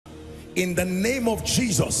in the name of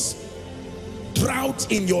Jesus. Drought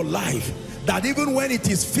in your life, that even when it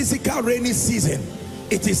is physical rainy season,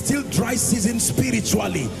 it is still dry season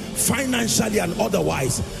spiritually, financially and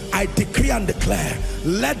otherwise. I decree and declare,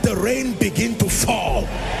 let the rain begin to fall.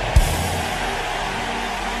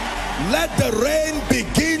 Let the rain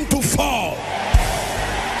begin to fall.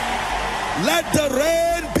 Let the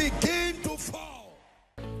rain begin to fall.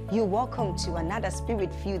 You're welcome to another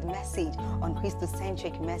spirit-filled message on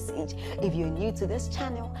Christocentric Message. If you're new to this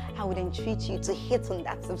channel, I would entreat you to hit on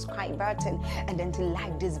that subscribe button and then to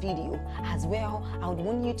like this video. As well, I would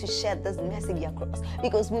want you to share this message across,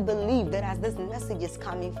 because we believe that as this message is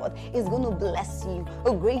coming forth, it's going to bless you.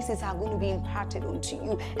 Graces are going to be imparted unto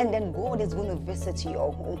you, and then God is going to visit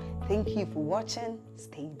your home. Thank you for watching.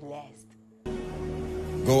 Stay blessed.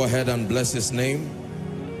 Go ahead and bless his name.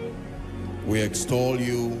 We extol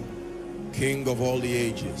you, King of all the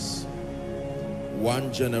ages.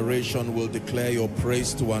 One generation will declare your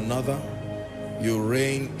praise to another. You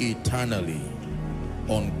reign eternally,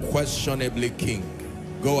 unquestionably King.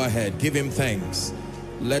 Go ahead, give him thanks.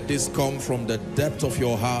 Let this come from the depth of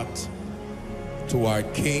your heart to our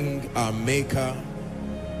King, our Maker,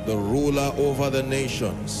 the ruler over the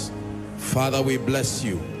nations. Father, we bless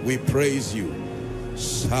you, we praise you. We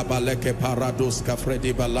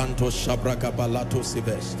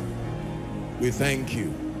thank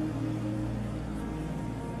you.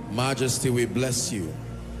 Majesty, we bless you.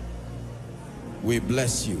 We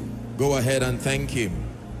bless you. Go ahead and thank him.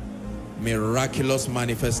 Miraculous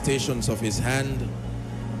manifestations of his hand,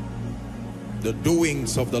 the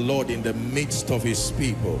doings of the Lord in the midst of his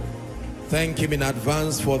people. Thank him in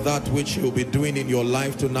advance for that which he'll be doing in your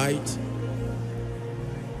life tonight.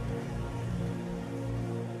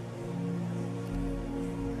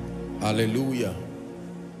 Hallelujah.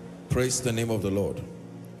 Praise the name of the Lord.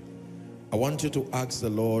 I want you to ask the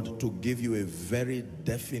Lord to give you a very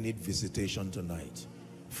definite visitation tonight.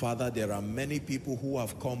 Father, there are many people who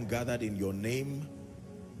have come gathered in your name,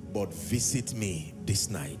 but visit me this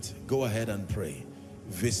night. Go ahead and pray.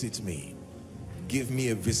 Visit me. Give me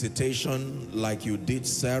a visitation like you did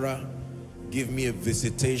Sarah. Give me a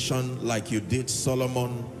visitation like you did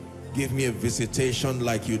Solomon. Give me a visitation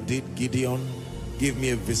like you did Gideon. Give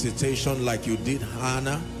me a visitation like you did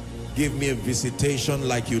Hannah. Give me a visitation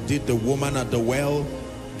like you did the woman at the well.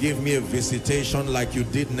 Give me a visitation like you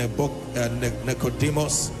did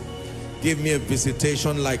Nicodemus. Give me a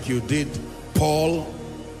visitation like you did Paul.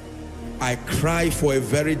 I cry for a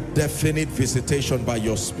very definite visitation by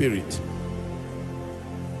your Spirit.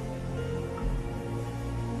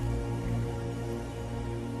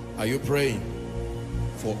 Are you praying?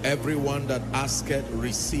 For everyone that asketh,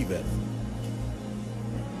 receiveth.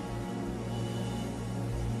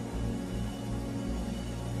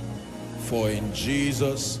 For in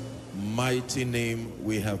Jesus' mighty name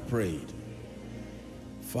we have prayed.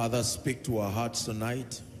 Father, speak to our hearts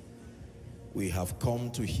tonight. We have come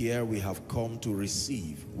to hear, we have come to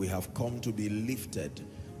receive, we have come to be lifted,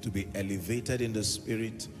 to be elevated in the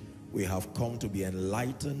Spirit. We have come to be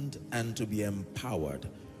enlightened and to be empowered.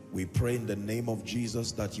 We pray in the name of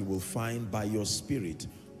Jesus that you will find by your Spirit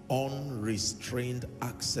unrestrained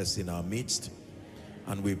access in our midst.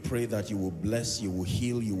 And we pray that you will bless, you will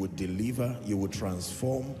heal, you will deliver, you will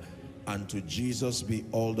transform, and to Jesus be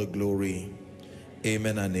all the glory.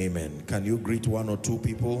 Amen and amen. Can you greet one or two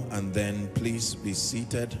people and then please be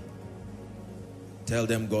seated? Tell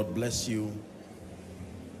them God bless you.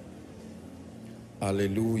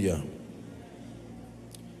 Hallelujah.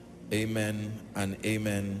 Amen and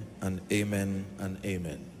amen and amen and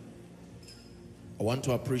amen. I want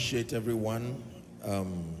to appreciate everyone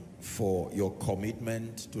for your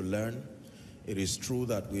commitment to learn. It is true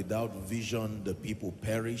that without vision the people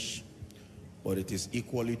perish, but it is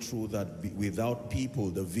equally true that without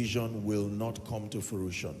people the vision will not come to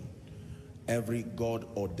fruition. Every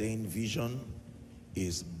God-ordained vision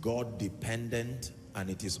is God-dependent,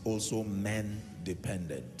 and it is also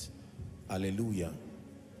man-dependent. Hallelujah.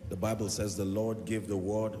 The Bible says the Lord gave the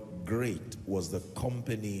word, great was the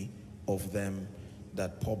company of them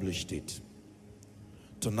that published it.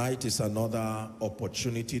 Tonight is another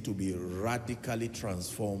opportunity to be radically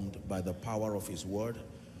transformed by the power of his word.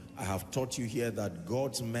 I have taught you here that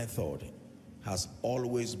God's method has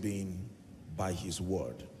always been by his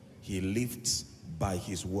word. He lifts by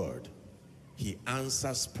his word. He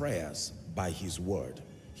answers prayers by his word.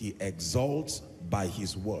 He exalts by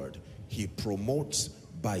his word. He promotes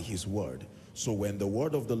by his word. So when the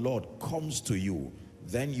word of the Lord comes to you,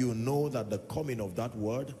 then you know that the coming of that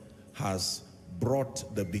word has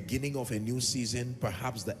brought the beginning of a new season,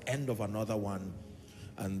 perhaps the end of another one.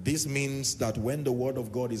 And this means that when the word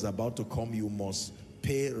of God is about to come, you must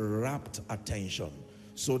pay rapt attention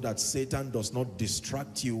so that Satan does not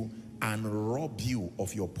distract you and rob you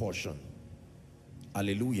of your portion.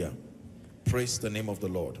 Hallelujah. Praise the name of the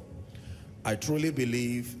Lord. I truly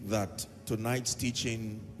believe that tonight's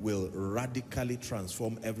teaching will radically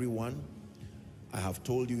transform everyone. I have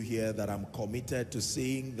told you here that I'm committed to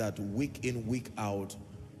seeing that week in, week out,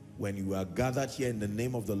 when you are gathered here in the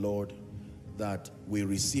name of the Lord, that we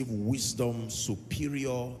receive wisdom,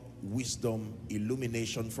 superior wisdom,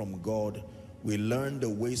 illumination from God. We learn the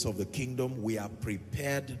ways of the kingdom. We are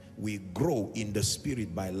prepared. We grow in the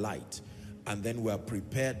spirit by light. And then we are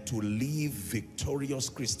prepared to live victorious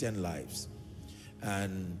Christian lives.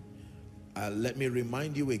 And let me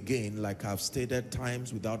remind you again, like I've stated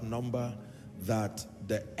times without number, that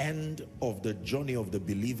the end of the journey of the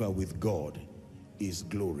believer with God is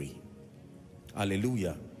glory.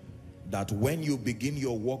 Hallelujah. That when you begin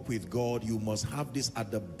your walk with God, you must have this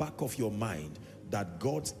at the back of your mind, that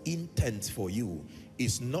God's intent for you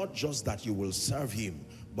is not just that you will serve him,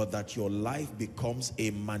 but that your life becomes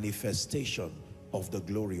a manifestation of the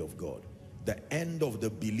glory of God. The end of the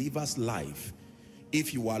believer's life,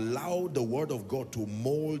 if you allow the word of God to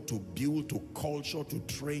mold, to build, to culture, to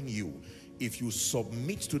train you, if you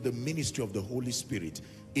submit to the ministry of the Holy Spirit,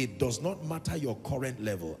 it does not matter your current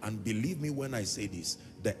level. And believe me when I say this,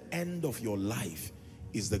 the end of your life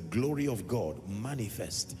is the glory of God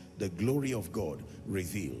manifest, the glory of God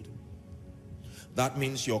revealed. That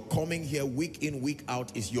means your coming here week in, week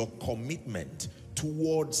out is your commitment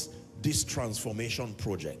towards this transformation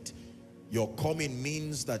project. Your coming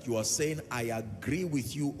means that you are saying, I agree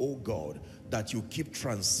with you, oh God, that you keep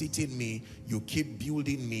transiting me, you keep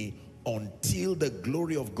building me until the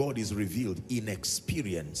glory of God is revealed in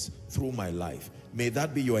experience through my life. May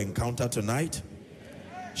that be your encounter tonight.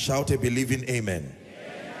 Amen. Shout a believing amen.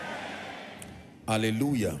 Amen.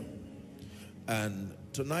 Hallelujah. And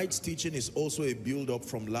tonight's teaching is also a build-up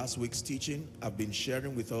from last week's teaching. I've been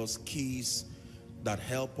sharing with us keys that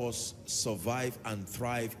help us survive and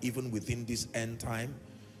thrive even within this end time.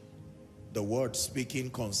 The word speaking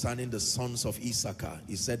concerning the sons of Issachar,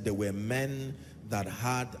 he said there were men that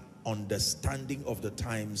had understanding of the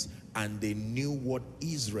times and they knew what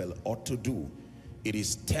Israel ought to do. It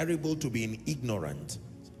is terrible to be in ignorance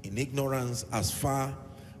as far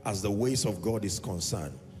as the ways of God is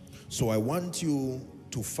concerned. So I want you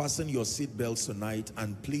to fasten your seatbelts tonight,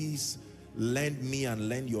 and please lend me and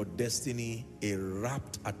lend your destiny a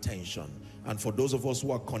rapt attention. And for those of us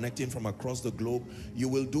who are connecting from across the globe, you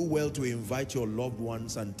will do well to invite your loved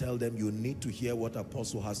ones and tell them you need to hear what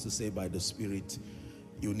Apostle has to say by the Spirit.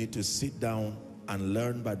 You need to sit down and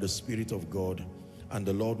learn by the Spirit of God, and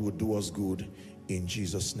the Lord will do us good in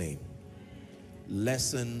Jesus' name.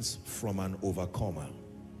 Lessons from an overcomer.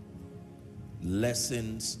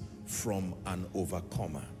 Lessons from an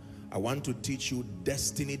overcomer. I want to teach you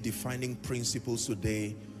destiny-defining principles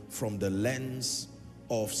today from the lens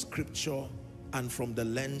of Scripture and from the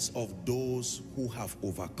lens of those who have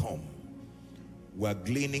overcome. We're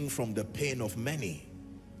gleaning from the pain of many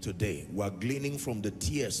today. We're gleaning from the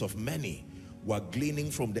tears of many. We're gleaning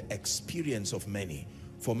from the experience of many.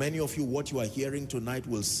 For many of you, what you are hearing tonight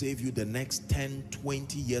will save you the next 10,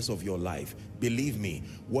 20 years of your life. Believe me,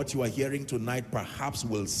 what you are hearing tonight perhaps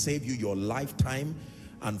will save you your lifetime.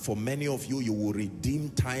 And for many of you, you will redeem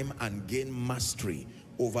time and gain mastery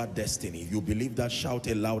over destiny. If you believe that, shout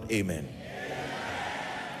a loud amen. Amen.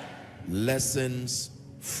 Lessons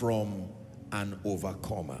from an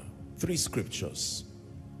overcomer. 3 scriptures.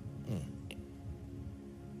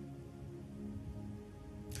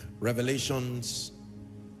 Revelations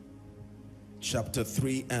chapter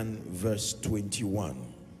 3 and verse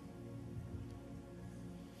 21.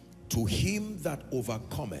 To him that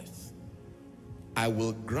overcometh, I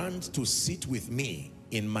will grant to sit with me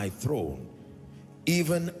in my throne,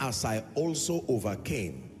 even as I also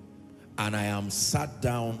overcame, and I am set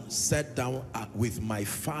down with my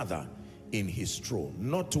Father in his throne.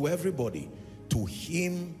 Not to everybody, to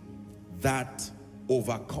him that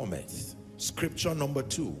overcometh. Scripture number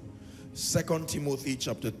 2, 2 Timothy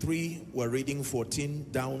chapter 3, we're reading 14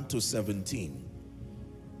 down to 17.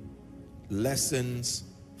 Lessons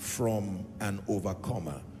from an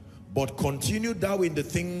overcomer. But continue thou in the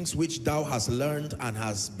things which thou hast learned and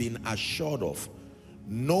hast been assured of,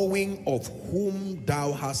 knowing of whom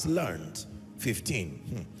thou hast learned.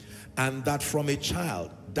 15. And that from a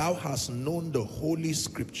child thou hast known the holy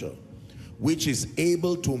scripture, which is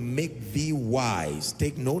able to make thee wise,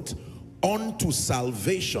 take note, unto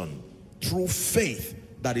salvation through faith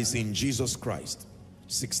that is in Jesus Christ.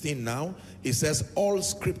 16 now, it says, all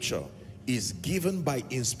scripture is given by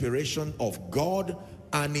inspiration of God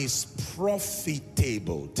and is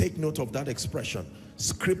profitable. Take note of that expression.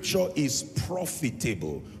 Scripture is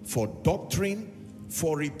profitable for doctrine,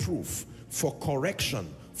 for reproof, for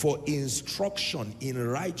correction, for instruction in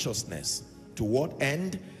righteousness. To what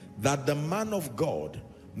end? That the man of God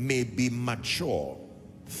may be mature,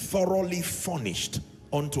 thoroughly furnished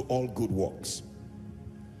unto all good works.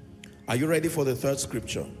 Are you ready for the third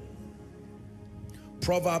scripture?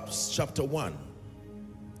 Proverbs chapter 1,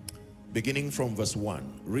 beginning from verse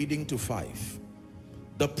 1, reading to 5.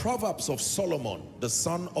 The Proverbs of Solomon, the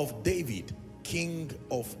son of David, king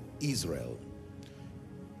of Israel.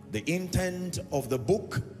 The intent of the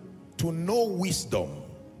book: to know wisdom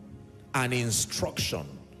and instruction,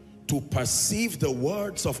 to perceive the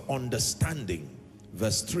words of understanding.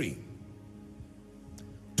 Verse 3.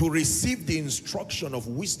 To receive the instruction of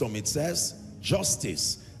wisdom, it says,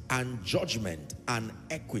 justice and judgment and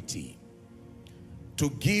equity. To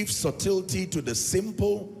give subtlety to the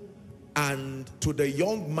simple, and to the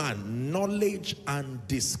young man knowledge and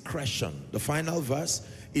discretion. The final verse,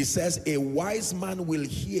 it says, a wise man will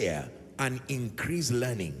hear and increase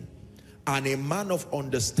learning, and a man of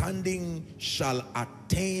understanding shall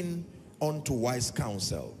attain unto wise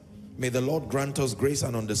counsel. May the Lord grant us grace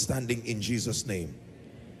and understanding in Jesus' name.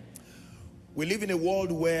 We live in a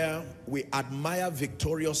world where we admire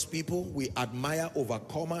victorious people, we admire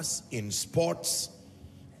overcomers in sports,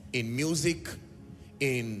 in music,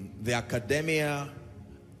 in the academia,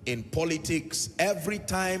 in politics. Every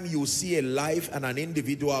time you see a life and an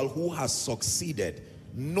individual who has succeeded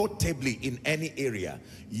notably in any area,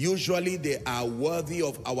 usually they are worthy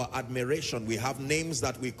of our admiration. We have names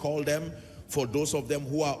that we call them. For those of them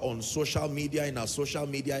who are on social media, in our social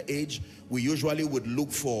media age, we usually would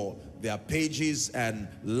look for their pages and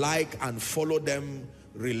like and follow them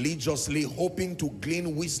religiously, hoping to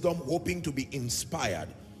glean wisdom, hoping to be inspired.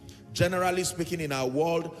 Generally speaking, in our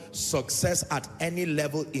world, success at any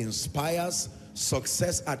level inspires.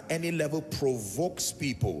 Success at any level provokes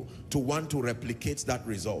people to want to replicate that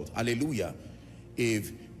result. Hallelujah.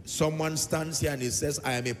 If someone stands here and he says,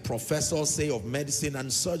 I am a professor, say, of medicine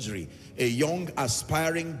and surgery, a young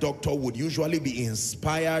aspiring doctor would usually be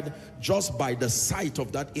inspired just by the sight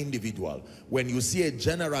of that individual. When you see a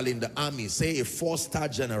general in the army, say a 4-star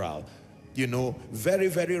general, you know, very,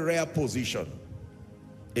 very rare position.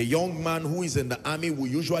 A young man who is in the army will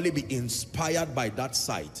usually be inspired by that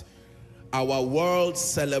sight. Our world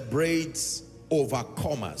celebrates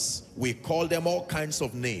overcomers. We call them all kinds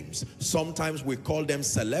of names. Sometimes we call them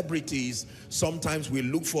celebrities. Sometimes we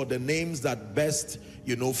look for the names that best,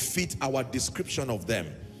 you know, fit our description of them.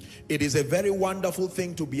 It is a very wonderful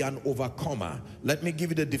thing to be an overcomer. Let me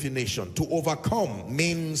give you the definition. To overcome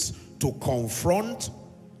means to confront,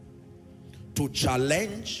 to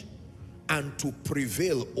challenge, and to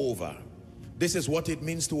prevail over. This is what it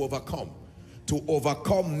means to overcome. To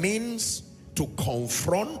overcome means to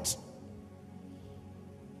confront,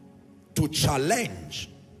 to challenge,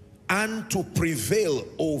 and to prevail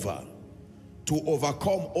over. To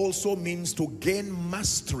overcome also means to gain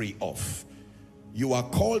mastery of. You are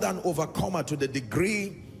called an overcomer to the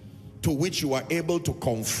degree to which you are able to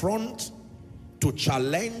confront, to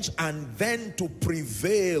challenge, and then to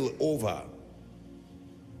prevail over.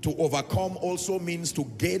 To overcome also means to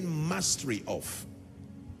gain mastery of.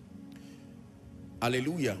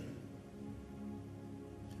 Hallelujah.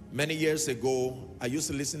 Many years ago, I used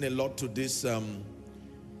to listen a lot to this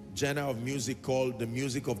genre of music called the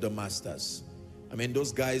music of the masters. I mean,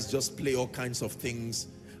 those guys just play all kinds of things,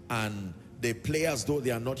 and they play as though they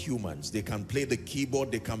are not humans. They can play the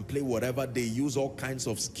keyboard, they can play whatever, they use all kinds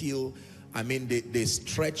of skill. I mean, they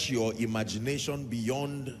stretch your imagination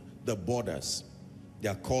beyond the borders. They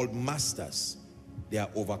are called masters. They are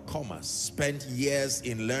overcomers, spent years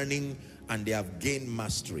in learning, and they have gained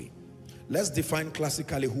mastery. Let's define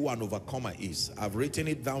classically who an overcomer is. I've written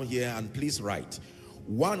it down here, and please write.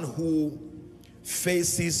 One who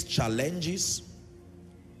faces challenges,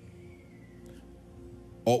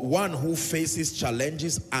 or one who faces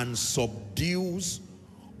challenges and subdues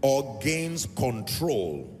or gains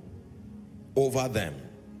control over them.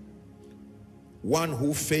 One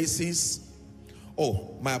who faces,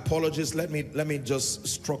 oh, my apologies, let me just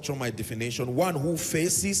structure my definition. One who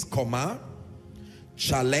faces,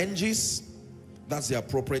 challenges, that's the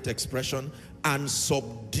appropriate expression, and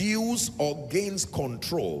subdues or gains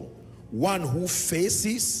control. One who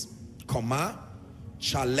faces,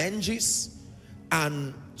 challenges,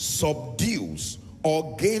 and subdues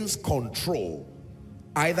or gains control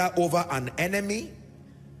either over an enemy,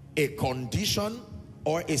 a condition,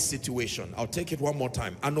 or a situation. I'll take it one more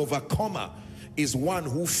time. An overcomer is one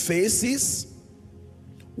who faces,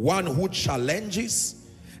 one who challenges,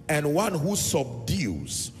 and one who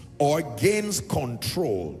subdues or gains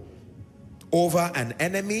control over an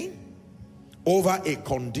enemy, over a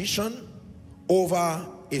condition, over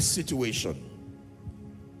a situation.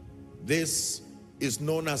 This is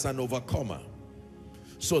known as an overcomer.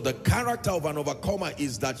 So the character of an overcomer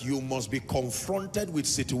is that you must be confronted with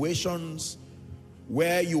situations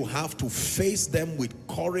where you have to face them with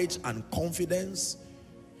courage and confidence.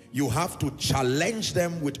 You have to challenge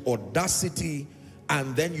them with audacity,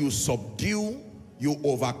 and then you subdue, you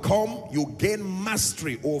overcome, you gain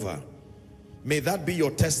mastery over. May that be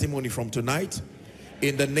your testimony from tonight,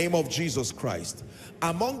 in the name of Jesus Christ.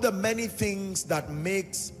 Among the many things that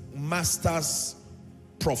makes masters,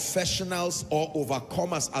 professionals, or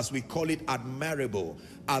overcomers, as we call it, admirable,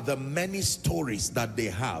 are the many stories that they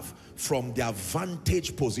have from their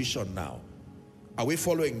vantage position now. Are we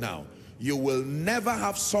following now? You will never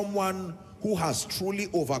have someone who has truly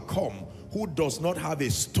overcome who does not have a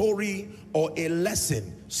story or a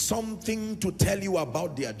lesson, something to tell you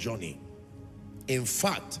about their journey. In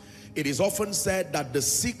fact, it is often said that the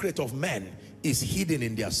secret of men is hidden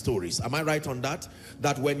in their stories. Am I right on that?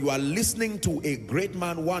 That when you are listening to a great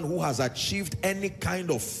man, one who has achieved any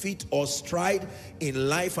kind of feat or stride in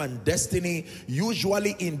life and destiny,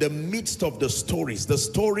 usually in the midst of the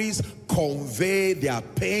stories convey their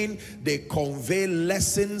pain, they convey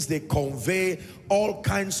lessons, they convey all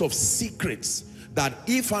kinds of secrets that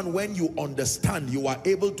if and when you understand, you are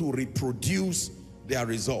able to reproduce their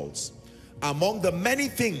results. Among the many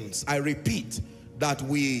things, I repeat, that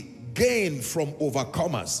we gain from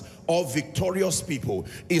overcomers or victorious people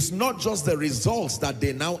is not just the results that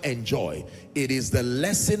they now enjoy. It is the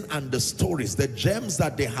lesson and the stories, the gems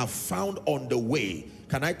that they have found on the way.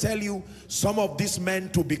 Can I tell you, some of these men,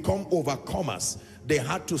 to become overcomers, they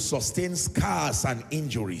had to sustain scars and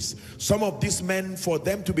injuries. Some of these men, for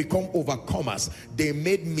them to become overcomers, they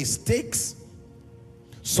made mistakes.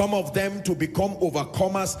 Some of them, to become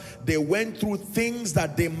overcomers, they went through things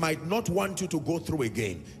that they might not want you to go through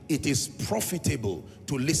again. It is profitable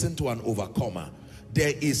to listen to an overcomer.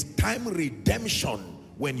 There is time redemption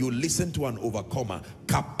when you listen to an overcomer.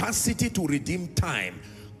 Capacity to redeem time.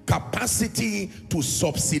 Capacity to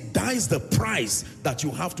subsidize the price that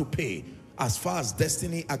you have to pay as far as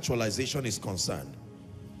destiny actualization is concerned.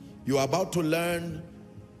 You are about to learn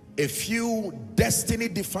a few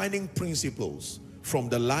destiny-defining principles from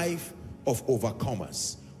the life of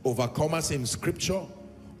overcomers. Overcomers in scripture,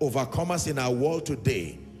 overcomers in our world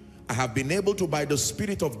today. I have been able to, by the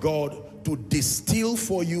Spirit of God, to distill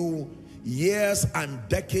for you years and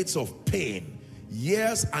decades of pain,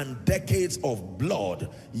 years and decades of blood,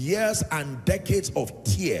 years and decades of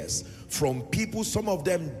tears from people, some of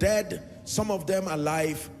them dead, some of them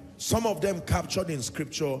alive, some of them captured in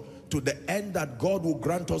scripture, to the end that God will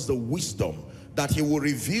grant us the wisdom, that he will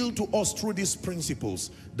reveal to us through these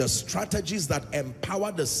principles the strategies that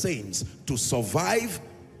empower the saints to survive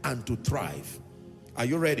and to thrive. Are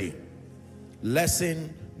you ready?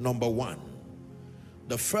 Lesson number one.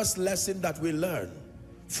 The first lesson that we learn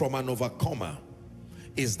from an overcomer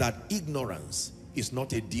is that ignorance is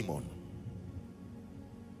not a demon.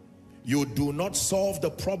 You do not solve the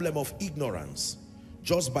problem of ignorance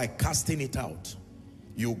just by casting it out.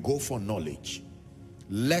 You go for knowledge.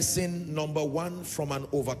 Lesson number one from an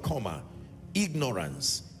overcomer: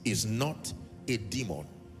 ignorance is not a demon.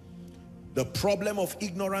 The problem of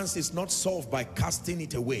ignorance is not solved by casting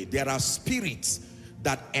it away. There are spirits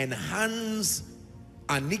that enhance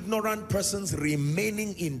an ignorant person's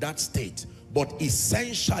remaining in that state, but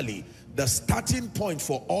essentially the starting point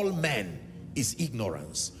for all men is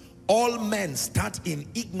ignorance. All men start in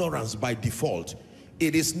ignorance by default.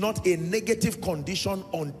 It is not a negative condition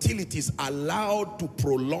until it is allowed to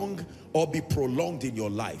prolong or be prolonged in your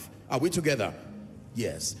life. Are we together?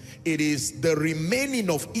 Yes. It is the remaining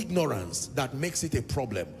of ignorance that makes it a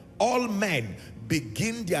problem. All men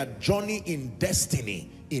begin their journey in destiny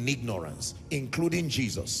in ignorance, including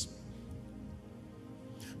Jesus.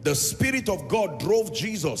 The Spirit of God drove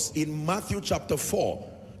Jesus in Matthew chapter 4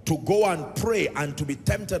 to go and pray and to be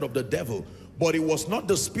tempted of the devil. But it was not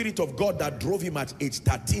the Spirit of God that drove him at age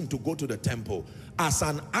 13 to go to the temple. As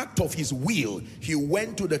an act of his will, he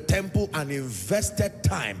went to the temple and invested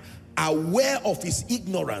time. Aware of his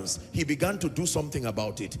ignorance, he began to do something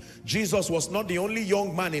about it. Jesus was not the only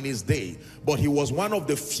young man in his day, but he was one of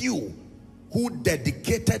the few who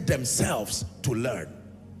dedicated themselves to learn.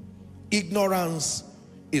 Ignorance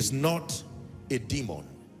is not a demon.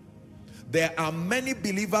 There are many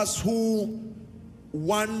believers who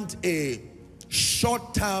want a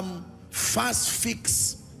short-term, fast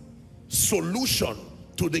fix solution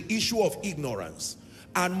to the issue of ignorance.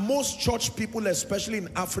 And most church people, especially in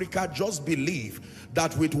Africa, just believe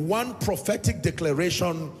that with one prophetic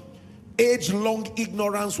declaration, age-long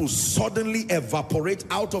ignorance will suddenly evaporate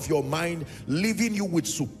out of your mind, leaving you with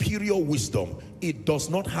superior wisdom. It does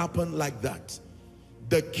not happen like that.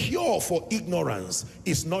 The cure for ignorance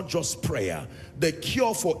is not just prayer. The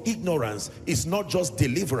cure for ignorance is not just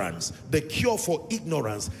deliverance. The cure for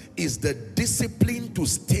ignorance is the discipline to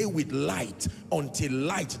stay with light until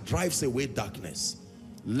light drives away darkness.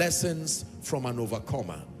 Lessons from an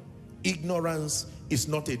overcomer. Ignorance is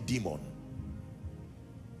not a demon.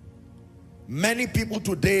 Many people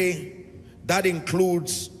today, that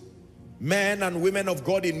includes men and women of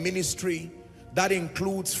God in ministry, that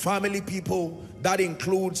includes family people, that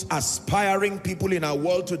includes aspiring people in our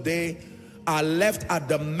world today, are left at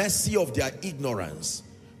the mercy of their ignorance.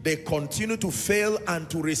 They continue to fail and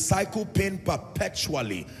to recycle pain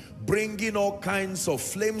perpetually, bringing all kinds of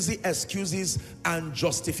flimsy excuses and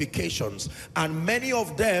justifications. And many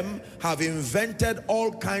of them have invented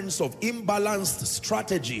all kinds of imbalanced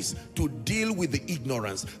strategies to deal with the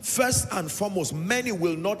ignorance. First and foremost, many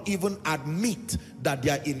will not even admit that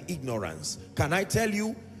they are in ignorance. Can I tell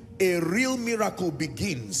you, a real miracle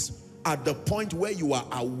begins at the point where you are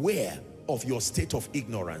aware of your state of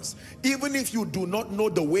ignorance. Even if you do not know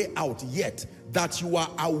the way out yet, that you are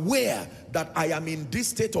aware that I am in this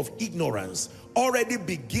state of ignorance already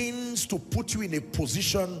begins to put you in a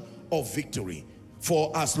position of victory.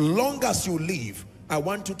 For as long as you live, I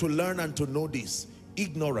want you to learn and to know this: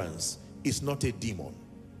 ignorance is not a demon.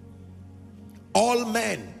 All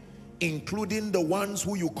men, including the ones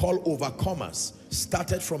who you call overcomers,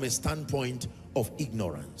 started from a standpoint of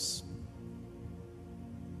ignorance.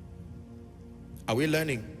 Are we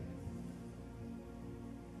learning?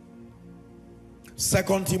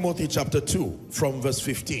 2 Timothy chapter 2 from verse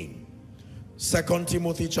 15. 2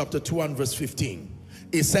 Timothy chapter 2 and verse 15.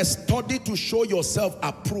 It says, study to show yourself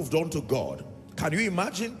approved unto God. Can you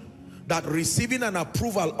imagine that receiving an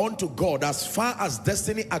approval unto God, as far as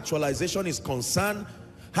destiny actualization is concerned,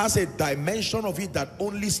 has a dimension of it that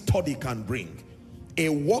only study can bring? A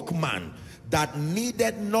workman that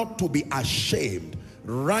needed not to be ashamed,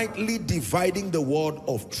 rightly dividing the word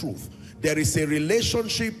of truth. There is a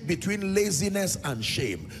relationship between laziness and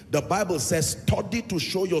shame. The Bible says, study to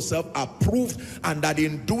show yourself approved, and that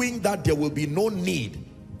in doing that there will be no need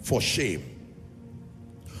for shame.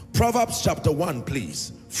 Proverbs chapter 1,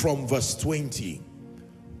 please, from verse 20.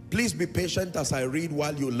 Please be patient as I read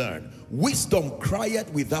while you learn. Wisdom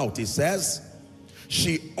crieth without, it says,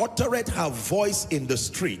 she uttereth her voice in the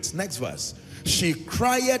streets. Next verse. She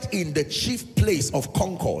crieth in the chief place of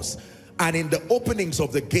concourse, and in the openings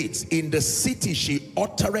of the gates. In the city she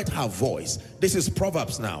uttereth her voice. This is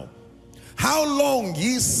Proverbs now. How long,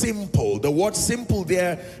 ye simple? The word simple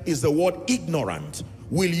there is the word ignorant.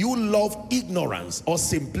 Will you love ignorance or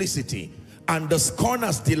simplicity? And the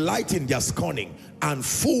scorners delight in their scorning, and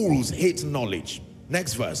fools hate knowledge.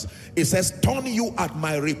 Next verse. It says, turn you at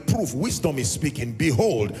my reproof. Wisdom is speaking.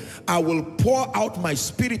 Behold, I will pour out my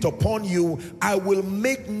spirit upon you. I will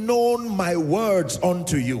make known my words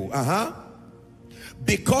unto you.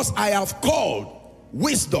 Because I have called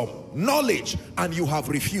wisdom, knowledge, and you have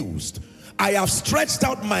refused. I have stretched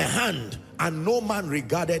out my hand, and no man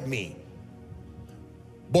regarded me.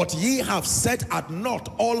 But ye have set at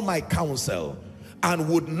naught all my counsel, and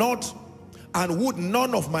would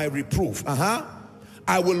none of my reproof.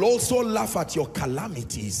 I will also laugh at your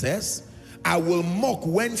calamity, he says. I will mock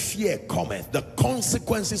when fear cometh. The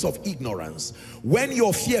consequences of ignorance. When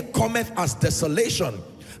your fear cometh as desolation,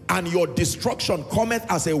 and your destruction cometh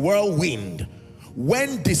as a whirlwind.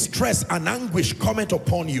 When distress and anguish cometh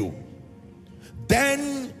upon you,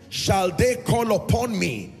 then shall they call upon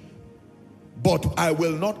me, but I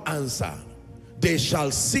will not answer. They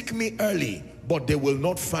shall seek me early, but they will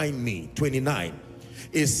not find me. 29.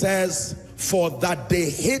 It says, for that they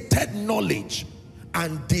hated knowledge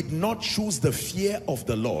and did not choose the fear of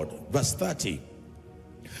the Lord. Verse 30.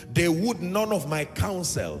 They would none of my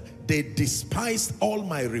counsel. They despised all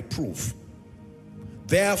my reproof.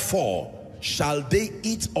 Therefore shall they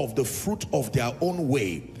eat of the fruit of their own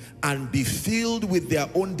way, and be filled with their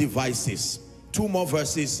own devices. Two more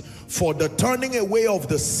verses. For the turning away of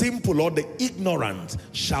the simple or the ignorant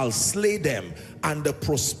shall slay them, and the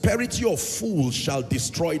prosperity of fools shall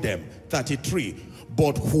destroy them. 33.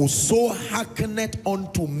 But whoso hearkeneth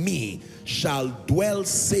unto me shall dwell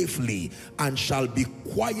safely, and shall be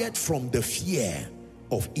quiet from the fear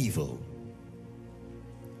of evil.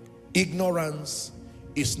 Ignorance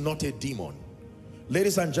is not a demon.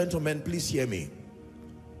 Ladies and gentlemen, please hear me.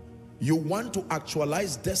 You want to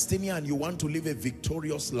actualize destiny and you want to live a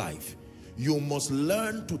victorious life, you must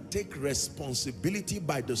learn to take responsibility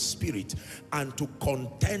by the Spirit and to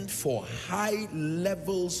contend for high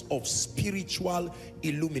levels of spiritual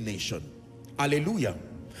illumination. Hallelujah.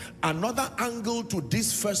 Another angle to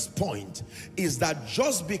this first point is that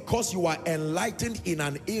just because you are enlightened in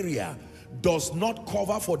an area does not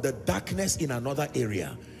cover for the darkness in another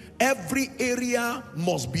area. Every area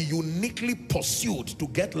must be uniquely pursued to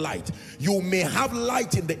get light. You may have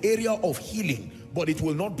light in the area of healing, but it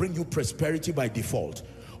will not bring you prosperity by default.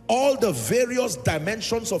 All the various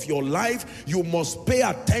dimensions of your life, you must pay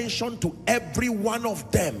attention to every one of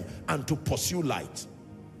them and to pursue light.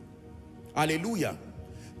 Hallelujah.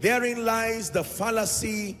 Therein lies the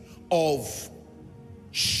fallacy of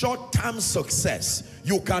short-term success.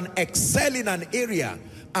 You can excel in an area,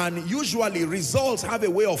 and usually results have a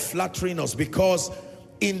way of flattering us, because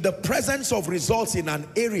in the presence of results in an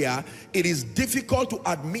area, it is difficult to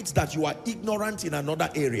admit that you are ignorant in another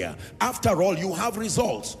area. After all, you have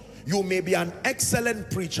results. You may be an excellent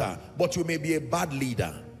preacher, but you may be a bad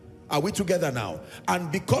leader. Are we together now?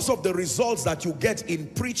 And because of the results that you get in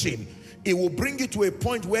preaching, it will bring you to a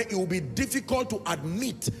point where it will be difficult to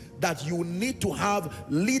admit that you need to have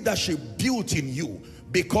leadership built in you,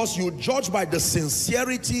 because you judge by the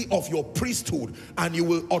sincerity of your priesthood, and you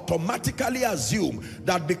will automatically assume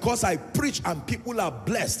that because I preach and people are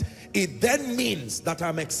blessed, it then means that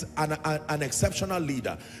I'm an exceptional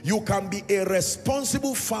leader. You can be a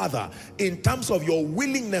responsible father in terms of your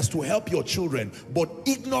willingness to help your children, but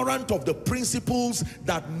ignorant of the principles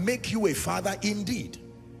that make you a father indeed.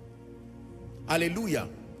 Hallelujah.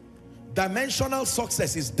 Dimensional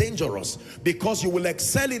success is dangerous, because you will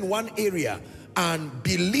excel in one area and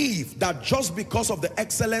believe that just because of the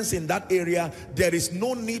excellence in that area, there is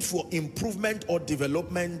no need for improvement or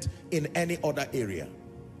development in any other area.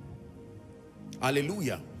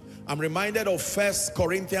 Hallelujah. I'm reminded of 1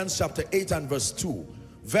 Corinthians chapter 8 and verse 2.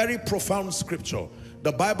 Very profound scripture.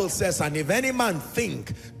 The Bible says, and if any man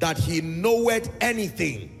think that he knoweth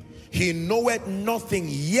anything, he knoweth nothing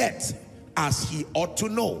yet as he ought to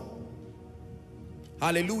know.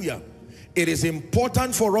 Hallelujah. It is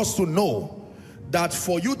important for us to know that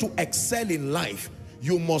for you to excel in life,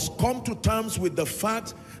 you must come to terms with the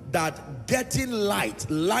fact that getting light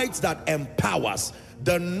that empowers,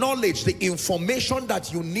 the knowledge, the information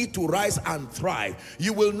that you need to rise and thrive,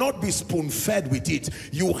 you will not be spoon-fed with it.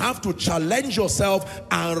 You have to challenge yourself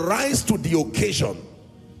and rise to the occasion.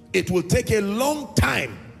 It will take a long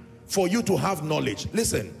time for you to have knowledge.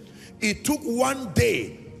 Listen, it took one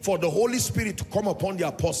day for the Holy Spirit to come upon the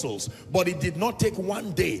apostles, but it did not take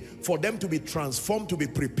one day for them to be transformed, to be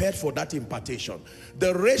prepared for that impartation.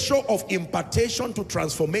 The ratio of impartation to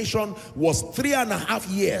transformation was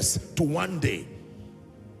 3.5 years to 1 day.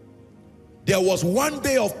 There was 1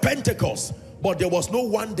 day of Pentecost, but there was no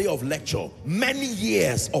 1 day of lecture. Many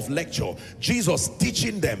years of lecture. Jesus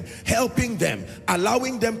teaching them, helping them,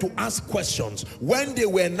 allowing them to ask questions. When they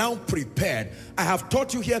were now prepared, I have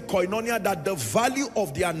taught you here, Koinonia, that the value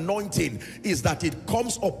of the anointing is that it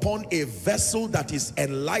comes upon a vessel that is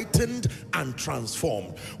enlightened and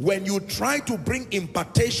transformed. When you try to bring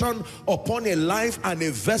impartation upon a life and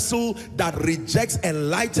a vessel that rejects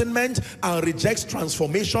enlightenment and rejects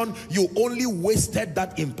transformation, you only wasted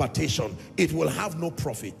that impartation. It will have no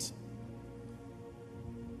profit.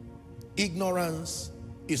 Ignorance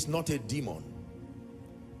is not a demon.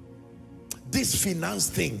 This finance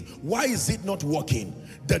thing, why is it not working?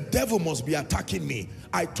 The devil must be attacking me.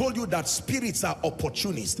 I told you that spirits are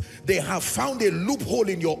opportunists. They have found a loophole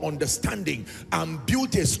in your understanding and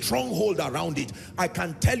built a stronghold around it. I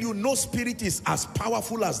can tell you, no spirit is as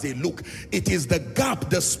powerful as they look. It is the gap,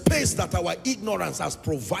 the space that our ignorance has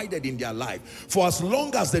provided in their life. For as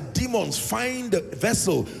long as the demons find the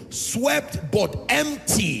vessel swept but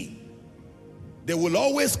empty, they will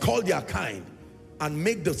always call their kind and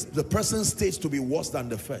make the person's state to be worse than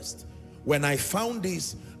the first. When I found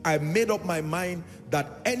this, I made up my mind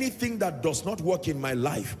that anything that does not work in my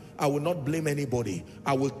life, I will not blame anybody.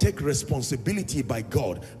 I will take responsibility by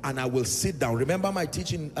God, and I will sit down. Remember my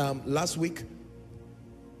teaching last week?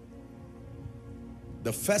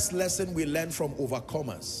 The first lesson we learned from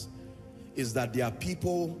overcomers is that there are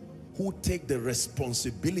people who take the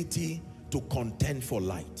responsibility to contend for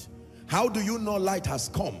light. How do you know light has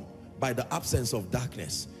come? By the absence of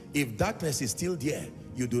darkness. If darkness is still there,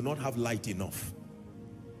 you do not have light enough.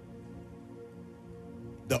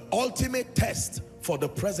 The ultimate test for the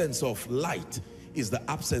presence of light is the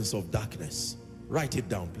absence of darkness. Write it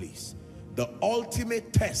down, please. The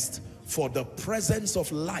ultimate test for the presence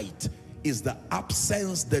of light is the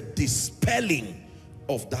absence, the dispelling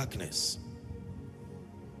of darkness.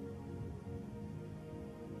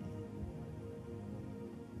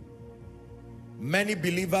 Many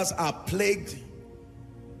believers are plagued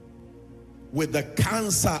with the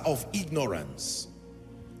cancer of ignorance.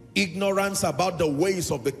 Ignorance about the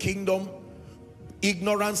ways of the kingdom,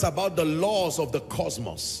 ignorance about the laws of the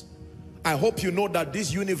cosmos. I hope you know that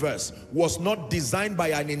this universe was not designed by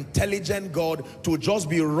an intelligent God to just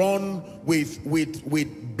be run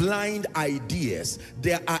with blind ideas.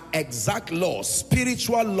 There are exact laws,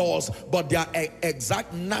 spiritual laws, but there are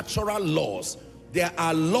exact natural laws. There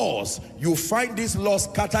are laws. You find these laws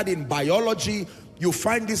scattered in biology. You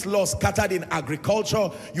find these laws scattered in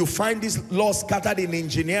agriculture. You find these laws scattered in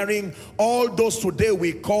engineering. All those today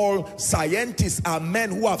we call scientists are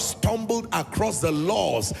men who have stumbled across the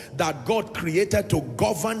laws that God created to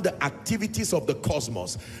govern the activities of the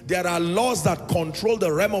cosmos. There are laws that control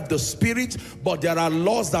the realm of the spirit, but there are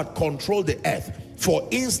laws that control the earth. For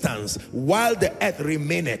instance, while the earth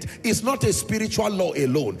remaineth, it's not a spiritual law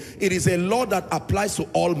alone. It is a law that applies to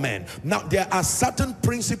all men. Now, there are certain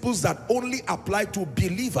principles that only apply to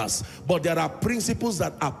believers, but there are principles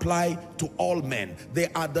that apply to all men. They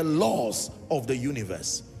are the laws of the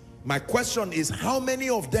universe. My question is, how many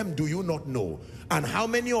of them do you not know? And how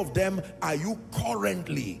many of them are you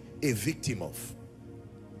currently a victim of?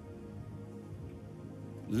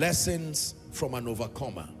 Lessons from an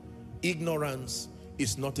overcomer. Ignorance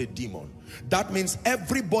is not a demon. That means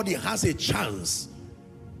everybody has a chance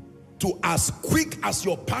to, as quick as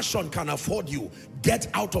your passion can afford you, get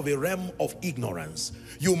out of a realm of ignorance.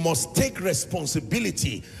 You must take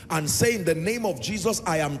responsibility and say, in the name of Jesus,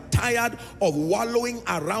 I am tired of wallowing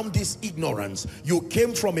around this ignorance. You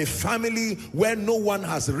came from a family where no one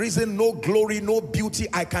has risen, no glory, no beauty.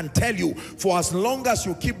 I can tell you, for as long as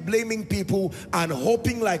you keep blaming people and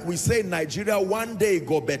hoping, like we say in Nigeria, one day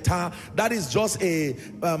go better, that is just a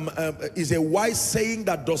wise saying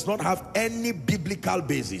that does not have any biblical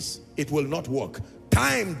basis. It will not work.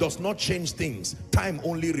 Time does not change things. Time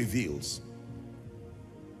only reveals.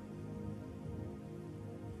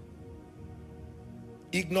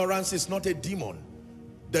 Ignorance is not a demon.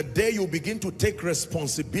 The day you begin to take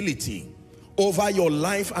responsibility over your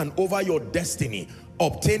life and over your destiny,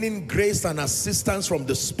 obtaining grace and assistance from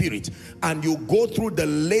the Spirit, and you go through the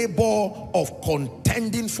labor of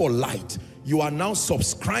contending for light, you are now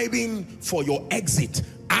subscribing for your exit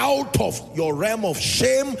out of your realm of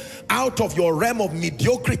shame, out of your realm of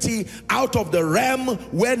mediocrity, out of the realm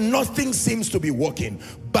where nothing seems to be working.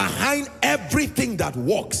 Behind everything that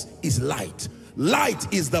works is light.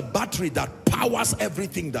 Light is the battery that powers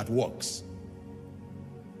everything that works.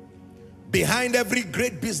 Behind every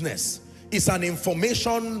great business is an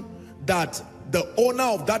information that the owner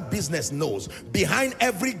of that business knows. Behind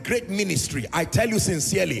every great ministry, I tell you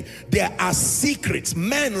sincerely, there are secrets.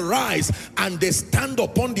 Men rise and they stand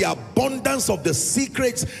upon the abundance of the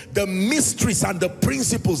secrets, the mysteries and the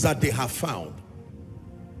principles that they have found.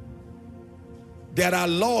 There are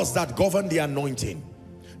laws that govern the anointing.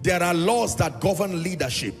 There are laws that govern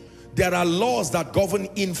leadership. There are laws that govern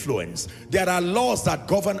influence. There are laws that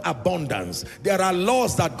govern abundance. There are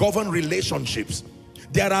laws that govern relationships.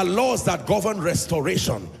 There are laws that govern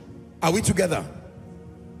restoration. Are we together?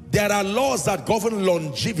 There are laws that govern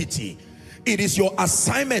longevity. It is your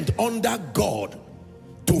assignment under God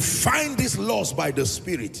to find these laws by the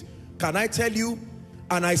Spirit. Can I tell you,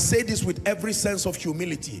 and I say this with every sense of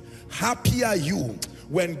humility, happy are you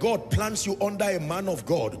when God plants you under a man of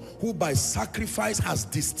God who by sacrifice has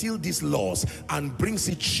distilled these laws and brings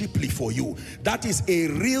it cheaply for you. That is a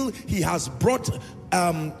real, he has brought,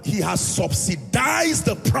 he has subsidized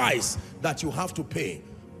the price that you have to pay.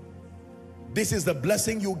 This is the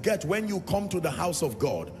blessing you get when you come to the house of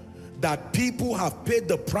God. That people have paid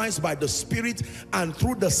the price by the Spirit, and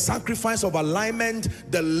through the sacrifice of alignment,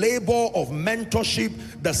 the labor of mentorship,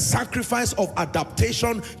 the sacrifice of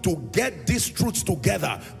adaptation to get these truths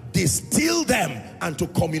together, distill them and to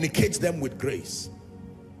communicate them with grace.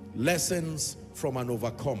 Lessons from an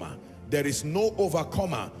overcomer. There is no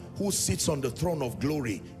overcomer who sits on the throne of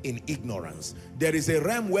glory in ignorance. There is a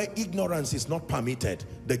realm where ignorance is not permitted.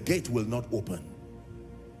 The gate will not open.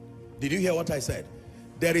 Did you hear what I said?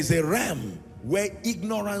 There is a realm where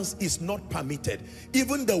ignorance is not permitted.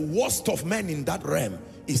 Even the worst of men in that realm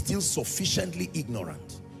is still sufficiently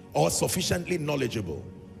ignorant or sufficiently knowledgeable.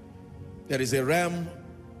 There is a realm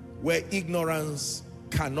where ignorance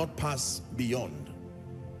cannot pass beyond.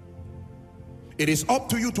 It is up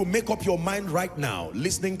to you to make up your mind right now,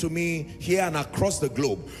 listening to me here and across the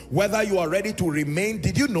globe, whether you are ready to remain.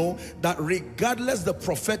 Did you know that regardless the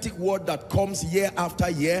prophetic word that comes year after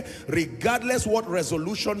year, regardless what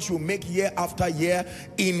resolutions you make year after year,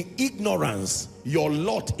 in ignorance, your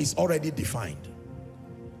lot is already defined.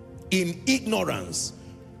 In ignorance,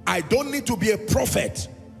 I don't need to be a prophet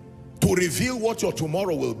to reveal what your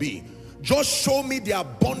tomorrow will be. Just show me the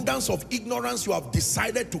abundance of ignorance you have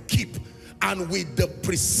decided to keep, and with the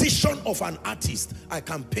precision of an artist, I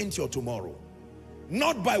can paint your tomorrow.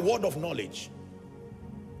 Not by word of knowledge.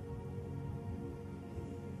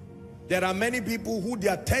 There are many people who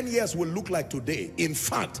their 10 years will look like today. In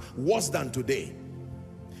fact, worse than today.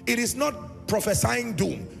 It is not prophesying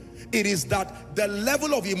doom. It is that the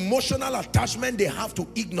level of emotional attachment they have to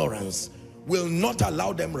ignorance will not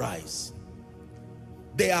allow them rise.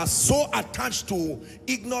 They are so attached to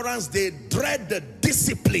ignorance, they dread the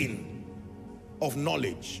discipline of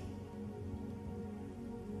knowledge.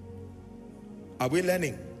 Are we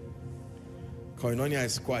learning? Koinonia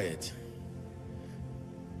is quiet.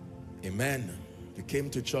 Amen. You came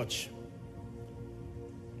to church.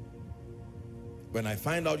 When I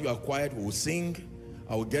find out you are quiet, we'll sing.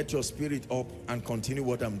 I will get your spirit up and continue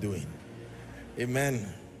what I'm doing.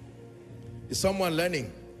 Amen. Is someone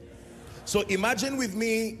learning? So imagine with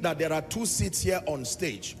me that there are 2 seats here on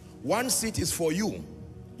stage. One seat is for you.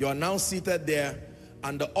 You are now seated there,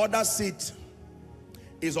 and the other seat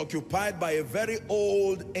is occupied by a very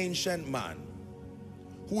old ancient man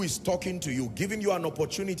who is talking to you, giving you an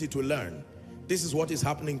opportunity to learn. This is what is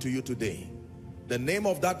happening to you today. The name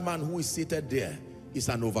of that man who is seated there is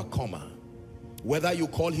an overcomer. Whether you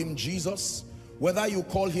call him Jesus, whether you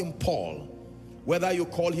call him Paul, whether you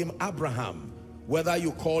call him Abraham, whether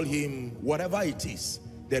you call him whatever it is,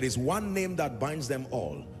 there is one name that binds them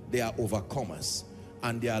all. They are overcomers.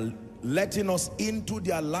 And they are letting us into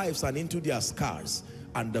their lives and into their scars.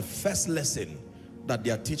 And the first lesson that they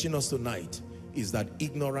are teaching us tonight is that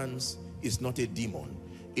ignorance is not a demon.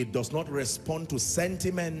 It does not respond to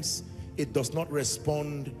sentiments. It does not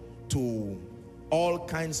respond to all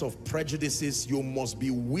kinds of prejudices. You must be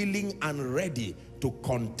willing and ready to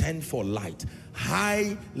contend for light.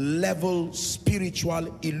 High level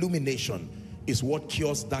spiritual illumination is what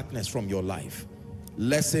cures darkness from your life.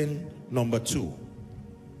 Lesson number 2.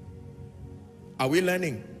 Are we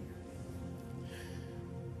learning?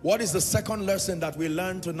 What is the second lesson that we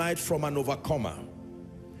learn tonight from an overcomer?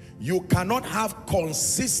 You cannot have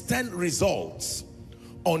consistent results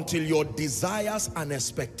until your desires and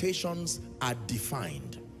expectations are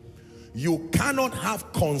defined. You cannot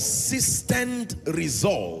have consistent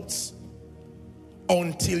results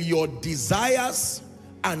until your desires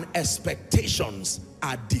and expectations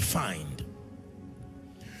are defined.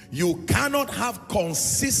 You cannot have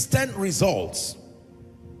consistent results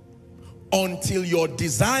until your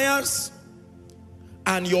desires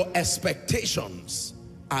and your expectations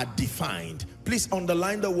are defined. Please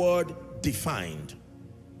underline the word defined.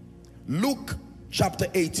 Luke chapter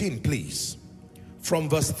 18, please. From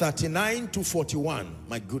verse 39 to 41.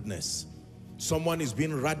 My goodness. Someone is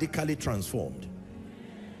being radically transformed.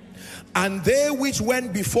 And they which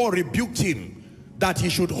went before rebuked him, that he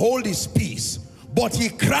should hold his peace. But he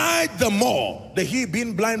cried the more, the he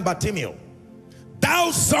being blind Bartimaeus,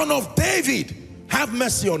 thou son of David, have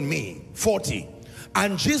mercy on me. 40.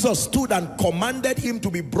 And Jesus stood and commanded him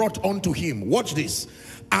to be brought unto him. Watch this.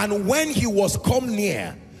 And when he was come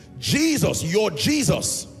near, Jesus, your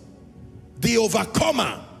Jesus, the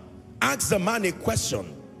overcomer, asked the man a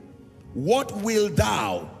question. What wilt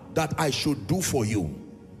thou that I should do for you?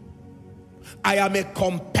 I am a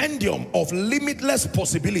compendium of limitless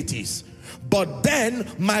possibilities. But then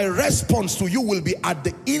my response to you will be at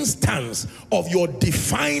the instance of your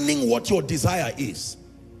defining what your desire is.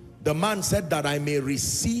 The man said that I may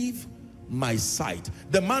receive my sight.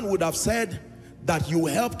 The man would have said that you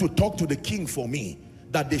help to talk to the king for me,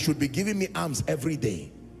 that they should be giving me alms every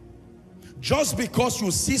day. Just because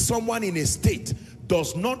you see someone in a state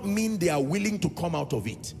does not mean they are willing to come out of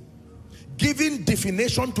it. Giving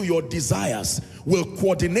definition to your desires will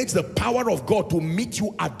coordinate the power of God to meet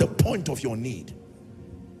you at the point of your need.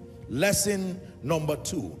 Lesson number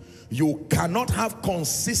 2. You cannot have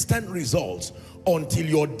consistent results until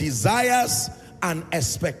your desires and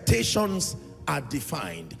expectations are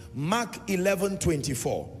defined. Mark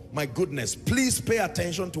 11:24. My goodness, please pay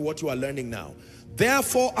attention to what you are learning now.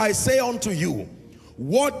 Therefore I say unto you,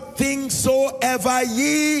 what things soever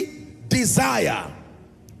ye desire,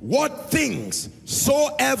 what things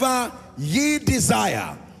soever ye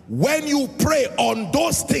desire, when you pray on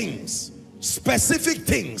those things, specific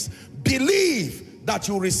things, believe that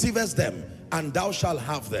you receive them, and thou shalt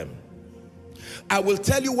have them. I will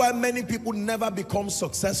tell you why many people never become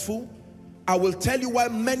successful. I will tell you why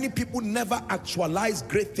many people never actualize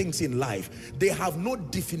great things in life. They have no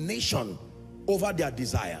definition over their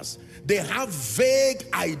desires. They have vague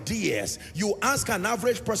ideas. You ask an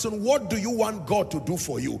average person, what do you want God to do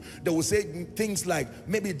for you? They will say things like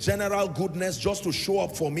maybe general goodness just to show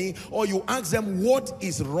up for me. Or you ask them, what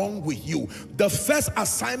is wrong with you? The first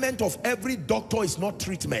assignment of every doctor is not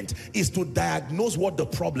treatment, is to diagnose what the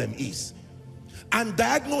problem is. And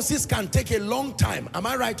diagnosis can take a long time. Am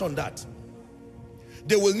I right on that?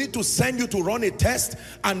 They will need to send you to run a test,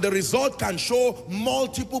 and the result can show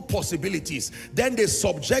multiple possibilities. Then they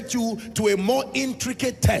subject you to a more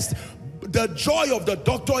intricate test. The joy of the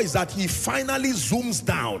doctor is that he finally zooms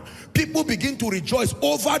down. People begin to rejoice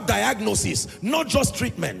over diagnosis, not just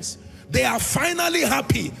treatments. They are finally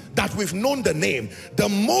happy that we've known the name. The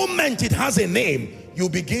moment it has a name, you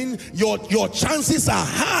begin, your chances are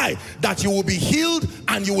high that you will be healed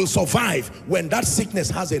and you will survive when that sickness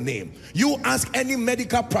has a name. You ask any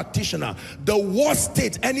medical practitioner, the worst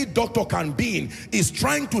state any doctor can be in is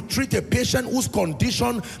trying to treat a patient whose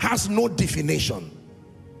condition has no definition.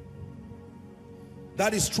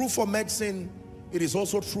 That is true for medicine. It is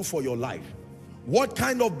also true for your life. What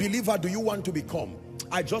kind of believer do you want to become?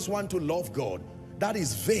 I just want to love God. That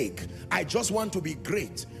is vague. I just want to be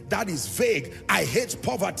great. That is vague. I hate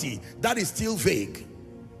poverty. That is still vague.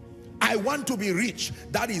 I want to be rich.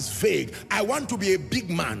 That is vague. I want to be a big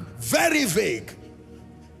man. Very vague.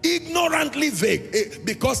 Ignorantly vague.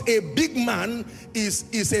 Because a big man is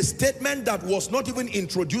a statement that was not even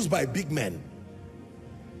introduced by big men.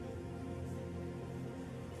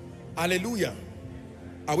 Hallelujah.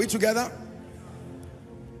 Are we together?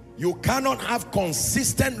 You cannot have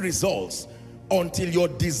consistent results until your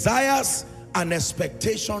desires and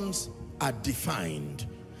expectations are defined.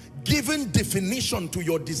 Giving definition to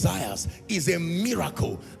your desires is a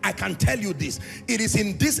miracle. I can tell you this. It is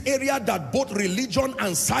in this area that both religion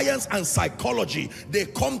and science and psychology, they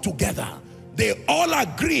come together. They all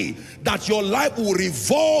agree that your life will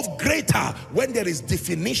revolve greater when there is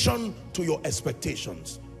definition to your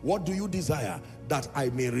expectations. What do you desire? That I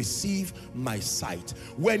may receive my sight.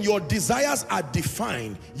 When your desires are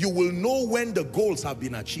defined, you will know when the goals have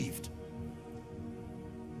been achieved.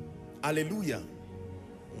 Hallelujah.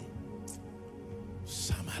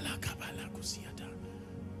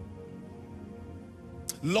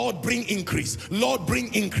 Lord, bring increase. Lord,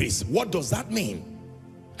 bring increase. What does that mean?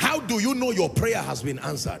 How do you know your prayer has been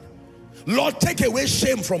answered? Lord, take away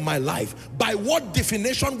shame from my life. By what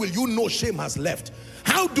definition will you know shame has left?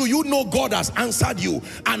 How do you know God has answered you?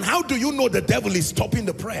 And how do you know the devil is stopping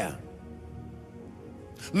the prayer?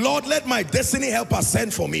 Lord, let my destiny helper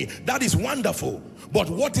send for me. That is wonderful. But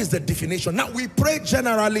what is the definition? Now, we pray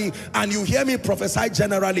generally, and you hear me prophesy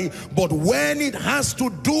generally, but when it has to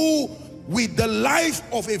do with the life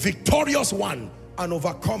of a victorious one, an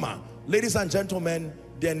overcomer, ladies and gentlemen,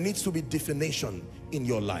 there needs to be definition in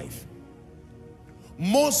your life.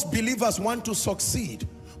 Most believers want to succeed,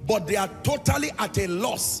 but they are totally at a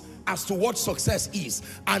loss as to what success is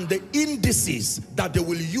and the indices that they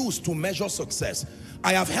will use to measure success.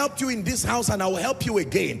 I have helped you in this house, and I will help you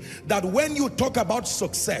again, that when you talk about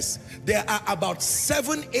success, there are about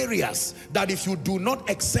 7 areas that if you do not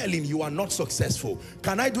excel in, you are not successful.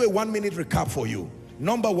 Can I do a 1-minute recap for you?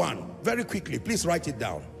 Number 1, very quickly, please write it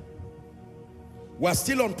down. We're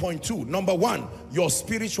still on point 2. Number 1, your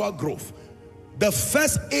spiritual growth. The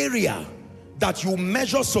first area that you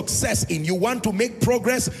measure success in, you want to make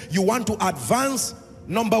progress, you want to advance,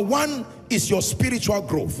 number 1 is your spiritual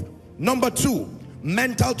growth. Number 2,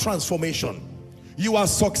 mental transformation. You are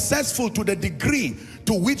successful to the degree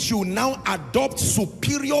to which you now adopt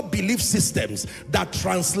superior belief systems that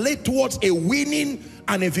translate towards a winning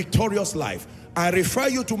and a victorious life. I refer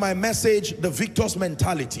you to my message, The Victor's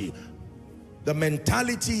Mentality. The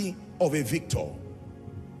mentality of a victor.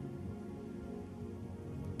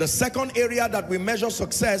 The second area that we measure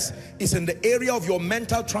success is in the area of your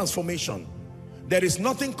mental transformation. There is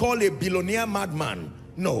nothing called a billionaire madman.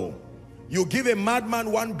 No. You give a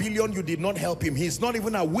madman 1 billion, you did not help him. He's not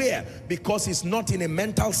even aware because he's not in a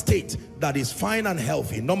mental state that is fine and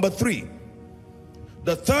healthy. Number 3,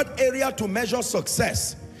 the third area to measure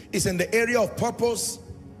success is in the area of purpose,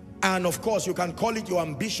 and of course you can call it your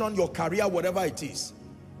ambition, your career, whatever it is.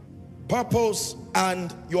 Purpose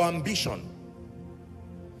and your ambition.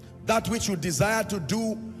 That which you desire to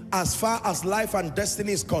do as far as life and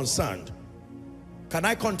destiny is concerned. Can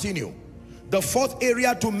I continue? The fourth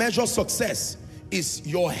area to measure success is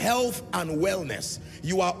your health and wellness.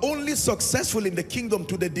 You are only successful in the kingdom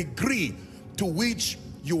to the degree to which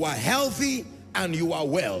you are healthy, and you are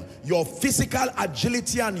well. Your physical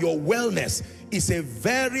agility and your wellness is a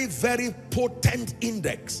very, very potent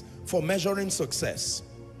index for measuring success.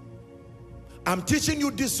 I'm teaching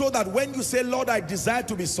you this so that when you say, Lord, I desire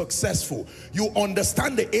to be successful, you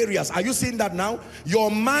understand the areas. Are you seeing that now?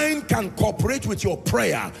 Your mind can cooperate with your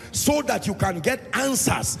prayer so that you can get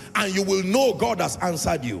answers, and you will know God has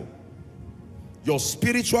answered you. Your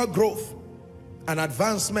spiritual growth and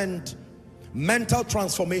advancement, mental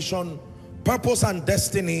transformation, purpose and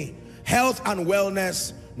destiny, health and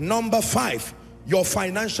wellness. Number 5, your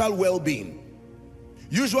financial well-being.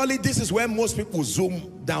 Usually this is where most people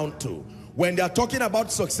zoom down to. When they are talking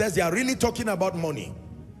about success, they are really talking about money.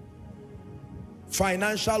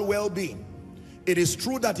 Financial well-being. It is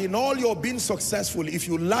true that in all your being successful, if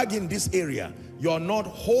you lag in this area, you're not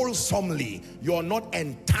wholesomely, you're not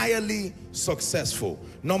entirely successful.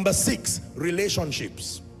 Number 6,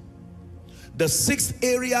 relationships. The 6th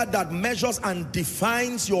area that measures and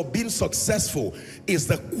defines your being successful is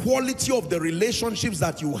the quality of the relationships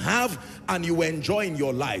that you have and you enjoy in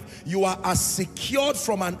your life. You are as secured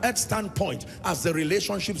from an earth standpoint as the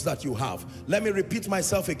relationships that you have. Let me repeat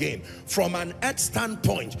myself again. From an earth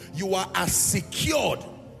standpoint, you are as secured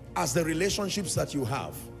as the relationships that you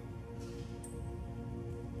have.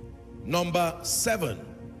 Number 7,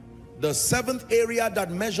 the 7th area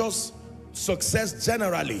that measures success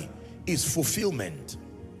generally is fulfillment.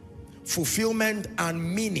 Fulfillment and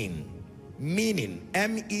meaning. Meaning,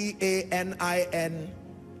 M-E-A-N-I-N-G.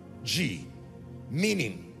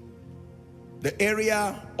 Meaning. The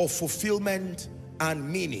area of fulfillment and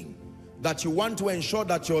meaning. That you want to ensure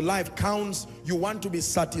that your life counts. You want to be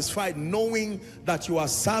satisfied knowing that you are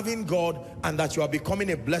serving God and that you are becoming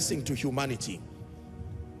a blessing to humanity.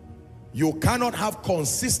 You cannot have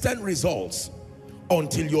consistent results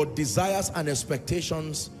until your desires and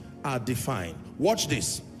expectations are defined. Watch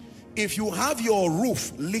this. If you have your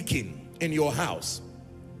roof leaking in your house,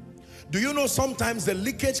 do you know sometimes the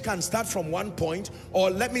leakage can start from one point?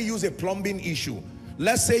 Or let me use a plumbing issue.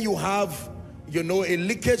 Let's say you have, a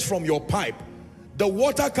leakage from your pipe. The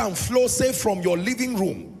water can flow, say, from your living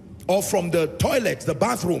room or from the toilet, the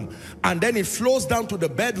bathroom, and then it flows down to the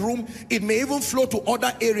bedroom. It may even flow to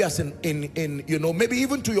other areas maybe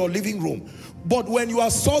even to your living room. But when you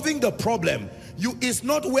are solving the problem, it's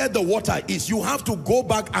not where the water is. You have to go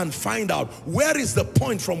back and find out where is the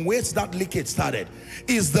point from which that leakage started.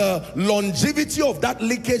 Is the longevity of that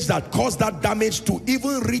leakage that caused that damage to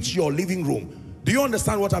even reach your living room? Do you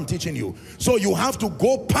understand what I'm teaching you? So you have to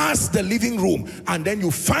go past the living room, and then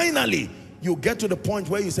you get to the point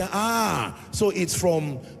where you say, so it's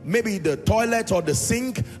from maybe the toilet or the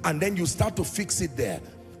sink, and then you start to fix it there.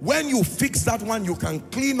 When you fix that one, you can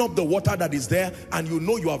clean up the water that is there, and you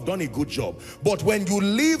know you have done a good job. But when you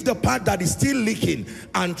leave the part that is still leaking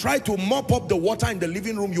and try to mop up the water in the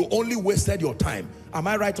living room, you only wasted your time. Am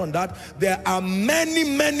I right on that? There are many,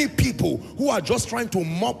 many people who are just trying to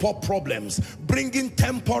mop up problems, bringing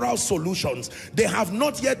temporal solutions. They have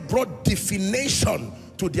not yet brought definition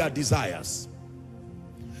to their desires.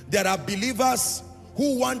 There are believers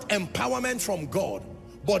who want empowerment from God,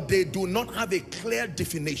 but they do not have a clear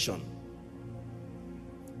definition.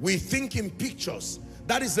 We think in pictures.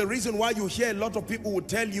 That is the reason why you hear a lot of people will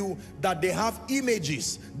tell you that they have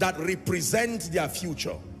images that represent their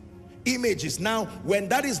future. Images. Now, when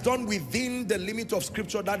that is done within the limit of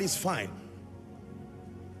scripture, that is fine.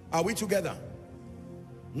 Are we together?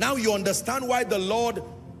 Now you understand why the Lord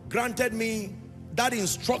granted me that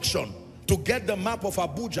instruction to get the map of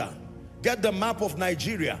Abuja, get the map of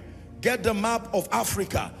Nigeria, get the map of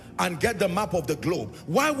Africa, and get the map of the globe.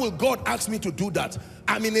 Why will God ask me to do that?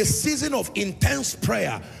 I'm in a season of intense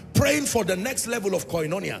prayer, praying for the next level of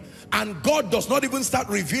Koinonia, and God does not even start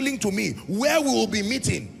revealing to me where we will be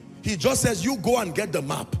meeting. He just says, you go and get the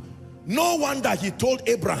map. No wonder he told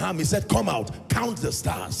Abraham, he said, come out, count the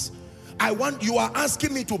stars. You are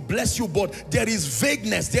asking me to bless you, but there is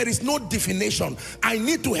vagueness, there is no definition. I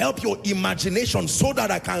need to help your imagination so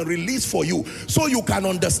that I can release for you, so you can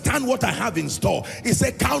understand what I have in store. He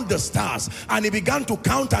said, count the stars. And he began to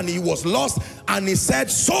count, and he was lost, and he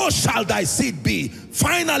said, so shall thy seed be.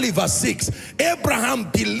 Finally, verse 6,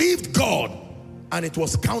 Abraham believed God, and it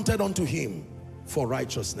was counted unto him for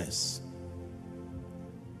righteousness.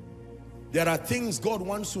 There are things God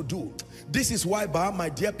wants to do. This is why, my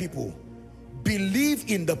dear people,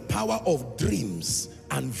 believe in the power of dreams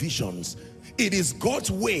and visions. It is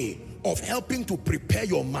God's way of helping to prepare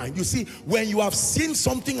your mind. You see, when you have seen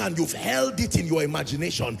something and you've held it in your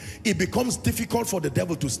imagination, it becomes difficult for the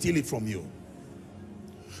devil to steal it from you.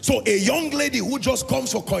 So So a young lady who just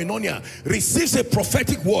comes for Koinonia receives a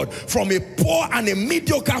prophetic word from a poor and a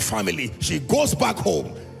mediocre family. She goes back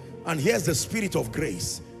home and here's the spirit of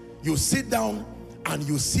grace. You sit down and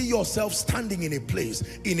you see yourself standing in a place,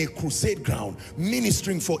 in a crusade ground,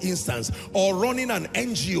 ministering, for instance, or running an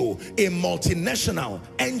NGO, a multinational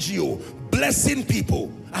NGO, blessing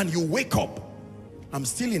people, and you wake up. I'm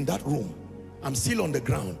still in that room. I'm still on the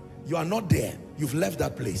ground. You are not there. You've left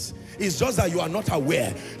that place. It's just that you are not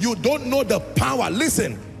aware. You don't know the power.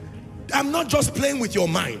 Listen, I'm not just playing with your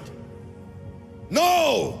mind.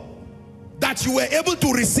 No. That you were able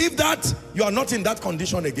to receive that, you are not in that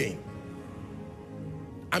condition again.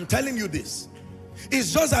 I'm telling you this.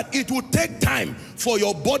 It's just that it will take time for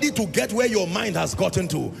your body to get where your mind has gotten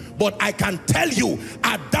to. But I can tell you,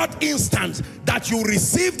 at that instant that you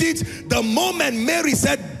received it, the moment Mary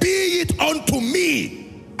said, "Be it unto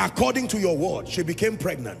me according to your word," she became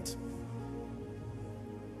pregnant.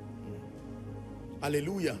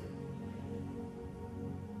 Hallelujah.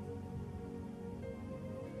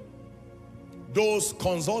 Those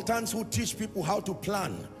consultants who teach people how to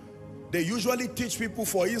plan, they usually teach people,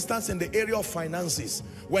 for instance, in the area of finances.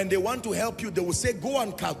 When they want to help you, they will say, go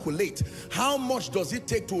and calculate how much does it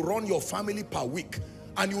take to run your family per week.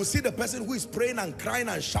 And you will see the person who is praying and crying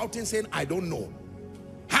and shouting, saying, I don't know.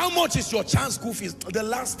 How much is your child school fees? The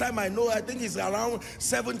last time I know, I think it's around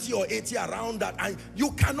 70 or 80, around that. And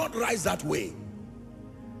you cannot rise that way.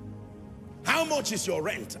 How much is your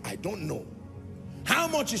rent? I don't know. How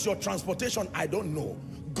much is your transportation? I don't know.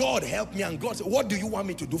 God help me. And God said, what do you want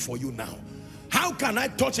me to do for you now? How can I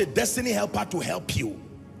touch a destiny helper to help you?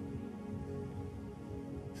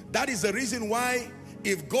 That is the reason why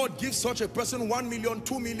if God gives such a person 1 million,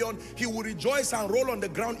 2 million, he will rejoice and roll on the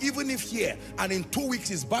ground, even if here and in 2 weeks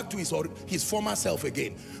he's back to his former self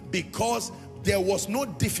again. Because there was no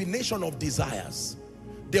definition of desires.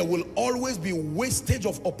 There will always be wastage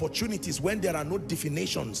of opportunities when there are no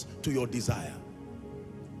definitions to your desire.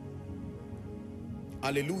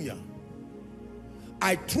 Hallelujah.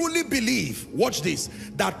 I truly believe, watch this,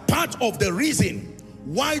 that part of the reason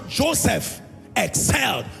why Joseph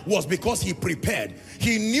excelled was because he prepared.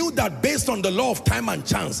 He knew that based on the law of time and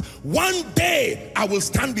chance, one day I will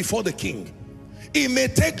stand before the king. It may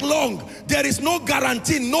take long. There is no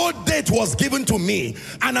guarantee. No date was given to me.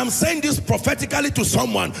 And I'm saying this prophetically to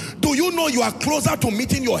someone. Do you know you are closer to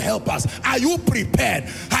meeting your helpers? Are you prepared?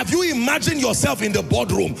 Have you imagined yourself in the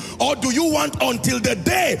boardroom? Or do you want until the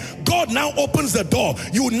day God now opens the door,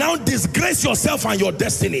 you now disgrace yourself and your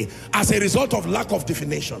destiny as a result of lack of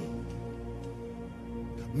definition?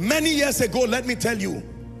 Many years ago, let me tell you,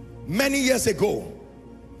 many years ago,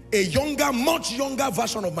 a younger, much younger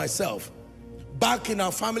version of myself, back in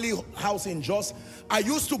our family house in Jos, I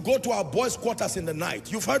used to go to our boys' quarters in the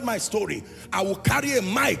night. You've heard my story. I will carry a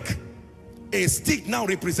mic, a stick now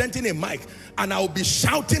representing a mic, and I will be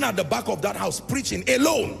shouting at the back of that house, preaching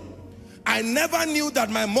alone. I never knew that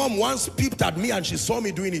my mom once peeped at me and she saw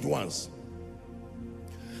me doing it once.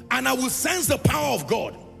 And I will sense the power of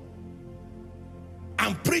God.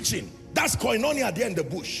 I'm preaching. That's Koinonia there in the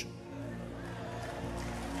bush.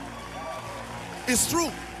 It's true.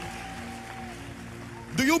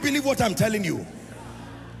 Do you believe what I'm telling you?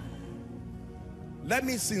 Let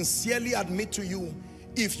me sincerely admit to you,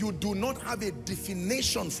 if you do not have a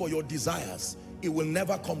definition for your desires, it will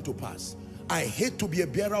never come to pass. I hate to be a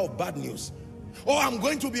bearer of bad news. Oh, I'm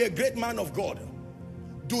going to be a great man of God.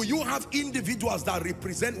 Do you have individuals that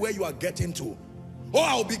represent where you are getting to? Oh,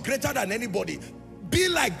 I'll be greater than anybody. Be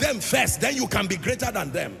like them first, then you can be greater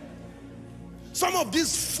than them. Some of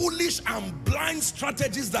these foolish and blind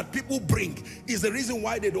strategies that people bring is the reason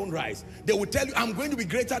why they don't rise. They will tell you, I'm going to be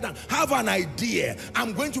greater than, have an idea,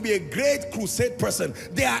 I'm going to be a great crusade person.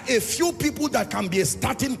 There are a few people that can be a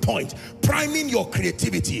starting point, priming your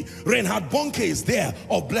creativity. Reinhard Bonnke is there,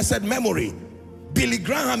 of blessed memory. Billy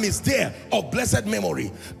Graham is there, of blessed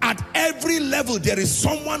memory. At every level, there is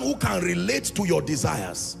someone who can relate to your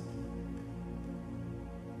desires.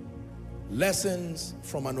 Lessons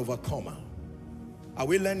from an overcomer. Are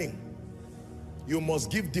we learning? You must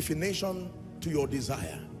give definition to your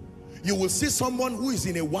desire. You will see someone who is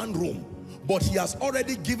in a one room, but he has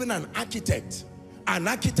already given an architect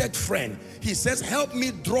friend. He says, help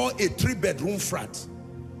me draw a 3-bedroom flat.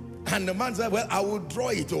 And the man said, well, I will draw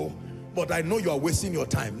it, oh, but I know you are wasting your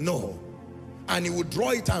time. No. And he will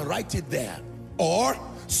draw it and write it there. Or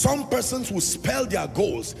some persons will spell their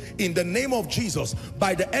goals in the name of Jesus.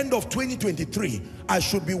 By the end of 2023, I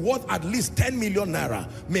should be worth at least 10 million naira.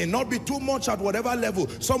 May not be too much at whatever level.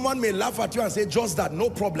 Someone may laugh at you and say, just that, no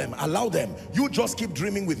problem. Allow them. You just keep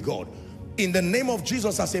dreaming with God. in the name of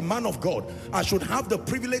Jesus, as a man of God, I should have the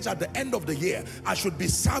privilege at the end of the year, I should be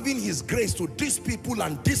serving his grace to these people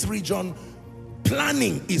and this region.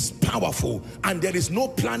 Planning is powerful, and there is no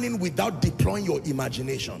planning without deploying your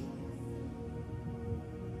imagination.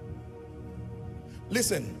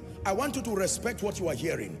 Listen, I want you to respect what you are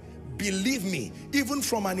hearing. Believe me, even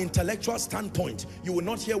from an intellectual standpoint, you will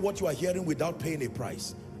not hear what you are hearing without paying a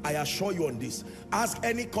price. I assure you on this. Ask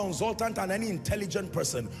any consultant and any intelligent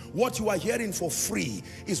person. What you are hearing for free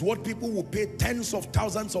is what people will pay tens of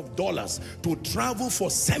thousands of dollars to travel for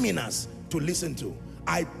seminars to listen to.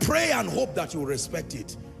 I pray and hope that you respect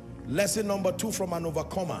it. Lesson number 2 from an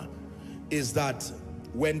overcomer is that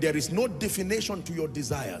when there is no definition to your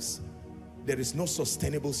desires, there is no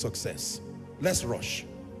sustainable success. Let's rush.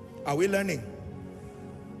 Are we learning?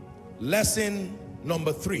 Lesson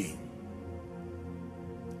number 3.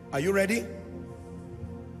 Are you ready?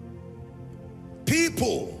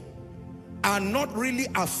 People are not really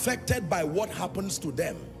affected by what happens to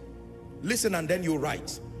them. Listen and then you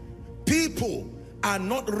write. People are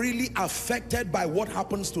not really affected by what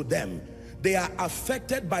happens to them. They are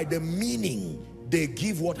affected by the meaning they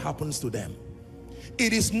give what happens to them.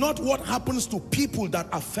 It is not what happens to people that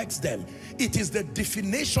affects them. It is the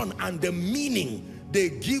definition and the meaning they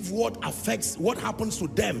give what happens to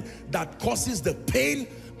them that causes the pain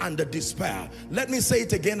and the despair. Let me say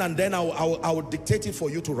it again and then I will dictate it for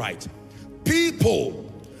you to write.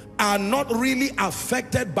 People are not really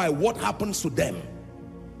affected by what happens to them.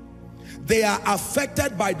 They are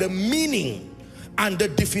affected by the meaning and the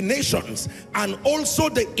definitions and also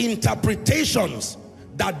the interpretations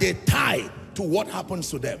that they tie to what happens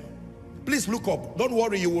to them. Please look up. Don't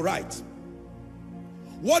worry, you will write.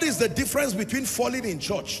 What is the difference between falling in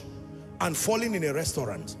church and falling in a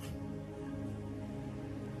restaurant?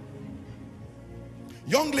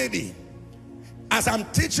 Young lady, as I'm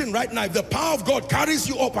teaching right now, if the power of God carries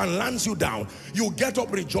you up and lands you down, you get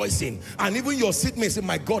up rejoicing. And even your seatmate say,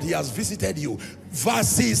 my God, he has visited you.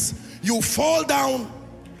 Versus you fall down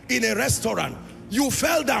in a restaurant. You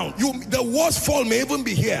fell down. The worst fall may even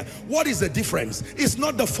be here. What is the difference? It's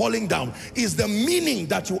not the falling down. It's the meaning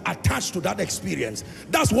that you attach to that experience.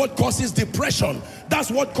 That's what causes depression.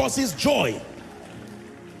 That's what causes joy.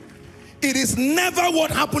 It is never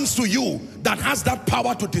what happens to you that has that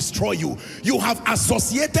power to destroy you. You have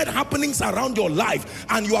associated happenings around your life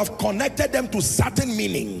and you have connected them to certain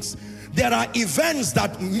meanings. There are events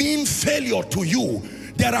that mean failure to you.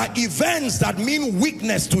 There are events that mean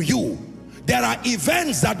weakness to you. There are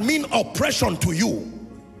events that mean oppression to you.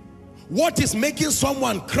 What is making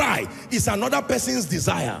someone cry is another person's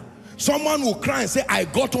desire. Someone will cry and say, I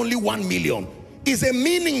got only 1 million. Is a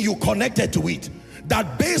meaning you connected to it.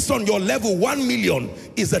 That based on your level, 1 million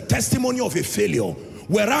is a testimony of a failure.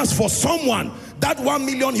 Whereas for someone, that 1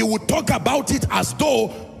 million, he would talk about it as though,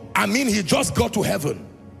 he just got to heaven.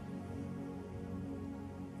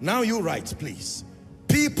 Now you write, please.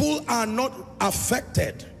 People are not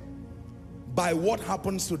affected by what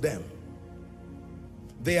happens to them.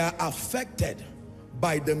 They are affected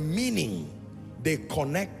by the meaning they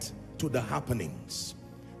connect to the happenings.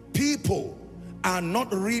 People are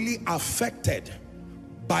not really affected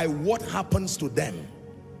by what happens to them.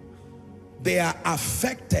 They are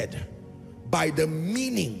affected by the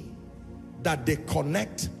meaning that they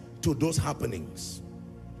connect to those happenings.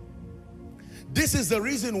 This is the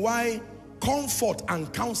reason why comfort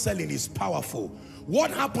and counseling is powerful.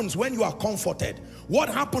 What happens when you are comforted? What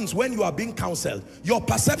happens when you are being counseled? Your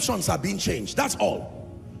perceptions are being changed. That's all.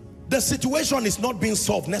 The situation is not being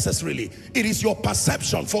solved necessarily. It is your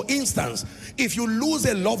perception. For instance, if you lose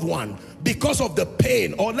a loved one because of the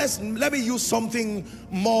pain, or let me use something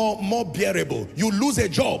more bearable. You lose a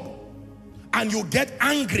job and you get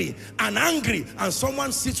angry, and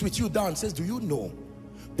someone sits with you down and says, do you know,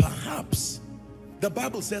 perhaps the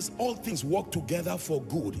Bible says all things work together for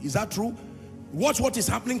good. Is that true? Watch what is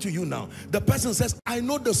happening to you now. The person says, I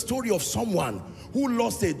know the story of someone who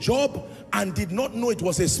lost a job and did not know it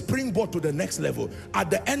was a springboard to the next level. At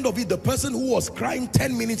the end of it, the person who was crying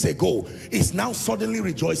 10 minutes ago is now suddenly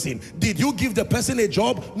rejoicing. Did you give the person a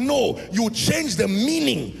job? No. You changed the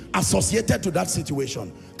meaning associated to that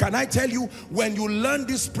situation. Can I tell you, when you learn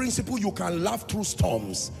this principle, you can laugh through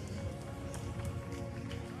storms.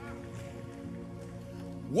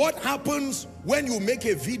 What happens when you make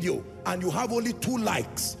a video and you have only 2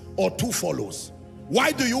 likes or 2 follows?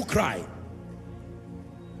 Why do you cry?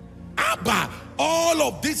 Abba, all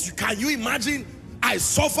of this, can you imagine? I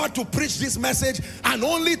suffered to preach this message and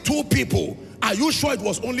only 2 people. Are you sure it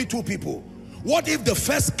was only 2 people? What if the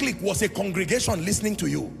first click was a congregation listening to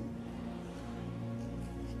you?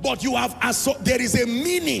 But you have, there is a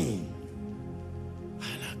meaning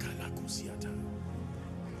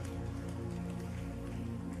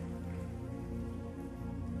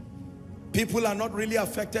People are not really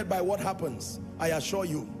affected by what happens, I assure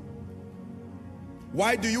you.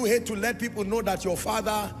 Why do you hate to let people know that your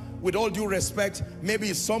father, with all due respect, maybe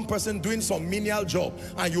is some person doing some menial job,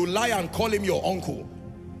 and you lie and call him your uncle?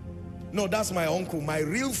 No, that's my uncle. My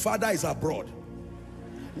real father is abroad.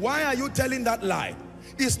 Why are you telling that lie?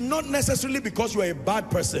 It's not necessarily because you are a bad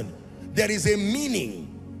person. There is a meaning.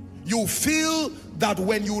 You feel that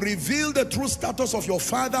when you reveal the true status of your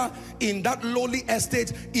father in that lowly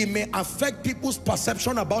estate, it may affect people's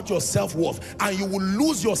perception about your self-worth, and you will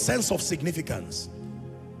lose your sense of significance.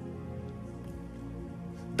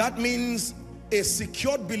 That means a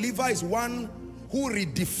secured believer is one who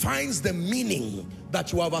redefines the meaning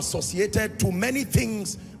that you have associated to many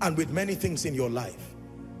things and with many things in your life.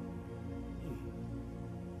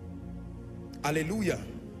 Hallelujah.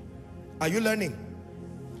 Are you learning?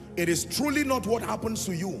 It is truly not what happens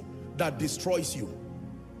to you that destroys you.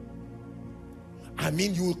 I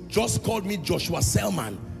mean, you just called me Joshua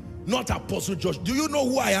Selman, not Apostle Josh. Do you know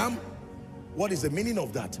who I am? What is the meaning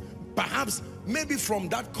of that? Perhaps, maybe from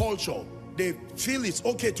that culture, they feel it's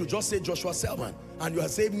okay to just say Joshua Selman, and you are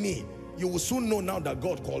saying me. You will soon know now that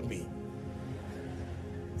God called me.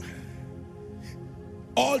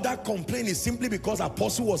 All that complaint is simply because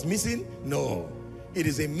Apostle was missing? No. It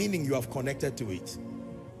is a meaning you have connected to it.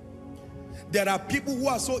 There are people who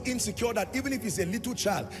are so insecure that even if it's a little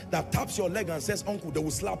child that taps your leg and says uncle, they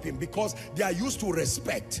will slap him because they are used to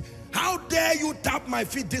respect. How dare you tap my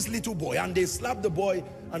feet, this little boy? And they slap the boy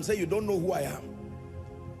and say, you don't know who I am.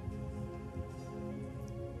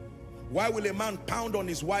 Why will a man pound on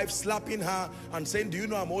his wife, slapping her and saying, do you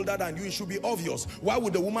know I'm older than you? It should be obvious. Why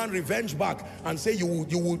would the woman revenge back and say, you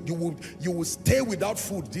will stay without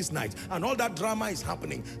food this night? And all that drama is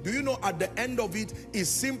happening. Do you know at the end of it is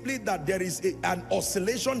simply that there is an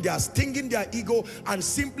oscillation. They are stinging their ego, and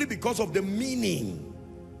simply because of the meaning.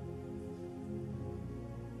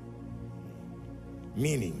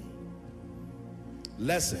 Meaning.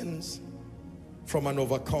 Lessons from an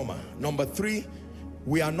overcomer. Number 3,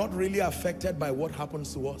 we are not really affected by what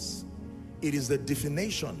happens to us. It is the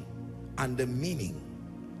definition and the meaning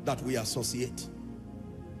that we associate.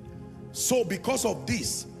 So because of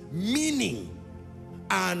this, meaning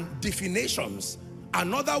and definitions,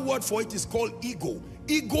 another word for it is called ego.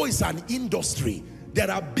 Ego is an industry. There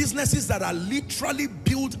are businesses that are literally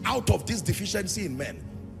built out of this deficiency in men.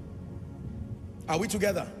 Are we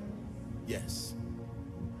together? Yes.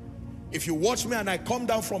 If you watch me and I come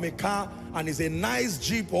down from a car and it's a nice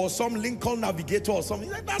Jeep or some Lincoln Navigator or something,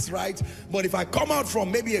 like, that's right. But if I come out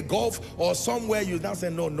from maybe a Golf or somewhere, you now say,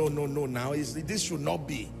 no, now this should not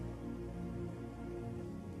be.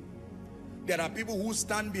 There are people who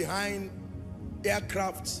stand behind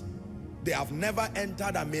aircrafts they have never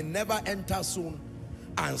entered and may never enter soon,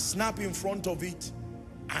 and snap in front of it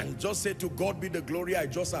and just say, to God be the glory, I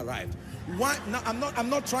just arrived. Why? Now, I'm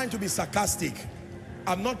not trying to be sarcastic.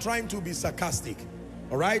 I'm not trying to be sarcastic,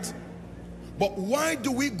 all right? But why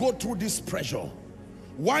do we go through this pressure?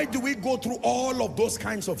 Why do we go through all of those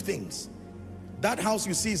kinds of things? That house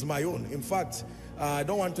you see is my own. In fact, I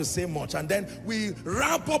don't want to say much. And then we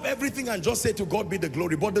wrap up everything and just say, to God be the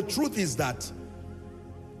glory. But the truth is that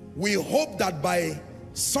we hope that by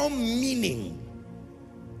some meaning,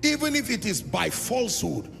 even if it is by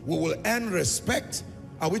falsehood, we will earn respect.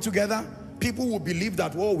 Are we together? People will believe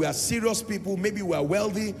that, oh, we are serious people, maybe we are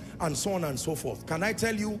wealthy, and so on and so forth. Can I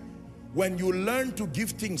tell you, when you learn to give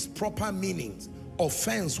things proper meanings,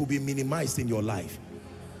 offense will be minimized in your life.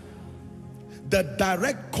 The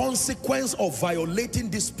direct consequence of violating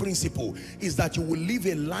this principle is that you will live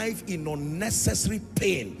a life in unnecessary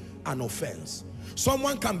pain and offense.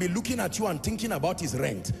 Someone can be looking at you and thinking about his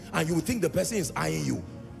rent, and you will think the person is eyeing you.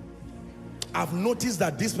 I've noticed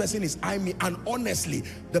that this person is eyeing me, and honestly,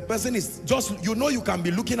 the person is just, you know, you can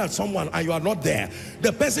be looking at someone and you are not there.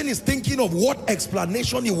 The person is thinking of what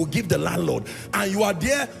explanation he will give the landlord, and you are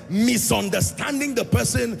there misunderstanding the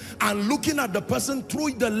person and looking at the person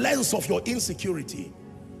through the lens of your insecurity.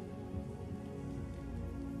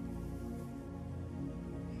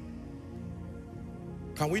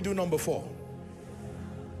 Can we do number 4?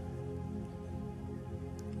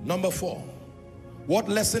 Number 4. What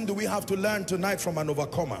lesson do we have to learn tonight from an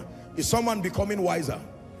overcomer? Is someone becoming wiser?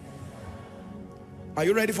 Are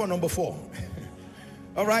you ready for number 4?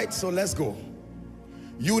 All right, so let's go.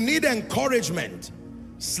 You need encouragement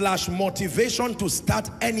 / motivation to start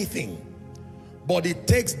anything, but it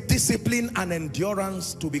takes discipline and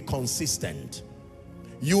endurance to be consistent.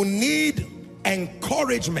 You need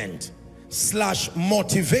encouragement /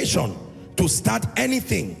 motivation to start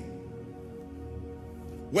anything.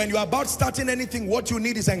 When you're about starting anything, what you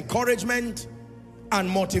need is encouragement and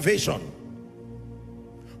motivation.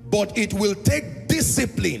 but it will take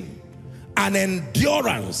discipline and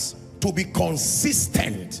endurance to be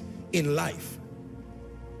consistent in life.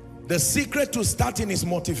 The secret to starting is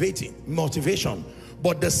motivation,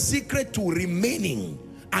 but the secret to remaining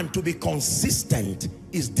and to be consistent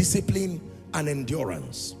is discipline and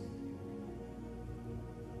endurance.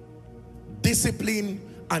 Discipline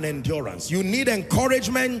and endurance. You need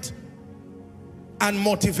encouragement and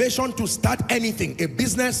motivation to start anything, a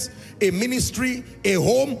business, a ministry, a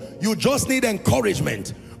home. You just need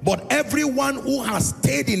encouragement. But everyone who has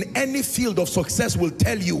stayed in any field of success will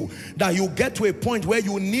tell you that you get to a point where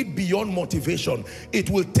you need beyond motivation. It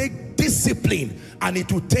will take discipline and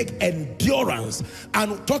it will take endurance.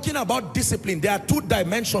 And talking about discipline, there are two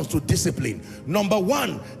dimensions to discipline. Number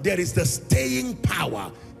one, there is the staying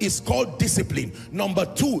power. It's called discipline. Number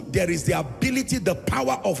two, there is the ability, the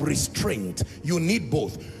power of restraint. You need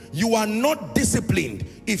both. You are not disciplined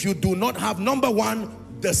if you do not have, number one,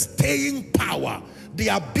 the staying power, the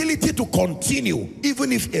ability to continue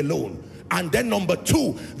even if alone. And then number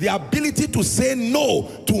two, the ability to say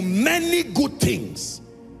no to many good things.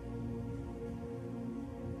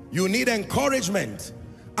 You need encouragement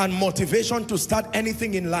and motivation to start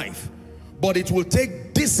anything in life, but it will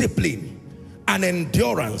take discipline and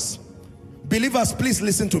endurance. Believers, please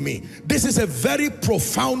listen to me. This is a very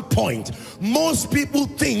profound point. Most people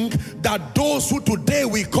think that those who today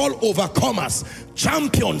we call overcomers,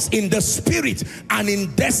 champions in the spirit and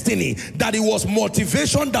in destiny, that it was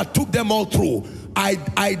motivation that took them all through.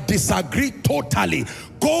 I disagree totally.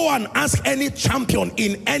 Go and ask any champion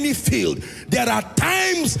in any field. There are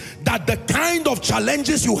times that the kind of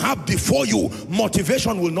challenges you have before you,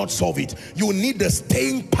 motivation will not solve it. You need the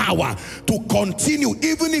staying power to continue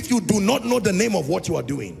even if you do not know the name of what you are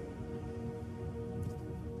doing.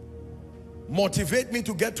 Motivate me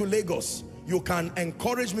to get to Lagos. You can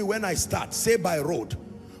encourage me when I start, say by road.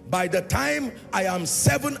 By the time I am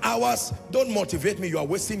 7 hours, don't motivate me, you are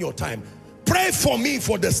wasting your time. Pray for me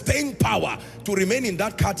for the staying power to remain in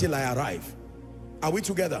that car till I arrive. Are we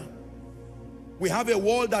together? We have a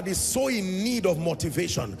world that is so in need of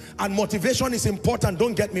motivation, and motivation is important,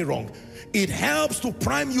 don't get me wrong. It helps to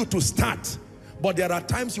prime you to start, but there are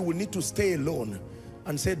times you will need to stay alone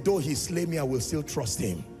and say, though he slay me, I will still trust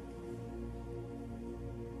him.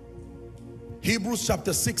 Hebrews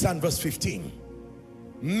chapter 6 and verse 15.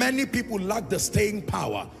 Many people lack the staying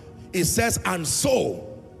power. It says, and so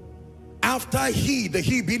after he, the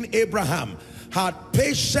he being Abraham, had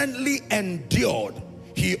patiently endured,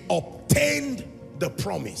 he obtained the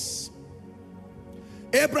promise.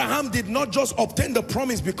 Abraham did not just obtain the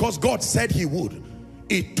promise because God said he would.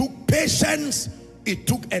 It took patience, it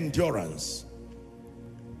took endurance.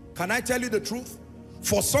 Can I tell you the truth?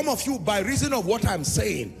 For some of you, by reason of what I'm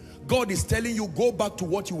saying, God is telling you, go back to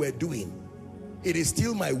what you were doing. It is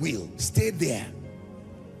still my will. Stay there.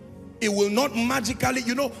 It will not magically,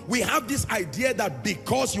 you know, we have this idea that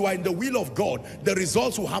because you are in the will of God, the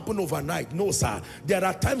results will happen overnight. No, sir. There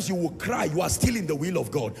are times you will cry, you are still in the will of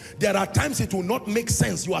God. There are times it will not make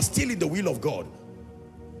sense, you are still in the will of God.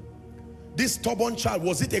 This stubborn child,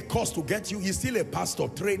 was it a cost to get you? He's still a pastor,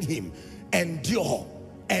 train him. Endure,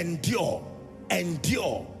 endure,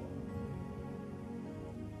 endure.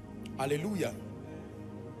 Hallelujah.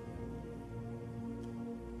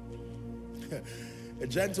 A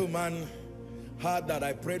gentleman heard that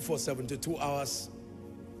I prayed for 72 hours,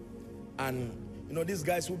 and you know, these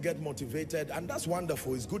guys who get motivated, and that's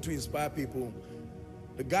wonderful, it's good to inspire people.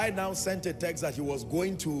 The guy now sent a text that he was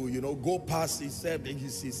going to, you know, go past. He said he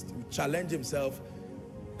challenged himself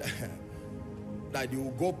that you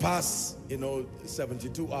will go past, you know,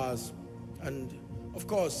 72 hours. And of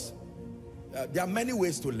course, there are many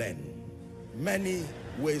ways to learn. Many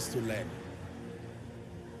ways to learn.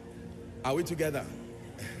 Are we together?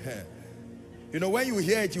 You know, when you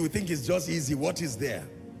hear it, you think it's just easy. What is there?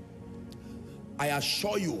 I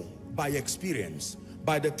assure you, by experience,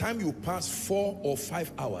 by the time you pass 4 or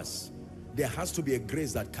 5 hours, there has to be a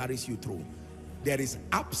grace that carries you through. There is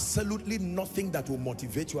absolutely nothing that will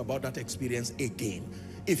motivate you about that experience again.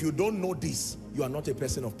 If you don't know this, you are not a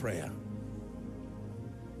person of prayer.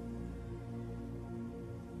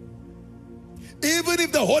 Even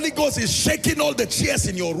if the Holy Ghost is shaking all the chairs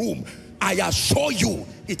in your room, I assure you,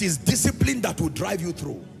 it is discipline that will drive you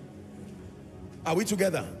through. Are we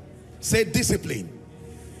together? Say discipline.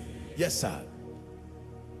 Yes, sir.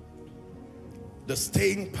 The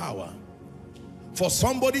staying power. For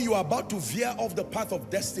somebody, you are about to veer off the path of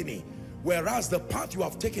destiny, whereas the path you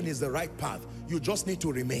have taken is the right path. You just need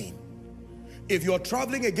to remain. If you're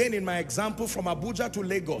traveling again, in my example, from Abuja to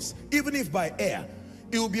Lagos, even if by air,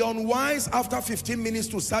 It will be unwise after 15 minutes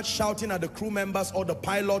to start shouting at the crew members or the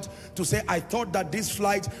pilot to say, I thought that this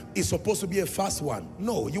flight is supposed to be a fast one.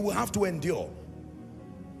 No, you will have to endure.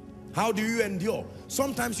 How do you endure?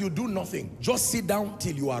 Sometimes you do nothing. Just sit down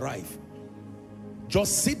till you arrive.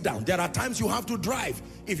 Just sit down. There are times you have to drive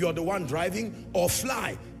if you're the one driving, or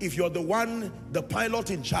fly if you're the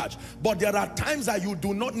pilot in charge. But there are times that you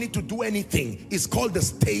do not need to do anything. It's called the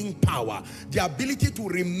staying power. The ability to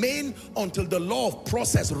remain until the law of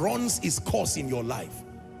process runs its course in your life.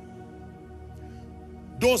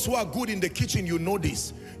 Those who are good in the kitchen, you know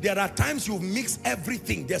this. There are times you've mixed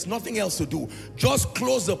everything. There's nothing else to do. Just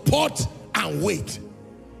close the pot and wait.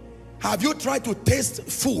 Have you tried to taste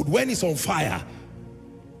food when it's on fire?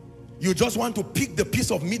 You just want to pick the piece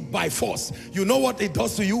of meat by force. You know what it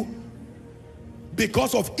does to you?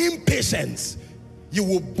 Because of impatience, you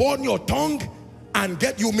will burn your tongue and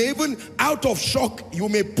you may even, out of shock, you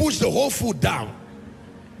may push the whole food down.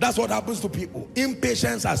 That's what happens to people.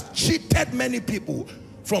 Impatience has cheated many people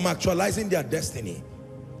from actualizing their destiny.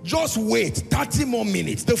 Just wait 30 more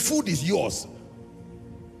minutes. The food is yours.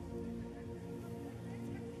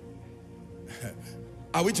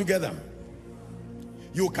 Are we together?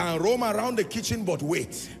 You can roam around the kitchen but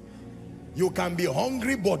wait. You can be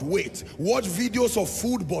hungry but wait. Watch videos of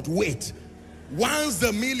food but wait. Once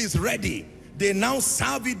the meal is ready, they now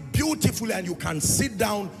serve it beautifully and you can sit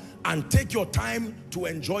down and take your time to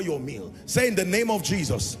enjoy your meal. Say, in the name of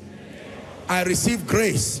Jesus, I receive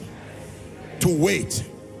grace to wait.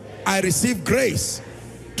 I receive grace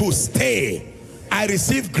to stay. I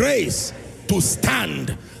receive grace to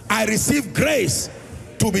stand. I receive grace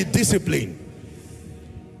to be disciplined.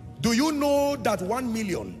 Do you know that 1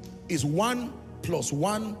 million is 1 plus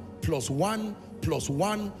 1 plus 1 plus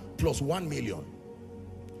 1 plus 1 million?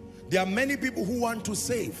 There are many people who want to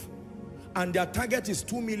save and their target is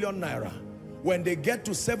 2 million naira. When they get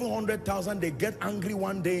to 700,000, they get angry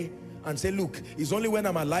one day and say, look, it's only when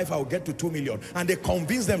I'm alive I'll get to 2 million. And they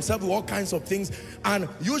convince themselves with all kinds of things. And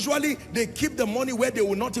usually they keep the money where they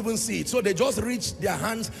will not even see it. So they just reach their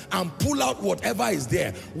hands and pull out whatever is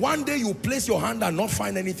there. One day you place your hand and not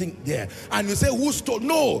find anything there. And you say, who stole?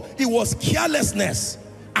 No, it was carelessness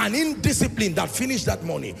and indiscipline that finished that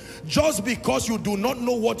money. Just because you do not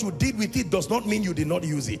know what you did with it does not mean you did not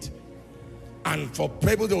use it. And for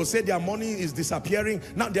people, they will say their money is disappearing.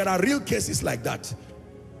 Now, there are real cases like that.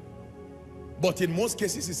 But in most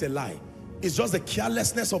cases, it's a lie. It's just the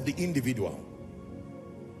carelessness of the individual.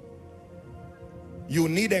 You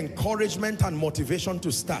need encouragement and motivation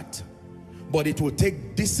to start. But it will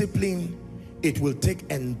take discipline. It will take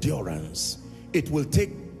endurance. It will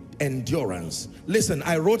take endurance. Listen,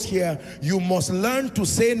 I wrote here, you must learn to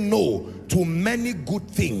say no to many good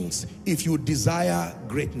things if you desire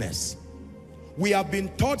greatness. We have been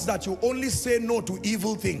taught that you only say no to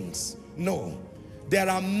evil things. No. There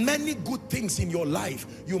are many good things in your life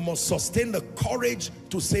you must sustain the courage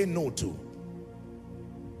to say no to.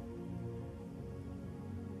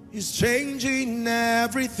 He's changing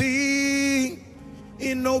everything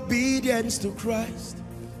in obedience to Christ.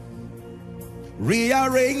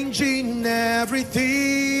 Rearranging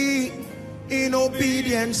everything in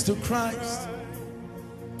obedience to Christ.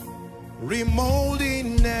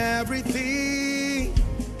 Remolding everything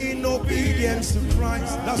in obedience to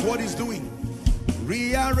Christ. That's what he's doing.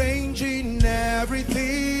 Rearranging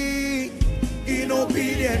everything in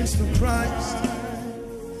obedience to Christ.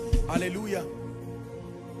 Hallelujah.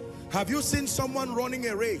 Have you seen someone running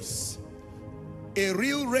a race? A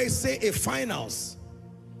real race, say a finals,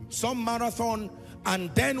 some marathon,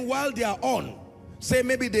 and then while they are on, say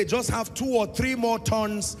maybe they just have 2 or 3 more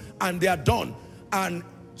turns and they are done, and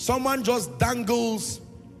someone just dangles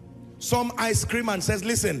some ice cream and says,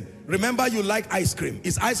 listen, remember you like ice cream.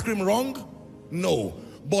 Is ice cream wrong? No.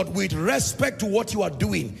 But with respect to what you are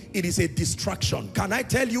doing, it is a distraction. Can I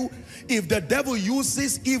tell you, if the devil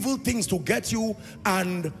uses evil things to get you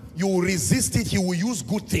and you resist it, he will use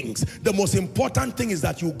good things. The most important thing is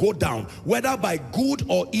that you go down, whether by good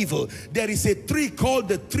or evil. There is a tree called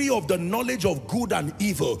the tree of the knowledge of good and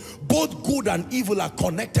evil. Both good and evil are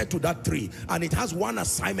connected to that tree, and it has one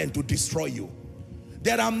assignment: to destroy you.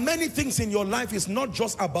 There are many things in your life. It's not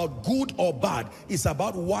just about good or bad. It's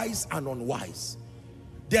about wise and unwise.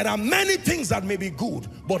 There are many things that may be good,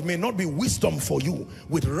 but may not be wisdom for you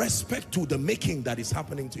with respect to the making that is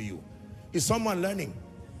happening to you. Is someone learning?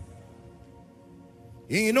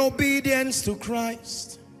 In obedience to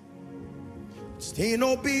Christ. In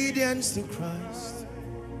obedience to Christ.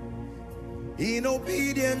 In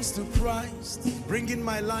obedience to Christ. Bringing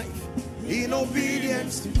my life. In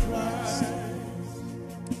obedience to Christ.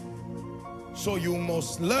 So you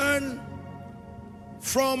must learn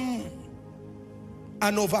from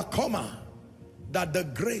an overcomer that the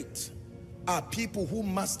great are people who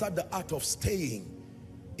master the art of staying,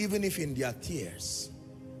 even if in their tears.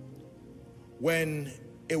 When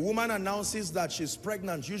a woman announces that she's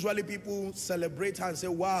pregnant, usually people celebrate her and say,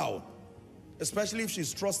 wow. Especially if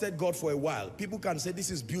she's trusted God for a while. People can say,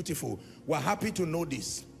 this is beautiful. We're happy to know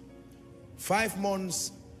this. 5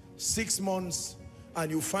 months, 6 months,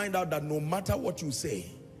 and you find out that no matter what you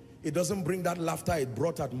say, it doesn't bring that laughter it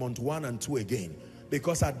brought at month 1 and 2 again.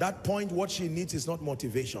 Because at that point, what she needs is not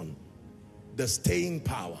motivation, the staying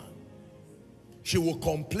power. She will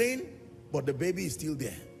complain, but the baby is still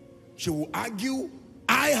there. She will argue,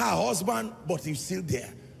 her husband, but he's still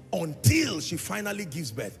there. Until she finally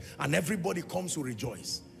gives birth and everybody comes to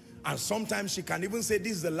rejoice. And sometimes she can even say,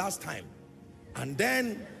 this is the last time. And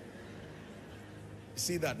then,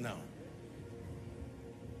 see that now.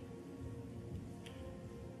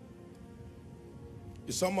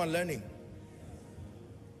 Is someone learning?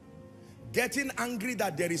 Getting angry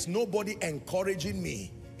that there is nobody encouraging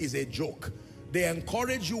me is a joke. They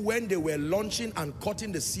encouraged you when they were launching and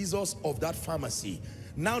cutting the scissors of that pharmacy.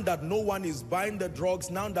 Now that no one is buying the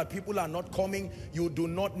drugs, now that people are not coming, you do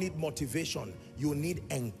not need motivation. You need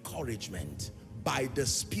encouragement by the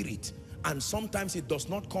Spirit. And sometimes it does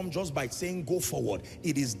not come just by saying go forward.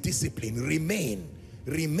 It is discipline. Remain.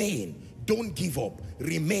 Remain. Don't give up.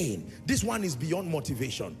 Remain. This one is beyond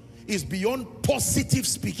motivation. It's beyond positive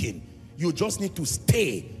speaking. You just need to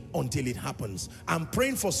stay until it happens. I'm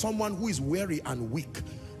praying for someone who is weary and weak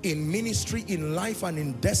in ministry, in life, and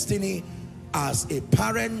in destiny. As a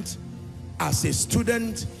parent, as a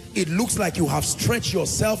student, it looks like you have stretched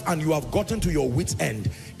yourself and you have gotten to your wit's end.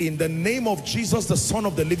 In the name of Jesus, the Son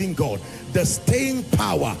of the living God, the staying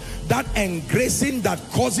power, that engracing that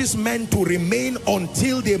causes men to remain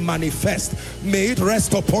until they manifest, may it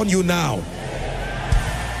rest upon you now.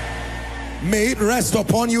 May it rest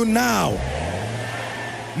upon you now.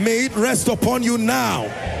 May it rest upon you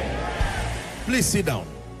now. Please sit down.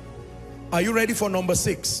 Are you ready for number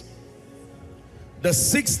 6? The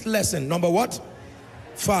 6th lesson, number what?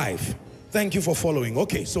 5. Thank you for following.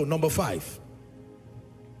 Okay, so number 5.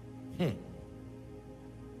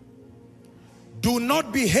 Do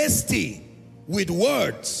not be hasty with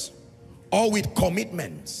words or with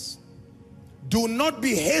commitments. Do not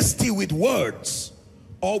be hasty with words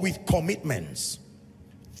or with commitments.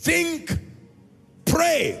 Think,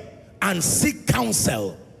 pray, and seek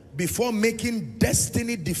counsel before making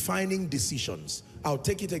destiny-defining decisions. I'll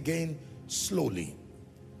take it again slowly.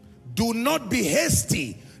 Do not be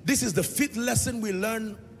hasty. This is the 5th lesson we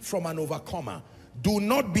learn from an overcomer. Do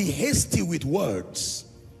not be hasty with words,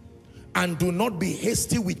 and do not be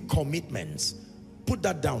hasty with commitments. Put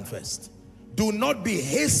that down first. Do not be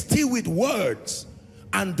hasty with words,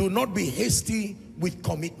 and do not be hasty with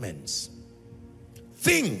commitments.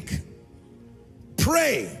 Think,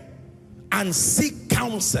 pray, and seek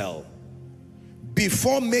counsel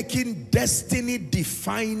before making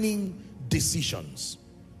destiny-defining decisions.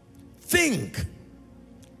 Think,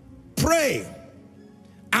 pray,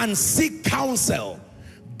 and seek counsel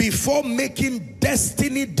before making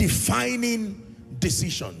destiny-defining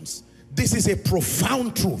decisions. This is a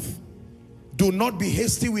profound truth. Do not be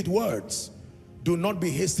hasty with words. Do not be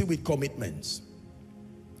hasty with commitments.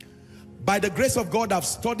 By the grace of God, I've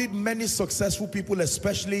studied many successful people,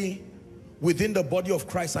 especially within the body of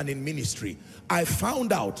Christ and in ministry. I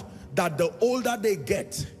found out that the older they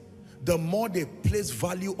get, the more they place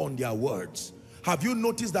value on their words. Have you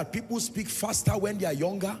noticed that people speak faster when they are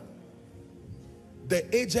younger?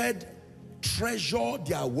 The aged treasure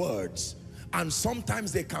their words, and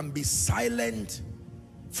sometimes they can be silent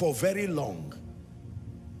for very long.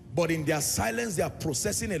 But in their silence, they are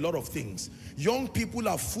processing a lot of things. Young people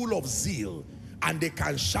are full of zeal, and they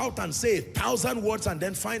can shout and say 1,000 words and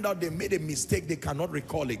then find out they made a mistake they cannot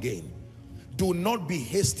recall again. Do not be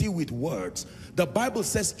hasty with words. The Bible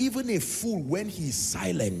says even a fool, when he is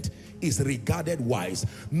silent, is regarded wise.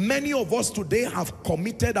 Many of us today have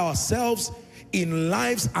committed ourselves in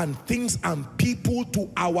lives and things and people to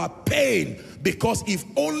our pain, because if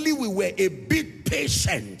only we were a bit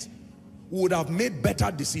patient, we would have made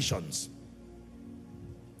better decisions.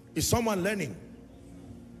 Is someone learning?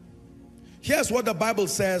 Here's what the Bible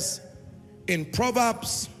says in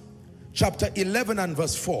Proverbs chapter 11 and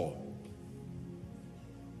verse 4.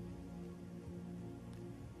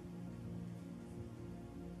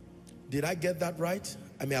 Did I get that right?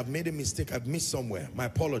 I may have made a mistake. I've missed somewhere. My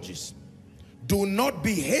apologies. Do not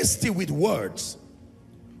be hasty with words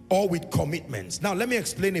or with commitments. Now, let me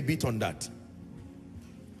explain a bit on that.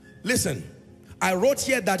 Listen, I wrote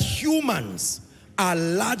here that humans are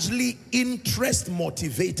largely interest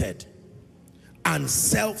motivated and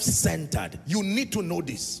self-centered. You need to know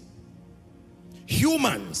this.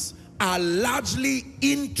 Humans are largely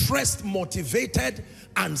interest motivated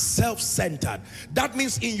and self-centered. That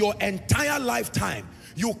means in your entire lifetime,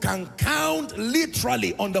 you can count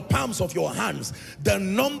literally on the palms of your hands the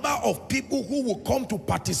number of people who will come to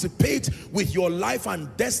participate with your life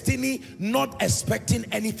and destiny, not expecting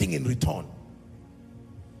anything in return.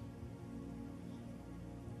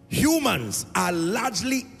 Humans are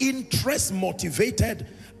largely interest motivated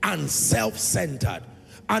and self-centered.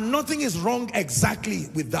 And nothing is wrong exactly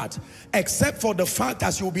with that, except for the fact,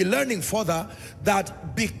 as you'll be learning further,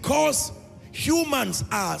 that because humans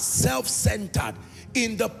are self-centered,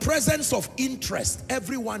 in the presence of interest,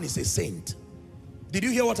 everyone is a saint. Did you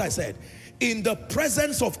hear what I said? In the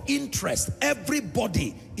presence of interest,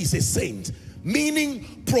 everybody is a saint.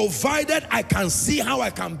 Meaning, provided I can see how I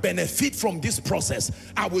can benefit from this process,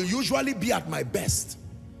 I will usually be at my best.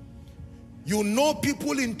 You know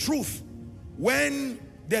people in truth when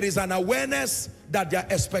there is an awareness that their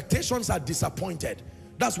expectations are disappointed.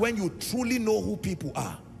 That's when you truly know who people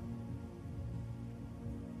are.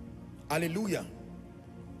 Hallelujah.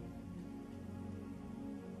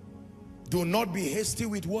 Do not be hasty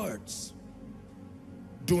with words.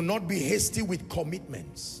 Do not be hasty with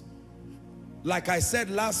commitments. Like I said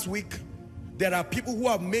last week, there are people who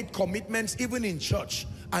have made commitments even in church,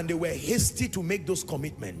 and they were hasty to make those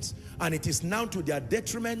commitments, and it is now to their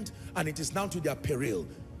detriment, and it is now to their peril.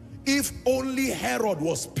 If only Herod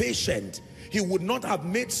was patient, he would not have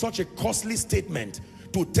made such a costly statement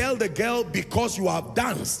to tell the girl, because you have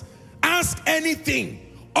danced, ask anything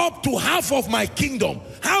up to half of my kingdom.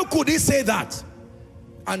 How could he say that?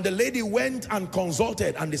 And the lady went and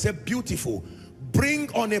consulted, and they said, beautiful,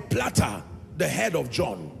 bring on a platter the head of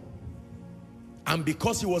John. And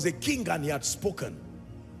because he was a king and he had spoken,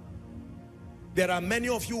 there are many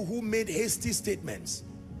of you who made hasty statements.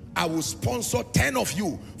 I will sponsor 10 of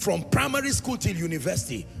you from primary school till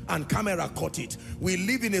university, and camera caught it. We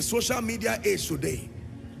live in a social media age today.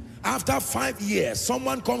 After 5 years,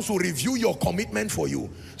 someone comes to review your commitment for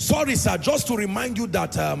you. Sorry, sir, just to remind you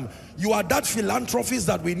that you are that philanthropist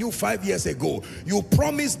that we knew 5 years ago. You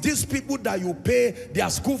promised these people that you pay their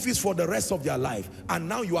school fees for the rest of their life, and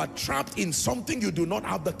now you are trapped in something you do not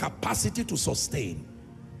have the capacity to sustain.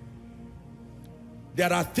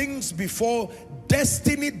 There are things before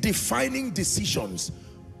destiny-defining decisions.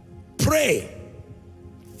 Pray,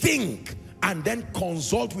 think, and then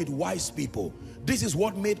consult with wise people. This is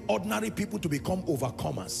what made ordinary people to become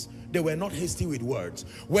overcomers. They were not hasty with words.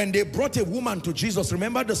 When they brought a woman to Jesus,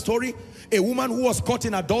 remember the story? A woman who was caught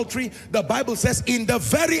in adultery, the Bible says, in the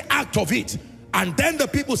very act of it. And then the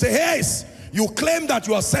people say, hey, you claim that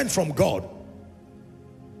you are sent from God.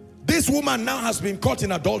 This woman now has been caught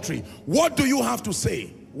in adultery. What do you have to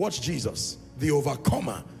say? Watch Jesus, the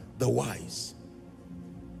overcomer, the wise.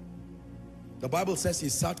 The Bible says he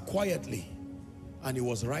sat quietly and he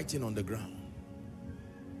was writing on the ground.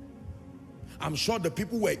 I'm sure the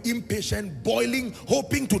people were impatient, boiling,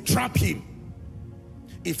 hoping to trap him.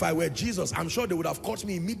 If I were Jesus, I'm sure they would have caught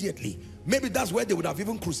me immediately. Maybe that's where they would have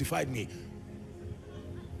even crucified me,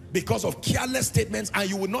 because of careless statements, and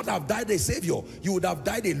you would not have died a savior. You would have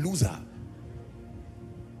died a loser.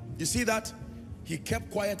 You see that? He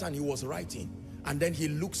kept quiet and he was writing. And then he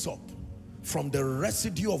looks up from the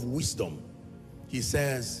residue of wisdom. He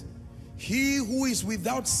says, he who is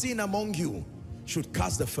without sin among you should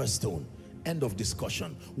cast the first stone. End of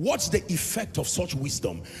discussion. What's the effect of such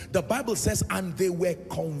wisdom? The Bible says, and they were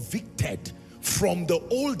convicted from the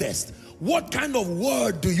oldest. What kind of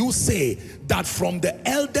word do you say that from the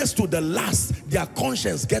eldest to the last, their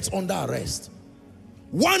conscience gets under arrest?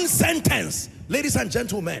 One sentence, ladies and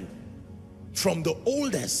gentlemen, from the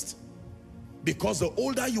oldest. Because the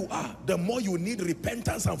older you are, the more you need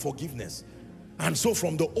repentance and forgiveness. And so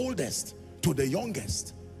from the oldest to the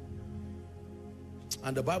youngest.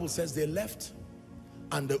 And the Bible says they left,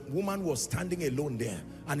 and the woman was standing alone there.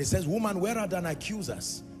 And it says, woman, where are thine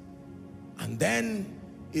accusers? And then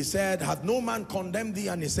he said, hath no man condemned thee?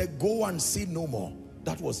 And he said, go and sin no more.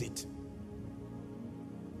 That was it.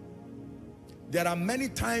 There are many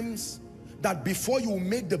times that before you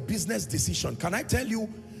make the business decision, can I tell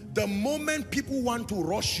you, the moment people want to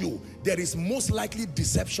rush you, there is most likely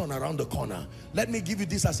deception around the corner. Let me give you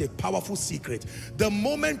this as a powerful secret. The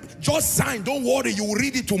moment, just sign, don't worry, you will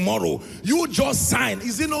read it tomorrow. You just sign.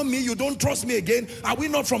 Is it not me? You don't trust me again? Are we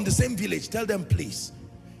not from the same village? Tell them, please.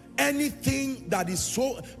 Anything that is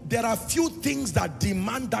so, there are few things that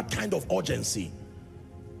demand that kind of urgency.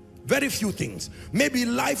 Very few things. Maybe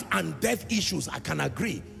life and death issues, I can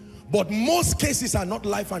agree. But most cases are not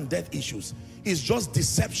life and death issues. It's just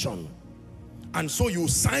deception. And so you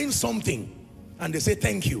sign something and they say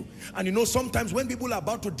thank you. And you know, sometimes when people are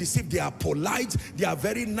about to deceive, they are polite, they are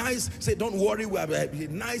very nice, say don't worry, we are very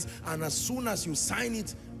nice. And as soon as you sign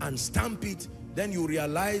it and stamp it, then you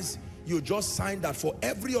realize you just signed that for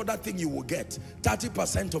every other thing you will get,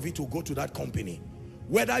 30% of it will go to that company,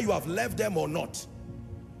 whether you have left them or not.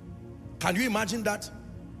 Can you imagine that?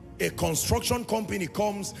 A construction company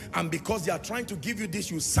comes, and because they are trying to give you this,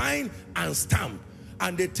 you sign and stamp.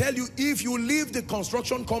 And they tell you, if you leave the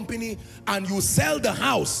construction company and you sell the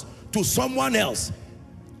house to someone else,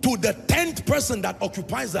 to the 10th person that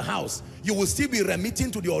occupies the house, you will still be remitting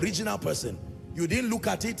to the original person. You didn't look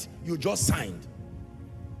at it, you just signed.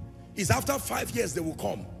 It's after 5 years they will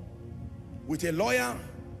come with a lawyer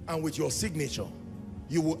and with your signature.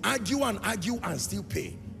 You will argue and still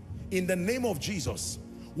pay. In the name of Jesus,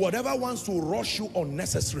 whatever wants to rush you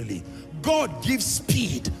unnecessarily, God gives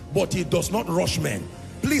speed, but he does not rush men.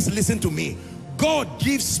 Please listen to me. God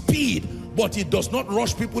gives speed, but he does not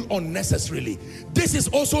rush people unnecessarily. This is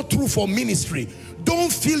also true for ministry.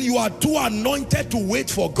 Don't feel you are too anointed to wait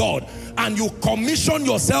for God and you commission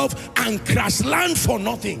yourself and crash land for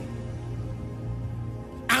nothing.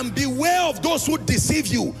 And beware of those who deceive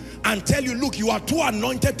you and tell you, look, you are too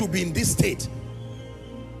anointed to be in this state.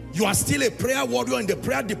 You are still a prayer warrior in the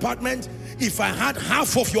prayer department. If I had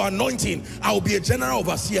half of your anointing, I will be a general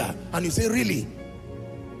overseer. And you say, really?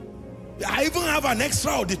 I even have an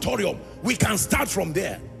extra auditorium. We can start from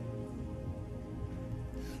there.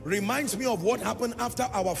 Reminds me of what happened after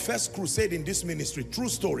our first crusade in this ministry. True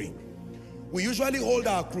story. We usually hold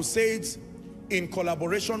our crusades in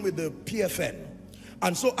collaboration with the PFN.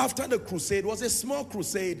 And so after the crusade, it was a small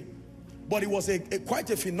crusade, but it was quite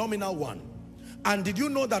a phenomenal one. And did you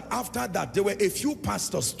know that after that, there were a few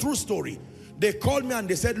pastors, true story, they called me and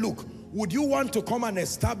they said, look, would you want to come and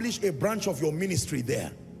establish a branch of your ministry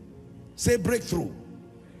there? Say breakthrough.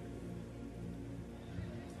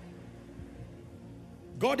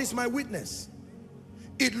 God is my witness.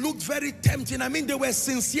 It looked very tempting. I mean, they were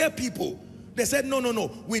sincere people. They said, no, no,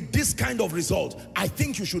 no, with this kind of result, I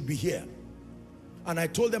think you should be here. And I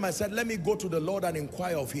told them, I said, let me go to the Lord and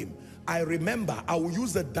inquire of him. I remember, I will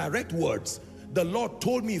use the direct words. The Lord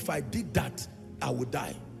told me if I did that, I would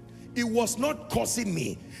die. It was not causing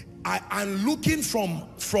me. I'm looking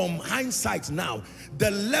from hindsight now,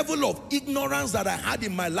 the level of ignorance that I had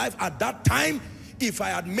in my life at that time, if I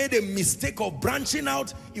had made a mistake of branching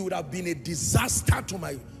out, it would have been a disaster to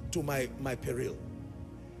my peril.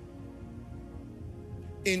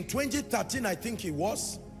 In 2013, I think it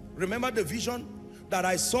was, remember the vision that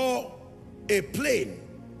I saw a plane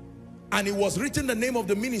and it was written the name of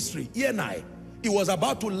the ministry, ENI. It was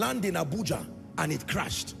about to land in Abuja and it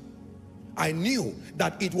crashed. I knew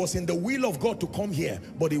that it was in the will of God to come here,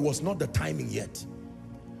 but it was not the timing yet.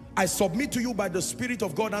 I submit to you by the Spirit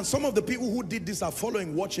of God, and some of the people who did this are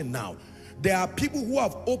following, watching now. There are people who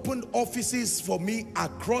have opened offices for me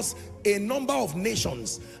across a number of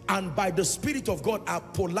nations, and by the Spirit of God, I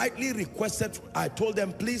politely requested, I told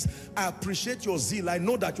them, please, I appreciate your zeal. I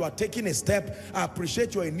know that you are taking a step. I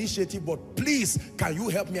appreciate your initiative, but please, can you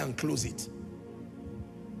help me and close it?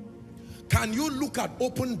 Can you look at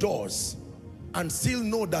open doors and still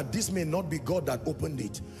know that this may not be God that opened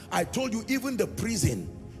it? I told you, even the prison,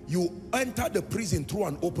 you enter the prison through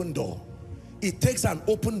an open door. It takes an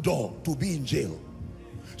open door to be in jail.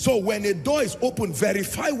 So when a door is open,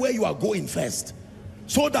 verify where you are going first,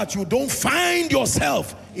 so that you don't find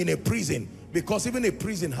yourself in a prison, because even a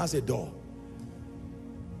prison has a door.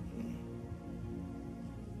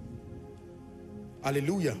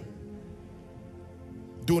 Hallelujah.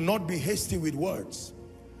 Do not be hasty with words.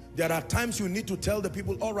 There are times you need to tell the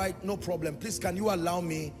people, all right, no problem, please, can you allow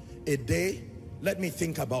me a day? Let me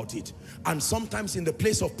think about it. And sometimes in the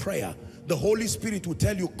place of prayer, the Holy Spirit will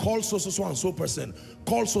tell you, call so and so person,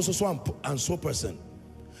 call so and so person.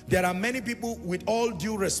 There are many people, with all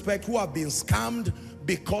due respect, who have been scammed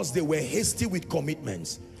because they were hasty with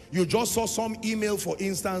commitments. You just saw some email, for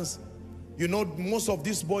instance. You know, most of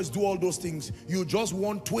these boys do all those things. You just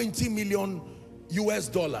want 20 million US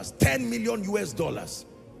dollars, 10 million US dollars.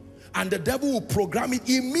 And the devil will program it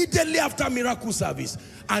immediately after miracle service.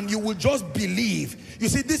 And you will just believe. You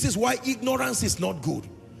see, this is why ignorance is not good.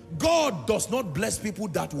 God does not bless people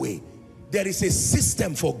that way. There is a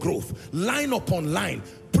system for growth, line upon line,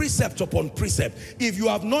 precept upon precept. If you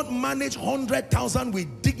have not managed 100,000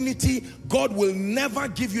 with dignity, God will never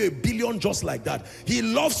give you 1 billion just like that. He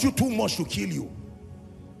loves you too much to kill you.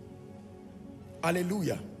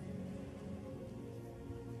 Hallelujah.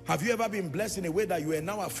 Have you ever been blessed in a way that you are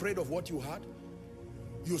now afraid of what you had?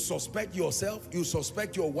 You suspect yourself, you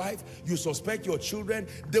suspect your wife, you suspect your children.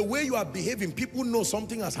 The way you are behaving, people know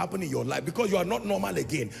something has happened in your life because you are not normal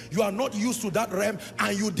again. You are not used to that realm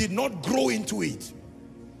and you did not grow into it.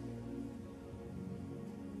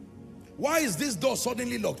 Why is this door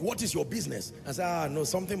suddenly locked? What is your business? I say, no,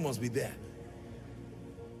 something must be there.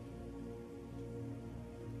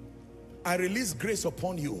 I release grace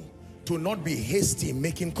upon you to not be hasty in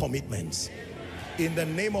making commitments. In the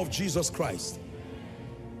name of Jesus Christ.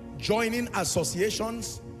 Joining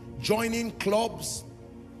associations, joining clubs,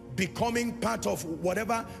 becoming part of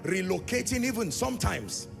whatever, relocating even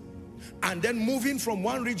sometimes, and then moving from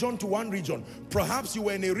one region to one region. Perhaps you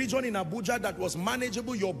were in a region in Abuja that was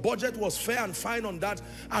manageable, your budget was fair and fine on that,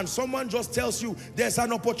 and someone just tells you, there's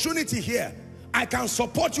an opportunity here. I can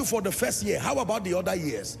support you for the first year. How about the other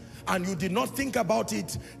years? And you did not think about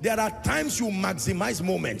it. There are times you maximize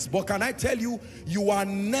moments, but can I tell you, you are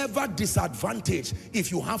never disadvantaged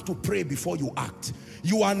if you have to pray before you act.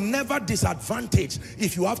 You are never disadvantaged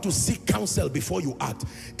if you have to seek counsel before you act.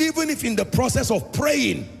 Even if in the process of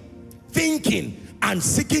praying, thinking, and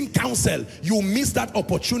seeking counsel, you miss that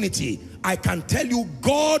opportunity, I can tell you,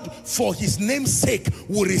 God, for his name's sake,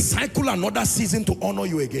 will recycle another season to honor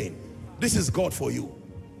you again. This is God for you.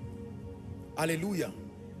 Hallelujah.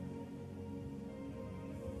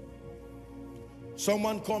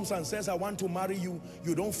 Someone comes and says, I want to marry you.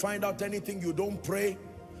 You don't find out anything. You don't pray.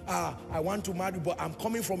 I want to marry, but I'm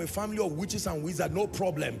coming from a family of witches and wizards. No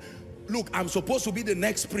problem. Look, I'm supposed to be the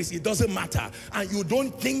next priest. It doesn't matter. And you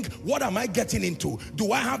don't think, what am I getting into?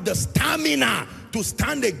 Do I have the stamina to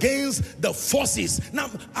stand against the forces?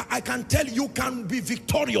 Now, I can tell you can be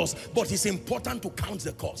victorious, but it's important to count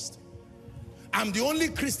the cost. I'm the only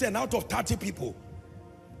Christian out of 30 people.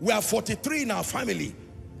 We are 43 in our family.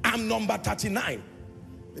 I'm number 39.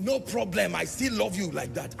 No problem, I still love you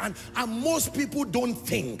like that. And most people don't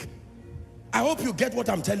think. I hope you get what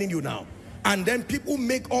I'm telling you now. And then people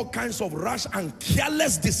make all kinds of rash and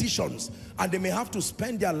careless decisions, and they may have to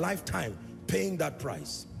spend their lifetime paying that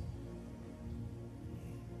price.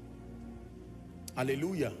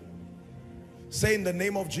 Hallelujah. Say, in the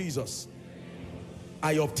name of Jesus,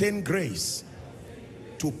 I obtain grace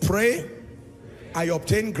to pray. I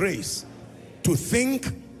obtain grace to think.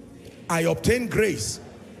 I obtain grace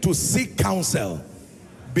to seek counsel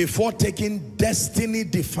before taking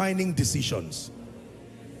destiny-defining decisions.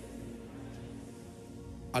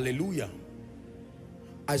 Hallelujah.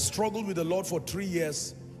 I struggled with the Lord for 3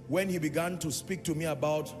 years when he began to speak to me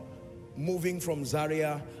about moving from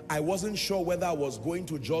Zaria. I wasn't sure whether I was going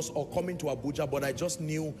to Jos or coming to Abuja, but I just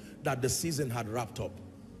knew that the season had wrapped up.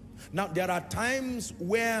 Now, there are times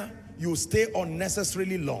where you stay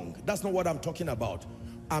unnecessarily long. That's not what I'm talking about.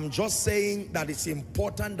 I'm just saying that it's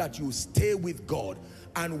important that you stay with God,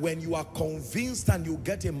 and when you are convinced and you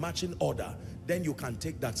get a matching order, then you can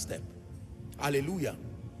take that step. Hallelujah.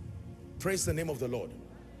 Praise the name of the Lord.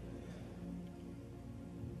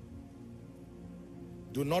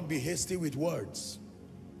 Do not be hasty with words.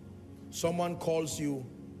 Someone calls you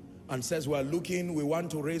and says, we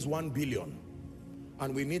want to raise 1 billion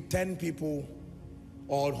and we need 10 people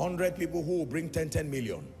or 100 people who will bring 10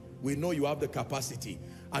 million. We know you have the capacity,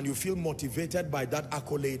 and you feel motivated by that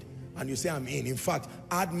accolade, and you say, I'm in. In fact,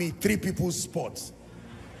 add me 3 people's spots.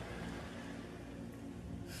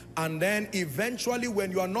 And then eventually,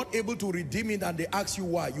 when you are not able to redeem it and they ask you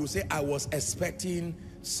why, you say, I was expecting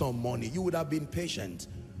some money. You would have been patient.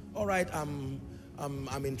 All right, I'm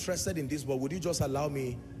interested in this, but would you just allow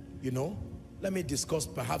me, let me discuss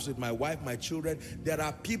perhaps with my wife, my children. There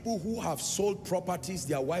are people who have sold properties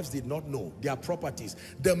their wives did not know, their properties.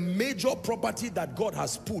 The major property that God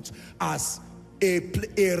has put as a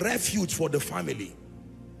refuge for the family.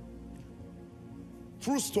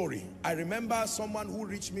 True story. I remember someone who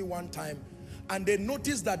reached me one time, and they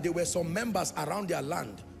noticed that there were some members around their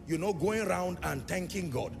land, going around and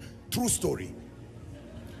thanking God. True story.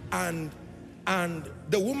 And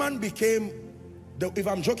the woman became, if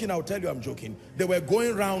I'm joking, I'll tell you I'm joking. They were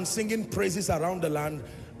going around singing praises around the land,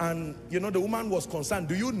 and the woman was concerned.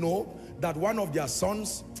 Do you know that one of their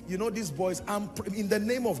sons, these boys, in the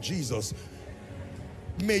name of Jesus,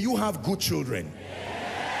 may you have good children.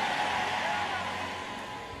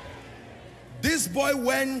 This boy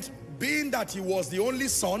went, being that he was the only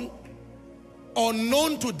son,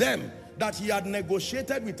 unknown to them that he had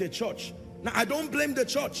negotiated with a church. Now, I don't blame the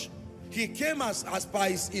church. He came as per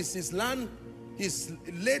his land, his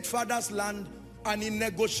late father's land, and he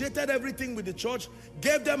negotiated everything with the church,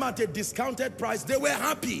 gave them at a discounted price. They were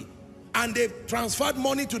happy, and they transferred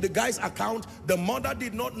money to the guy's account. The mother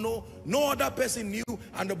did not know, no other person knew,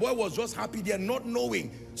 and the boy was just happy there, not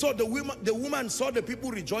knowing. So the woman saw the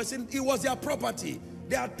people rejoicing. It was their property.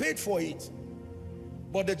 They had paid for it.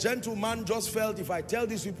 But the gentleman just felt, if I tell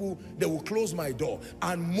these people, they will close my door.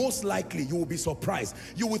 And most likely, you will be surprised.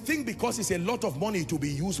 You will think because it's a lot of money to be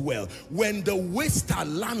used well. When the waster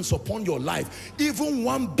lands upon your life, even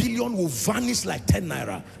 1 billion will vanish like 10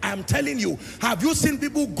 naira. I am telling you, have you seen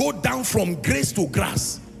people go down from grace to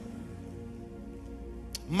grass?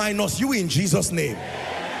 Minus you in Jesus' name.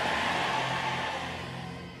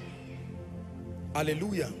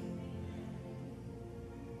 Hallelujah.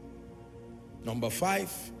 Number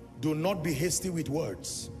 5, do not be hasty with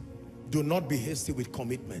words. Do not be hasty with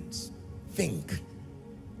commitments. Think,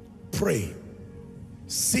 pray,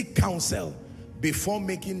 seek counsel before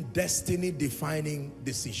making destiny-defining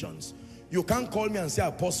decisions. You can't call me and say,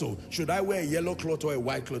 Apostle, should I wear a yellow cloth or a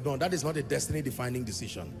white cloth? No, that is not a destiny-defining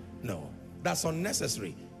decision. No, that's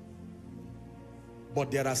unnecessary.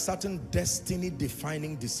 But there are certain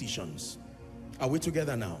destiny-defining decisions. Are we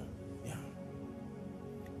together now?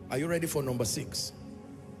 Are you ready for number 6?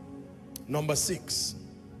 Number 6.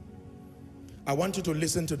 I want you to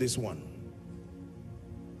listen to this one.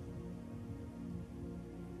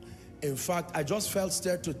 In fact, I just felt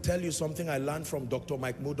stirred to tell you something I learned from Dr.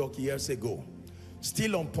 Mike Murdoch years ago.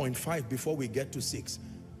 Still on point 5 before we get to 6.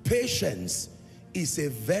 Patience is a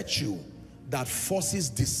virtue that forces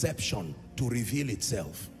deception to reveal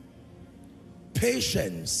itself.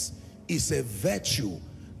 Patience is a virtue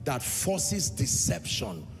that forces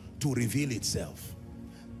deception to reveal itself.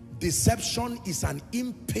 Deception is an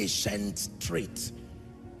impatient trait.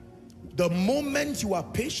 The moment you are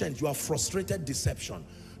patient, you are frustrated deception.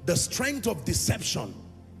 The strength of deception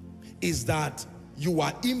is that you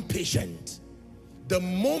are impatient. The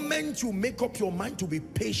moment you make up your mind to be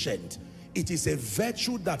patient, it is a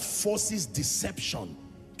virtue that forces deception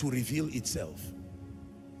to reveal itself.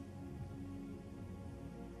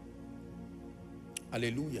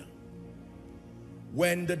 Hallelujah.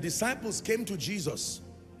 When the disciples came to Jesus,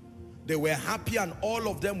 they were happy and all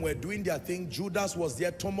of them were doing their thing. Judas was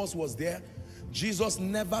there, Thomas was there. Jesus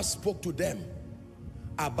never spoke to them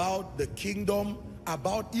about the kingdom,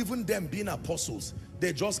 about even them being apostles.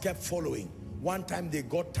 They just kept following. One time they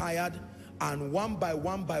got tired, and one by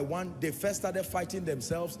one, they first started fighting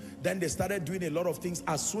themselves. Then they started doing a lot of things.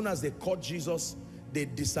 As soon as they caught Jesus, they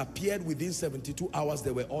disappeared. Within 72 hours,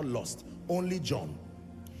 they were all lost. Only John.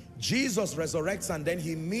 Jesus resurrects, and then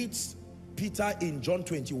he meets Peter in John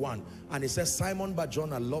 21, and he says, Simon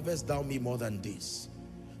Bar-Jonah, lovest thou me more than this?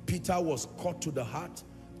 Peter was caught to the heart.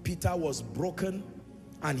 Peter was broken,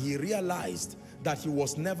 and he realized that he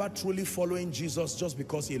was never truly following Jesus just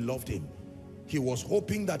because he loved him. He was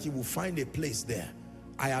hoping that he would find a place there.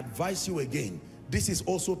 I advise you again, this is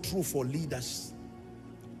also true for leaders.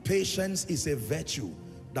 Patience is a virtue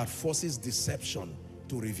that forces deception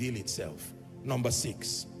to reveal itself. Number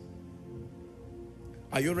 6.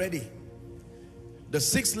 Are you ready? The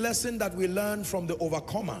 6th lesson that we learn from the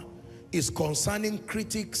overcomer is concerning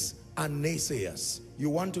critics and naysayers. You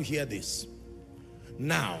want to hear this?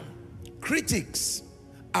 Now, critics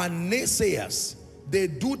and naysayers, they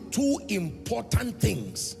do 2 important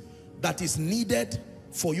things that is needed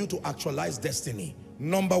for you to actualize destiny.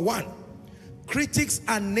 Number 1, critics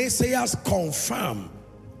and naysayers confirm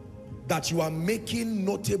that you are making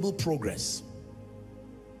notable progress.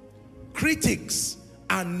 Critics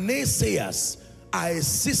and naysayers are a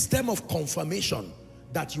system of confirmation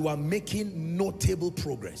that you are making notable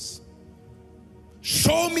progress.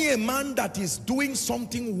 Show me a man that is doing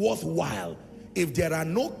something worthwhile. If there are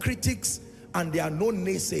no critics and there are no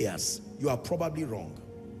naysayers, you are probably wrong.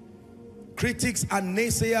 Critics and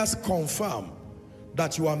naysayers confirm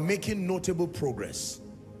that you are making notable progress.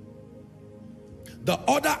 The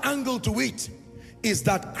other angle to it is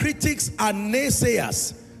that critics and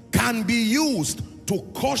naysayers can be used to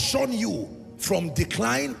caution you from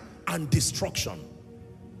decline and destruction.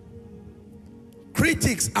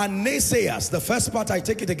 Critics and naysayers, the first part, I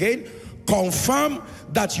take it again, confirm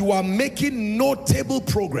that you are making notable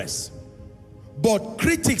progress. But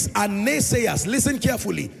critics and naysayers, listen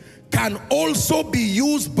carefully, can also be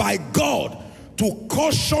used by God to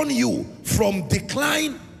caution you from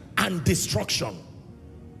decline and destruction.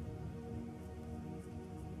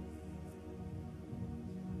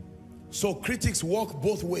 So critics work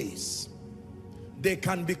both ways. They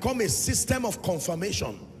can become a system of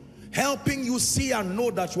confirmation, helping you see and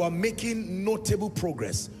know that you are making notable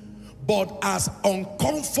progress. But as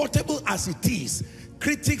uncomfortable as it is,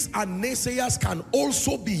 critics and naysayers can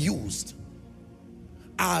also be used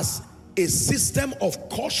as a system of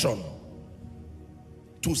caution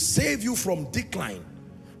to save you from decline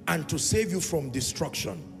and to save you from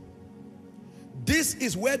destruction. This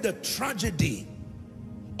is where the tragedy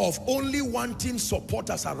of only wanting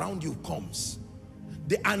supporters around you comes.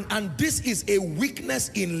 And this is a weakness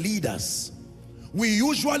in leaders. We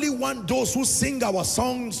usually want those who sing our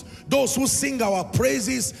songs, those who sing our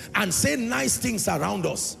praises and say nice things around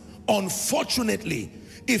us. Unfortunately,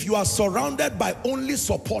 if you are surrounded by only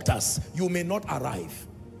supporters, you may not arrive.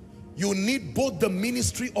 You need both the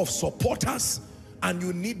ministry of supporters and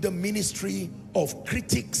you need the ministry of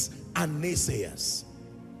critics and naysayers.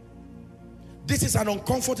 This is an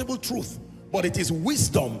uncomfortable truth, but it is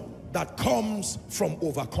wisdom that comes from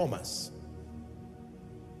overcomers.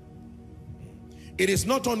 It is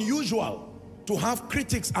not unusual to have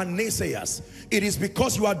critics and naysayers. It is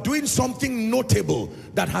because you are doing something notable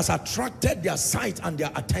that has attracted their sight and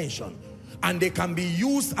their attention, and they can be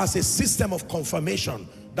used as a system of confirmation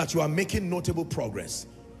that you are making notable progress.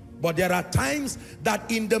 But there are times that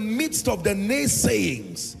in the midst of the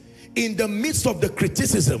naysayings, in the midst of the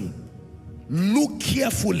criticism, look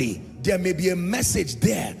carefully. There may be a message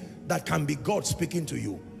there that can be God speaking to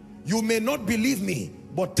you. You may not believe me,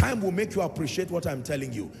 but time will make you appreciate what I'm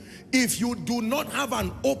telling you. If you do not have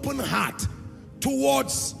an open heart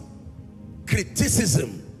towards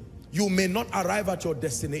criticism, you may not arrive at your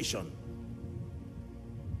destination.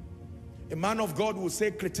 A man of God will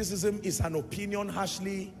say criticism is an opinion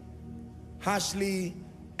harshly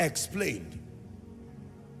explained.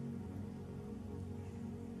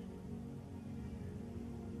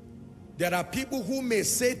 There are people who may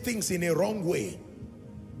say things in a wrong way,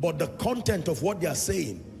 but the content of what they are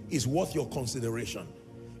saying is worth your consideration.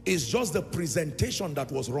 It's just the presentation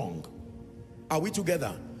that was wrong. Are we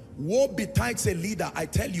together? Woe betides a leader, I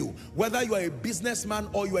tell you, whether you are a businessman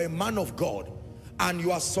or you are a man of God, and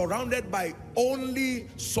you are surrounded by only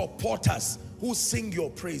supporters who sing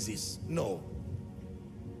your praises. No.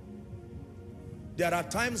 There are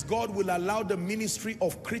times God will allow the ministry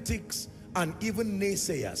of critics and even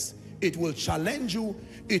naysayers. It will challenge you.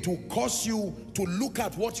 It will cause you to look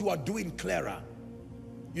at what you are doing clearer.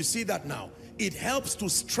 You see that now? It helps to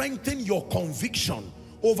strengthen your conviction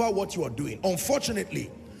over what you are doing.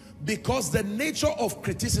 Unfortunately, because the nature of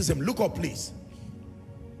criticism, look up please.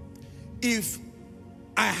 If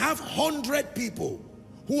I have 100 people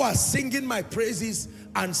who are singing my praises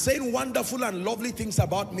and saying wonderful and lovely things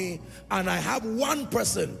about me, and I have one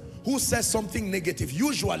person who says something negative,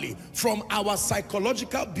 usually from our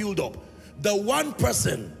psychological build-up, the one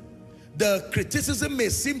person, the criticism may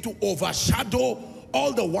seem to overshadow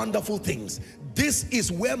all the wonderful things. This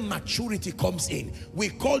is where maturity comes in. We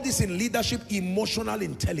call this in leadership emotional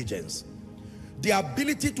intelligence. The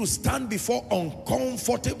ability to stand before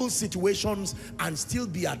uncomfortable situations and still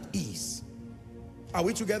be at ease. Are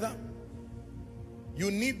we together? You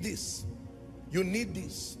need this. You need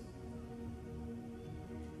this.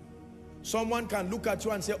 Someone can look at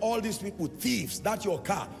you and say, all these people, thieves, that's your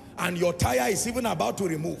car, and your tire is even about to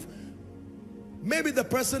remove. Maybe the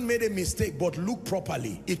person made a mistake, but look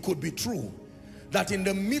properly. It could be true that in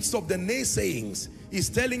the midst of the naysayings, is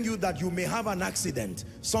telling you that you may have an accident.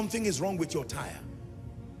 Something is wrong with your tire.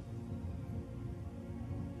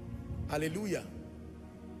 Hallelujah.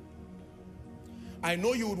 I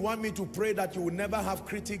know you would want me to pray that you will never have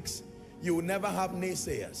critics, you will never have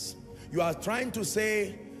naysayers. You are trying to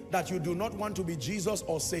say that you do not want to be Jesus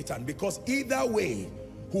or Satan, because either way,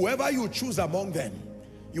 whoever you choose among them,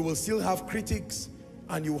 you will still have critics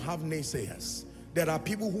and you have naysayers. There are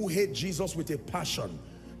people who hate Jesus with a passion.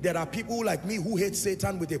 There are people like me who hate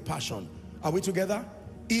Satan with a passion. Are we together?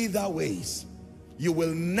 Either ways, you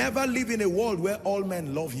will never live in a world where all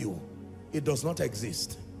men love you. It does not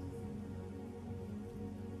exist.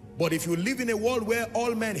 But if you live in a world where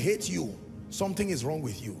all men hate you, something is wrong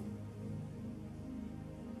with you.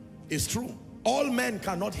 It's true. All men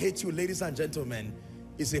cannot hate you, ladies and gentlemen.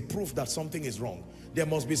 It's a proof that something is wrong. There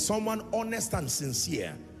must be someone honest and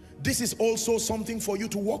sincere. This is also something for you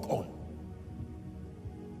to work on.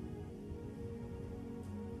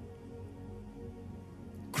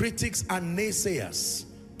 Critics and naysayers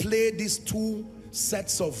play these two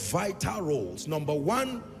sets of vital roles. Number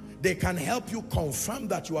one, they can help you confirm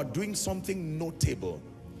that you are doing something notable.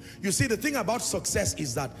 You see, the thing about success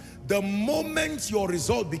is that the moment your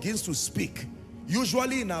result begins to speak,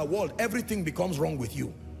 usually in our world, everything becomes wrong with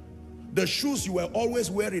you. The shoes you were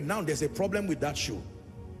always wearing, now there's a problem with that shoe.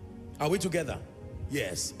 Are we together?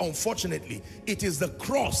 Yes. Unfortunately, it is the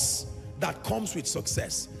cross that comes with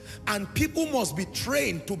success. And people must be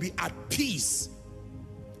trained to be at peace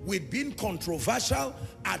with being controversial,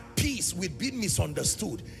 at peace with being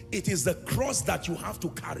misunderstood. It is the cross that you have to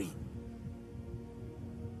carry.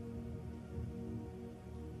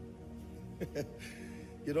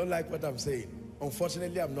 You don't like what I'm saying?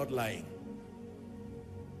 Unfortunately, I'm not lying.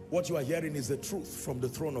 What you are hearing is the truth from the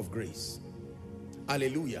throne of grace.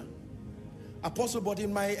 Hallelujah. Apostle, but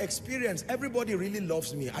in my experience, everybody really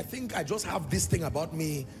loves me. I think I just have this thing about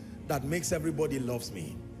me that makes everybody loves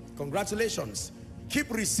me. Congratulations.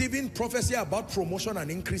 Keep receiving prophecy about promotion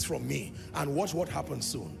and increase from me, and watch what happens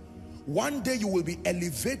soon. One day you will be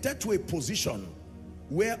elevated to a position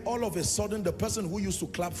where all of a sudden the person who used to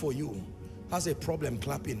clap for you has a problem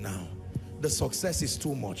clapping now. The success is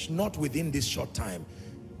too much, not within this short time.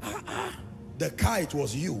 The car, it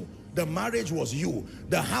was you. The marriage was you.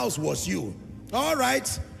 The house was you. All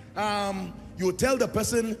right. You tell the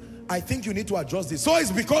person, I think you need to adjust this. So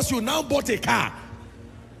it's because you now bought a car.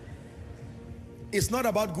 It's not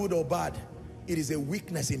about good or bad. It is a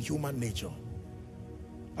weakness in human nature.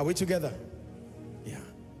 Are we together? Yeah.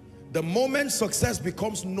 The moment success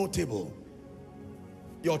becomes notable,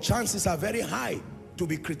 your chances are very high to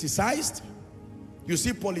be criticized. You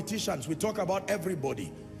see politicians, we talk about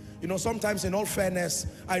everybody. You know, sometimes in all fairness,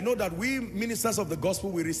 I know that we ministers of the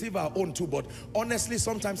gospel, we receive our own too, but honestly,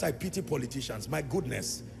 sometimes I pity politicians. My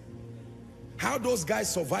goodness. How those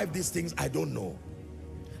guys survive these things, I don't know.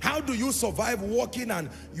 How do you survive walking and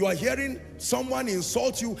you are hearing someone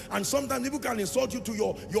insult you, and sometimes people can insult you to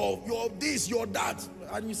your this, your that,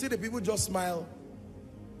 and you see the people just smile,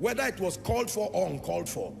 whether it was called for or uncalled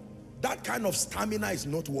for. That kind of stamina is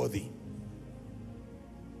noteworthy.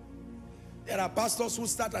 There are pastors who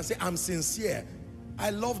start and say, I'm sincere, I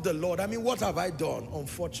love the Lord. I mean, what have I done?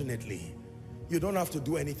 Unfortunately, you don't have to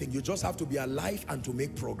do anything. You just have to be alive and to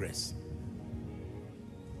make progress.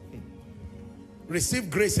 Receive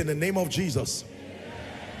grace in the name of Jesus.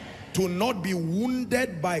 To not be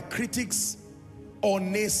wounded by critics or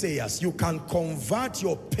naysayers. You can convert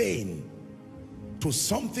your pain to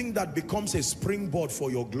something that becomes a springboard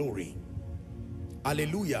for your glory.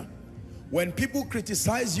 Hallelujah. When people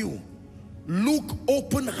criticize you, look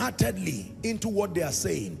open-heartedly into what they are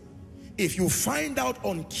saying. If you find out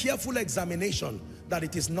on careful examination that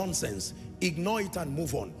it is nonsense, ignore it and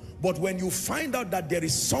move on. But when you find out that there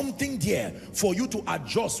is something there for you to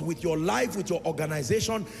adjust with your life, with your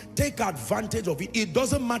organization, take advantage of it. It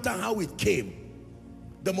doesn't matter how it came.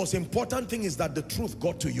 The most important thing is that the truth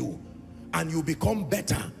got to you and you become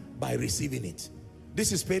better by receiving it.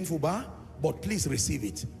 This is painful, but please receive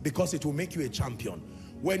it, because it will make you a champion.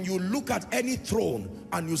 When you look at any throne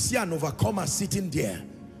and you see an overcomer sitting there,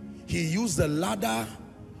 he used the ladder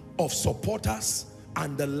of supporters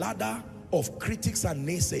and the ladder of critics and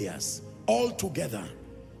naysayers all together.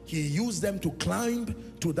 He used them to climb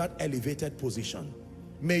to that elevated position.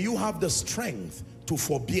 May you have the strength to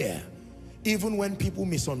forbear even when people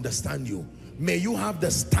misunderstand you. May you have the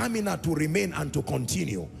stamina to remain and to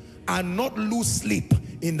continue and not lose sleep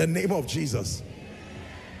in the name of Jesus.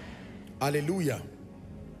 Hallelujah.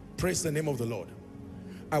 Praise the name of the Lord.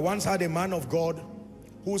 I once had a man of God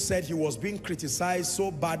who said he was being criticized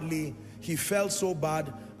so badly, he felt so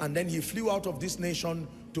bad, and then he flew out of this nation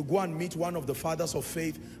to go and meet one of the fathers of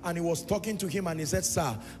faith, and he was talking to him and he said,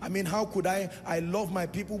 sir, I mean, how could I love my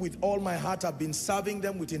people with all my heart, I've been serving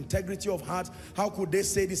them with integrity of heart, how could they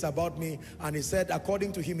say this about me? And he said,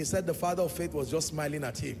 according to him, he said the father of faith was just smiling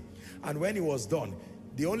at him. And when he was done,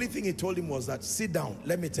 the only thing he told him was that, sit down,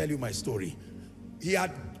 let me tell you my story. He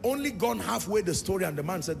had only gone halfway the story, and the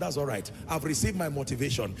man said, that's all right, I've received my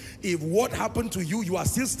motivation. If what happened to you, you are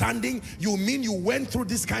still standing, you mean you went through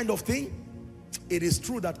this kind of thing? It is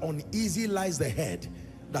true that uneasy lies the head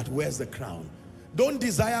that wears the crown. Don't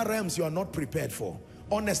desire realms you are not prepared for.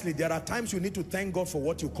 Honestly, there are times you need to thank God for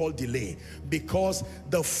what you call delay, because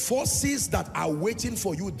the forces that are waiting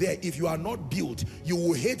for you there, if you are not built, you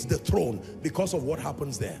will hate the throne because of what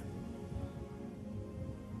happens there.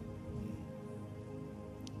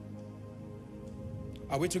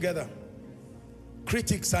 Are we together?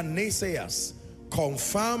 Critics and naysayers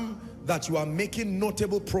confirm that you are making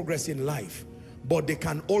notable progress in life, but they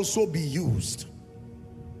can also be used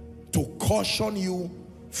to caution you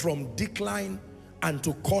from decline and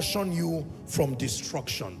to caution you from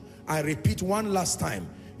destruction. I repeat one last time,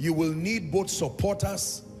 you will need both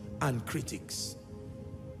supporters and critics.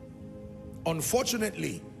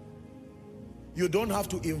 Unfortunately, you don't have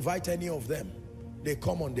to invite any of them. They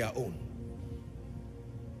come on their own.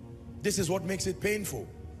 This is what makes it painful.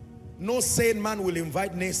 No sane man will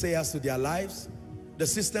invite naysayers to their lives. The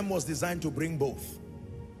system was designed to bring both.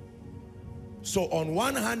 So on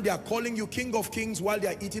one hand, they are calling you King of Kings while they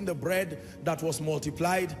are eating the bread that was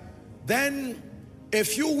multiplied. Then a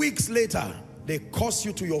few weeks later, they curse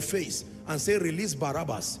you to your face and say, release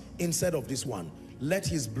Barabbas instead of this one. Let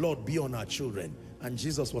his blood be on our children. And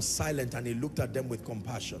Jesus was silent and he looked at them with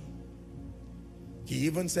compassion. He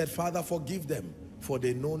even said, Father, forgive them, for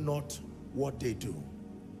they know not what they do.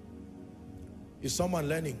 Is someone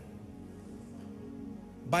learning?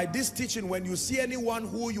 By this teaching, when you see anyone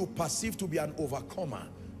who you perceive to be an overcomer,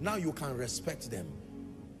 now you can respect them.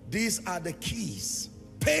 These are the keys,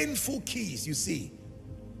 painful keys, you see,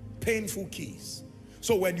 painful keys.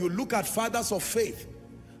 So when you look at fathers of faith,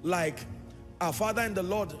 like our father in the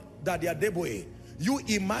Lord, Daddy Adeboye, you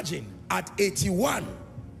imagine at 81,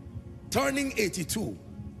 turning 82,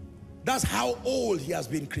 that's how old he has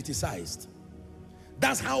been criticized.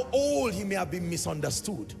 That's how old he may have been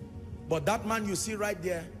misunderstood. But that man you see right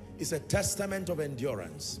there is a testament of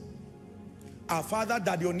endurance. Our father,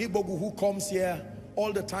 Daddy Onibogu, who comes here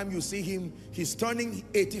all the time, you see him, he's turning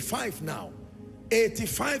 85 now.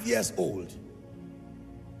 85 years old.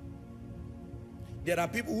 There are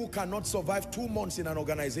people who cannot survive 2 months in an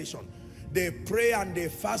organization. They pray and they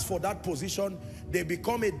fast for that position. They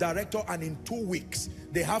become a director, and in 2 weeks,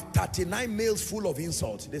 they have 39 mails full of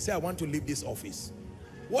insults. They say, I want to leave this office.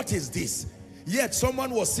 What is this? Yet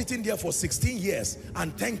someone was sitting there for 16 years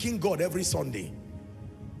and thanking God every Sunday.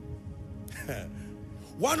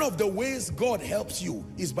 One of the ways God helps you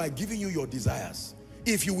is by giving you your desires.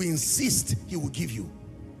 If you insist, he will give you.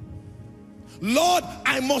 Lord,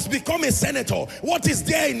 I must become a senator. What is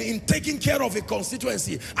there in taking care of a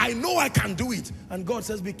constituency? I know I can do it. And God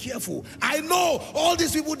says, be careful. I know all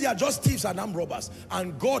these people, they are just thieves and armed robbers.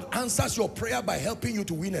 And God answers your prayer by helping you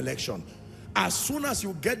to win election. As soon as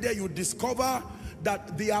you get there, you discover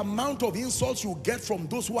that the amount of insults you get from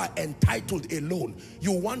those who are entitled alone,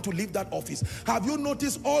 you want to leave that office. Have you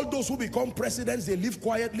noticed all those who become presidents, they live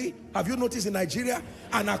quietly? Have you noticed in Nigeria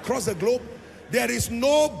and across the globe? There is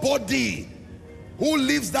nobody who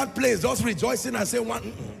leaves that place just rejoicing and saying,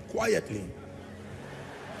 quietly.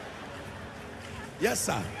 Yes,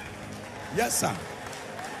 sir. Yes, sir.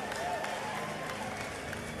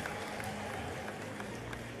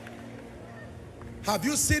 Have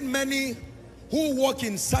you seen many who work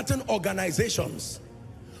in certain organizations?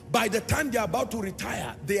 By the time they are about to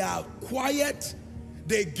retire, they are quiet.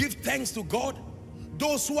 They give thanks to God.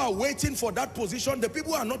 Those who are waiting for that position, the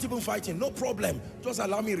people who are not even fighting, no problem. Just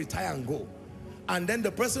allow me retire and go. And then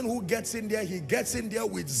the person who gets in there, he gets in there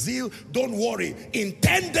with zeal. Don't worry, in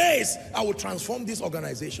 10 days, I will transform this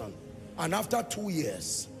organization. And after 2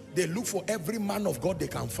 years, they look for every man of God they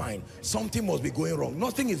can find. Something must be going wrong.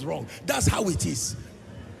 Nothing is wrong. That's how it is.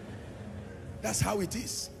 That's how it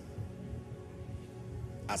is.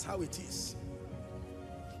 That's how it is.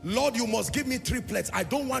 Lord, you must give me triplets. I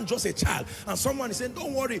don't want just a child. And someone is saying,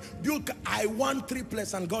 don't worry, I want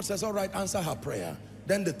triplets. And God says, all right, answer her prayer.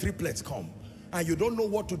 Then the triplets come. And you don't know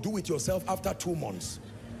what to do with yourself after 2 months.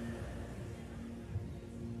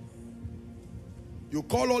 You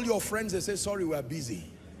call all your friends, they say, sorry, we are busy.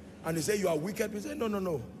 And they say, you are wicked. You say, no, no,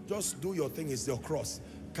 no. Just do your thing. It's your cross.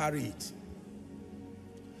 Carry it.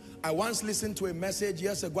 I once listened to a message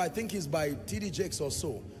years ago. I think it's by T.D. Jakes or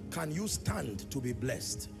so. Can you stand to be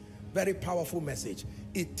blessed? Very powerful message.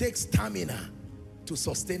 It takes stamina to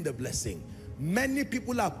sustain the blessing. Many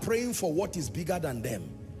people are praying for what is bigger than them.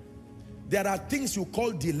 There are things you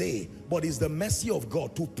call delay, but it's the mercy of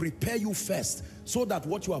God to prepare you first so that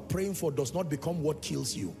what you are praying for does not become what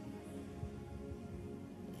kills you.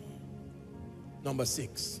 Number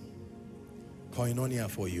 6, koinonia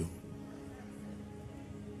for you.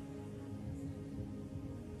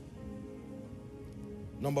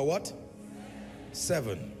 Number what?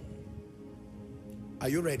 7. Are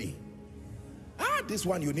you ready? This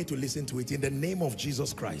one you need to listen to it in the name of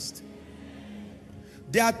Jesus Christ.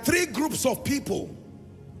 There are 3 groups of people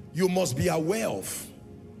you must be aware of.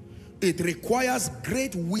 It requires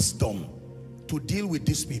great wisdom to deal with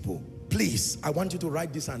these people. Please, I want you to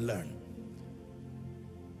write this and learn.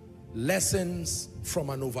 Lessons from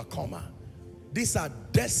an overcomer. These are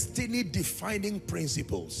destiny-defining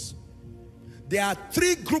principles. There are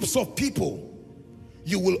 3 groups of people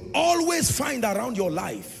you will always find around your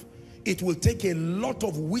life. It will take a lot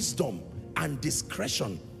of wisdom and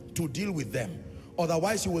discretion to deal with them.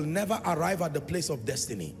 Otherwise, you will never arrive at the place of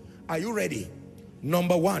destiny. Are you ready?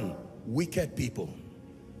 Number 1, wicked people.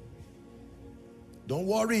 Don't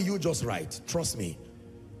worry, you just write. Trust me.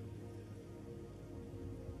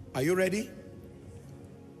 Are you ready?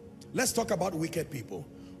 Let's talk about wicked people.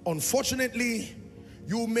 Unfortunately,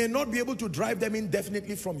 you may not be able to drive them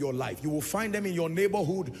indefinitely from your life. You will find them in your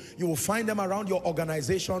neighborhood. You will find them around your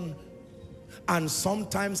organization. And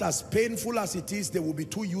sometimes, as painful as it is, they will be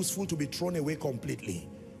too useful to be thrown away completely.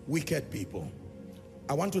 Wicked people.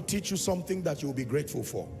 I want to teach you something that you will be grateful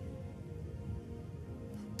for.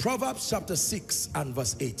 Proverbs chapter 6 and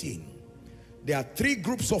verse 18. There are three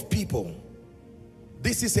groups of people.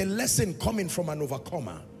 This is a lesson coming from an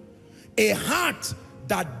overcomer. A heart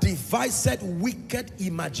that deviseth wicked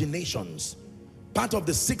imaginations. Part of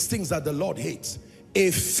the 6 things that the Lord hates. A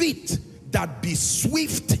feet that be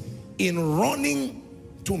swift in running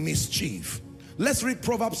to mischief. Let's read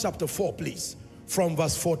Proverbs chapter 4, please. From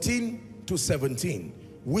verse 14 to 17.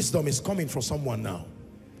 Wisdom is coming for someone now.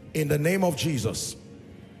 In the name of Jesus.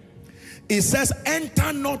 It says,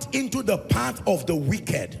 enter not into the path of the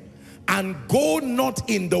wicked, and go not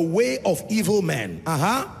in the way of evil men.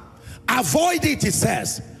 Avoid it, it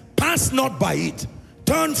says. Pass not by it.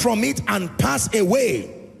 Turn from it and pass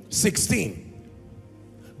away. 16.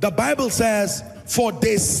 The Bible says, for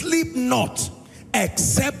they sleep not,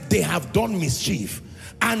 except they have done mischief,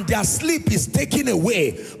 and their sleep is taken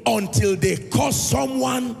away until they cause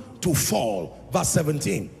someone to fall. Verse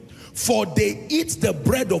 17. For they eat the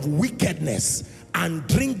bread of wickedness and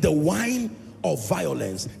drink the wine of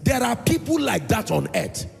violence. There are people like that on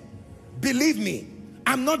earth. Believe me,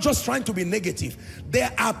 I'm not just trying to be negative. There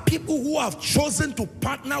are people who have chosen to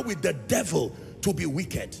partner with the devil to be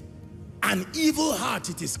wicked. An evil heart,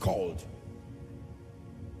 it is called.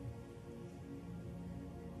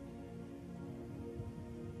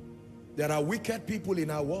 There are wicked people in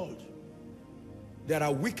our world. There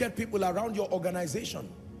are wicked people around your organization.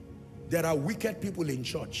 There are wicked people in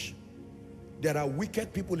church. There are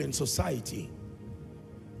wicked people in society.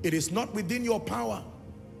 It is not within your power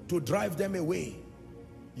to drive them away.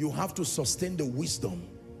 You have to sustain the wisdom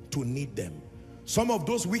to need them. Some of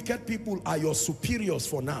those wicked people are your superiors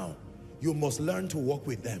for now. You must learn to work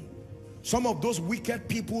with them. Some of those wicked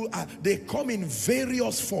people, they come in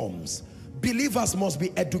various forms. Believers must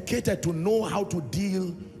be educated to know how to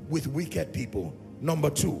deal with wicked people. Number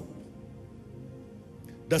 2.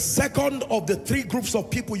 The second of the 3 groups of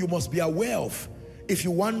people you must be aware of if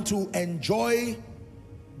you want to enjoy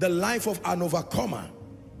the life of an overcomer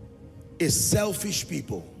is selfish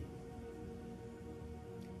people.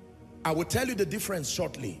 I will tell you the difference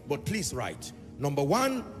shortly, but please write. Number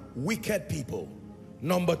 1, wicked people.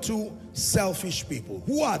 Number 2, selfish people.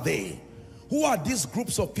 Who are they? Who are these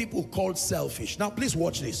groups of people called selfish? Now please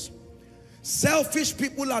watch this. Selfish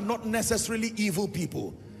people are not necessarily evil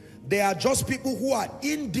people. They are just people who are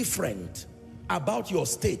indifferent about your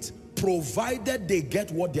state, provided they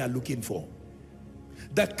get what they are looking for.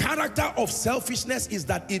 The character of selfishness is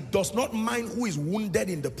that it does not mind who is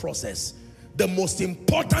wounded in the process. The most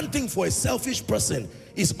important thing for a selfish person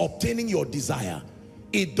is obtaining your desire.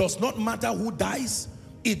 It does not matter who dies.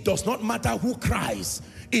 It does not matter who cries.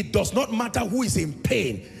 It does not matter who is in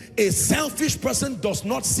pain. A selfish person does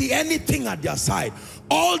not see anything at their side.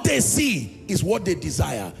 All they see is what they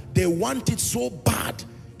desire. They want it so bad.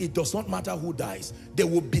 It does not matter who dies. They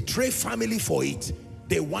will betray family for it.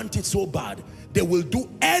 They want it so bad. They will do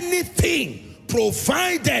anything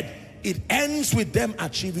provided it ends with them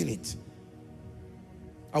achieving it.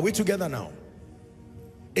 Are we together now?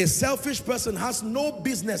 A selfish person has no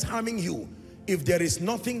business harming you if there is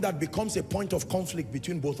nothing that becomes a point of conflict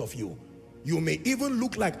between both of you. You may even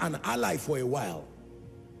look like an ally for a while.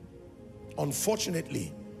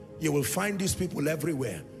 Unfortunately, you will find these people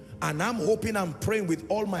everywhere. And I'm hoping and praying with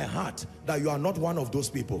all my heart that you are not one of those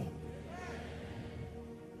people.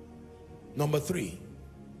 Number 3.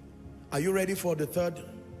 Are you ready for the third?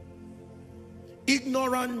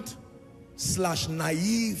 Ignorant /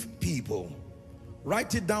 naive people.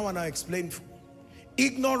 Write it down and I'll explain.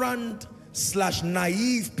 Ignorant /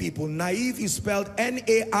 naive people. Naive is spelled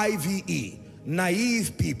N-A-I-V-E.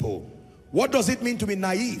 Naive people. What does it mean to be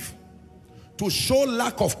naive? To show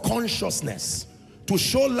lack of consciousness. To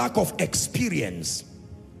show lack of experience.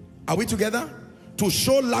 Are we together? To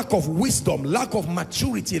show lack of wisdom, lack of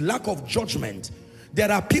maturity, lack of judgment. There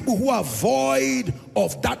are people who are void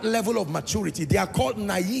of that level of maturity. They are called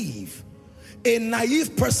naive. A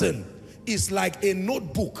naive person is like a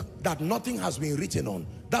notebook that nothing has been written on.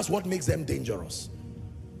 That's what makes them dangerous.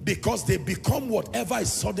 Because they become whatever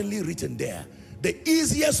is suddenly written there. The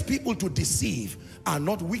easiest people to deceive are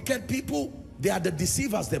not wicked people. They are the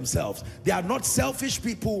deceivers themselves. They are not selfish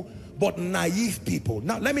people, but naive people.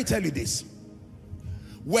 Now, let me tell you this.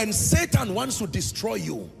 When Satan wants to destroy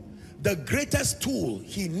you, the greatest tool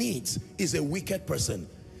he needs is a wicked person.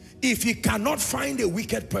 If he cannot find a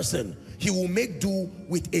wicked person, he will make do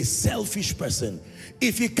with a selfish person.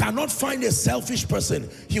 If he cannot find a selfish person,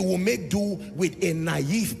 he will make do with a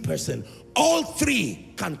naive person. All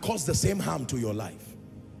 3 can cause the same harm to your life.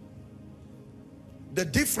 The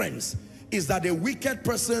difference is that a wicked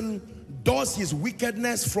person does his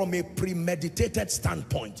wickedness from a premeditated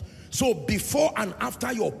standpoint. So before and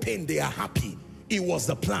after your pain, they are happy. It was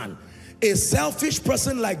the plan. A selfish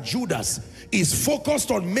person like Judas is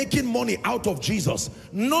focused on making money out of Jesus,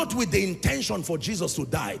 not with the intention for Jesus to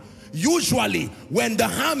die. Usually, when the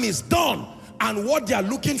harm is done and what they are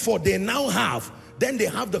looking for they now have, then they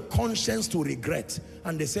have the conscience to regret.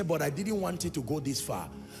 And they say, but I didn't want it to go this far.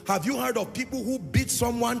 Have you heard of people who beat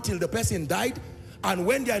someone till the person died? And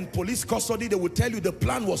when they are in police custody, they will tell you the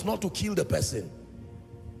plan was not to kill the person.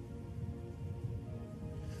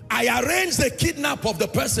 I arranged the kidnap of the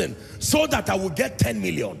person so that I will get 10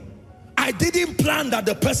 million. I didn't plan that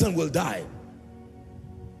the person will die.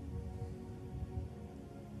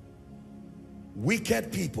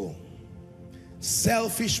 Wicked people,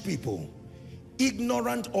 selfish people,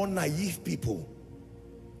 ignorant or naive people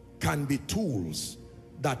can be tools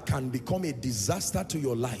that can become a disaster to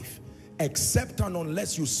your life, except and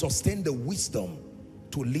unless you sustain the wisdom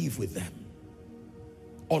to live with them.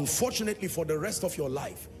 Unfortunately, for the rest of your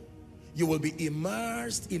life, you will be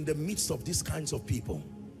immersed in the midst of these kinds of people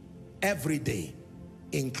every day,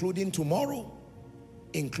 including tomorrow,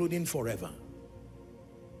 including forever.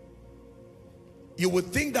 You would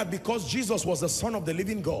think that because Jesus was the Son of the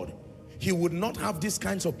living God, he would not have these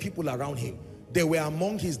kinds of people around him. They were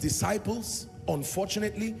among his disciples,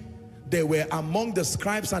 unfortunately. They were among the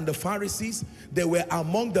scribes and the Pharisees. They were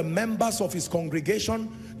among the members of his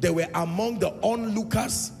congregation. They were among the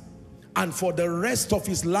onlookers. And for the rest of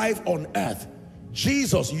his life on earth,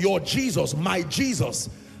 Jesus, your Jesus, my Jesus,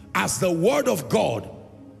 as the Word of God,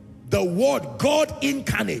 the Word, God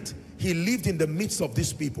incarnate, he lived in the midst of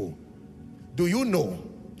these people. Do you know,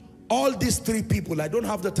 all these three people, I don't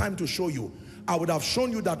have the time to show you, I would have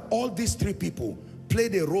shown you that all these three people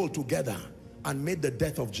played a role together and made the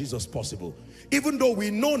death of Jesus possible. Even though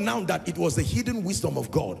we know now that it was the hidden wisdom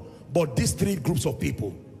of God, but these three groups of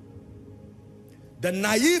people, the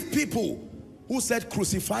naive people who said,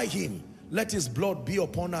 crucify him, let his blood be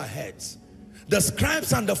upon our heads. The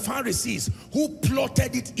scribes and the Pharisees who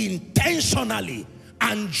plotted it intentionally,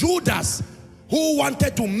 and Judas who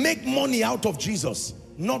wanted to make money out of Jesus,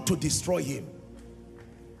 not to destroy him.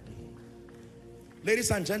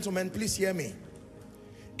 Ladies and gentlemen, please hear me.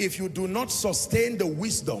 If you do not sustain the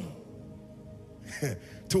wisdom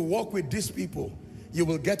to walk with these people, you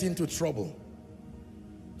will get into trouble.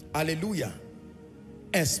 Hallelujah.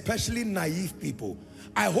 Especially naive people.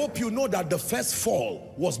 I hope you know that the first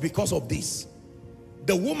fall was because of this.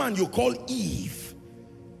 The woman you call Eve,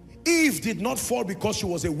 Eve did not fall because she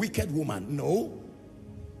was a wicked woman. No.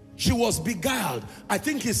 She was beguiled. I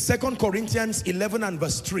think it's 2 Corinthians 11 and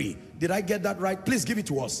verse 3. Did I get that right? Please give it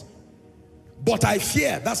to us. But I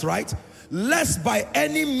fear, that's right, lest by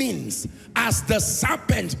any means, as the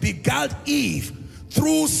serpent beguiled Eve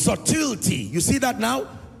through subtlety. You see that now?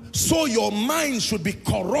 So your mind should be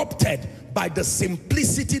corrupted by the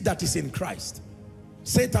simplicity that is in Christ.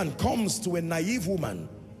 Satan comes to a naive woman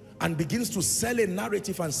and begins to sell a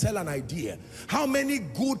narrative and sell an idea. How many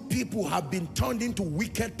good people have been turned into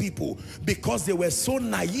wicked people because they were so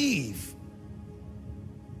naive?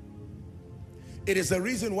 It is the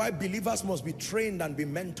reason why believers must be trained and be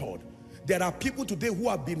mentored. There are people today who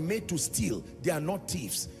have been made to steal. They are not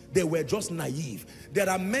thieves. They were just naive. There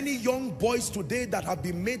are many young boys today that have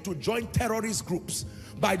been made to join terrorist groups.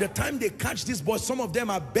 By the time they catch these boys, some of them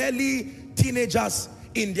are barely teenagers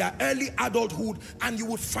in their early adulthood, and you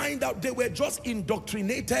would find out they were just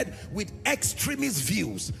indoctrinated with extremist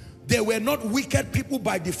views. They were not wicked people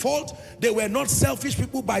by default. They were not selfish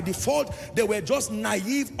people by default. They were just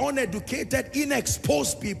naive, uneducated,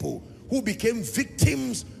 inexposed people who became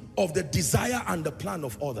victims of the desire and the plan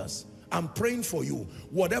of others. I'm praying for you.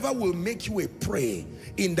 Whatever will make you a prey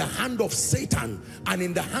in the hand of Satan and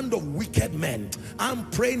in the hand of wicked men, I'm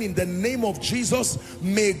praying in the name of Jesus,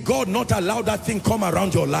 may God not allow that thing come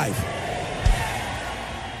around your life.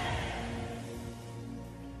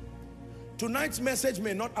 Tonight's message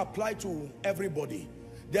may not apply to everybody.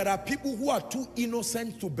 There are people who are too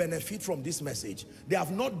innocent to benefit from this message. They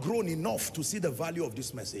have not grown enough to see the value of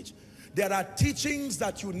this message. There are teachings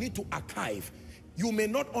that you need to archive. You may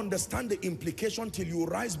not understand the implication till you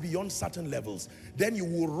rise beyond certain levels. Then you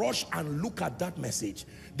will rush and look at that message.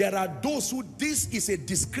 There are those who, this is a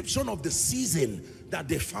description of the season that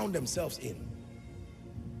they found themselves in.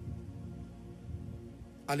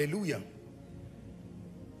 Hallelujah.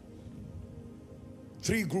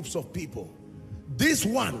 Three groups of people. This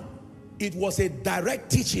one, it was a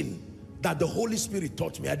direct teaching that the Holy Spirit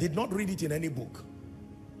taught me. I did not read it in any book.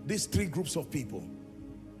 These three groups of people.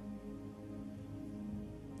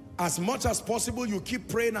 As much as possible, you keep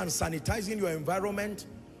praying and sanitizing your environment,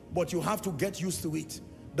 but you have to get used to it.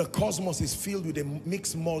 The cosmos is filled with a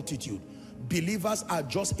mixed multitude. Believers are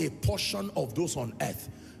just a portion of those on earth.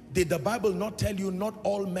 Did the Bible not tell you not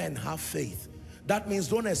all men have faith? That means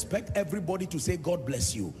don't expect everybody to say God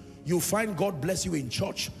bless you. You find God bless you in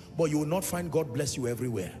church, but you will not find God bless you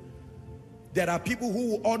everywhere. There are people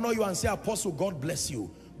who will honor you and say, Apostle, God bless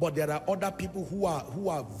you. But there are other people who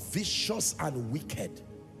are vicious and wicked.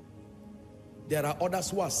 There are others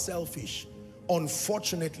who are selfish.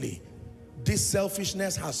 Unfortunately, this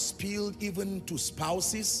selfishness has spilled even to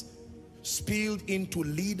spouses, spilled into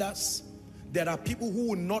leaders. There are people who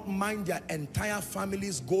will not mind their entire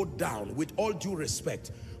families go down, with all due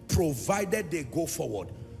respect, provided they go forward.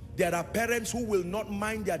 There are parents who will not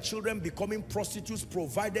mind their children becoming prostitutes,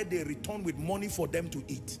 provided they return with money for them to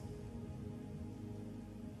eat.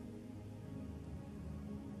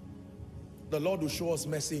 The Lord will show us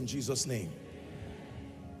mercy in Jesus' name.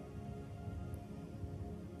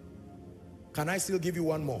 Can I still give you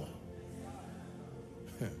one more?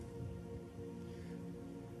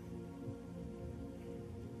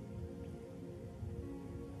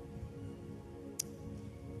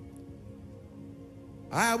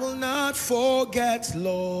 I will not forget,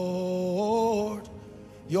 Lord,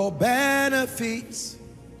 your benefits.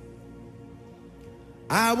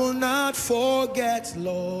 I will not forget,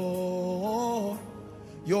 Lord,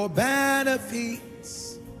 your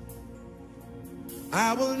benefits.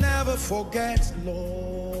 I will never forget,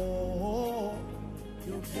 Lord,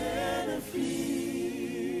 your benefits.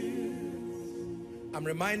 I'm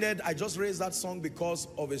reminded, I just raised that song because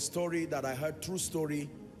of a story that I heard, true story,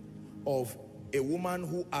 of a woman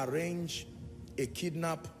who arranged a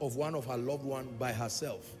kidnap of one of her loved ones by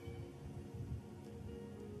herself.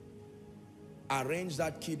 Arranged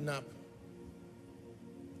that kidnap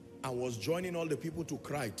and was joining all the people to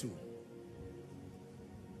cry too.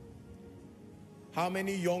 How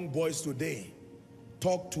many young boys today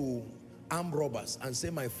talk to armed robbers and say,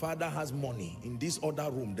 my father has money in this other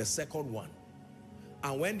room, the second one.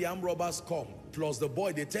 And when the armed robbers come, plus the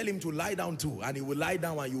boy, they tell him to lie down too, and he will lie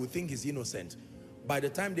down and you will think he's innocent. By the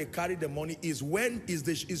time they carry the money is when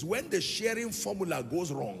the sharing formula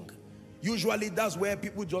goes wrong. Usually that's where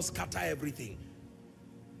people just scatter everything.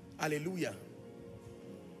 Hallelujah.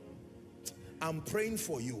 I'm praying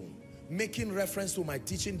for you, making reference to my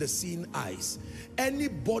teaching, the seeing eyes.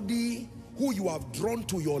 Anybody who you have drawn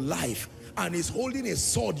to your life and is holding a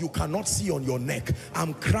sword you cannot see on your neck,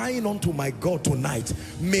 I'm crying unto my God tonight.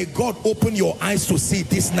 May God open your eyes to see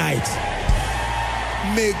this night.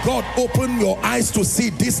 May God open your eyes to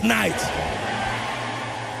see this night.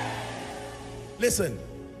 Listen,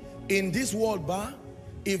 in this world,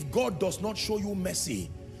 if God does not show you mercy,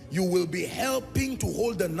 you will be helping to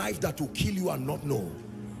hold the knife that will kill you and not know.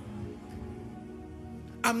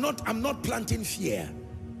 I'm not planting fear.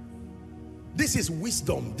 This is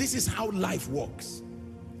wisdom. This is how life works.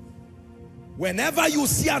 Whenever you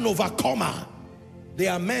see an overcomer,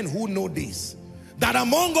 there are men who know this, that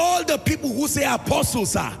among all the people who say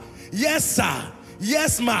apostles are, yes sir,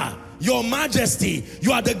 yes ma, your majesty,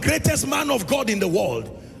 you are the greatest man of God in the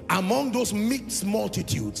world. Among those mixed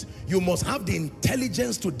multitudes, you must have the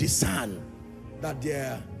intelligence to discern that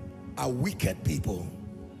there are wicked people,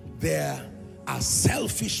 there are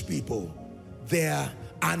selfish people, there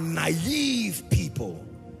are naive people.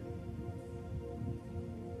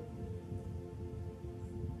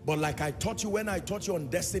 But like I taught you when I taught you on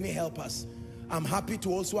Destiny Helpers, I'm happy to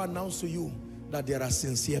also announce to you that there are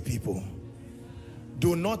sincere people.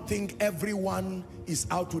 Do not think everyone is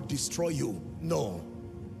out to destroy you. No.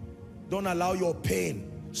 Don't allow your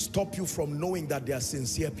pain stop you from knowing that they are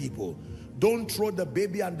sincere people. Don't throw the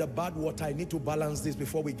baby and the bad water. I need to balance this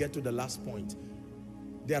before we get to the last point.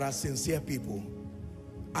 There are sincere people.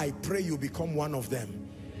 I pray you become one of them.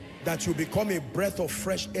 That you become a breath of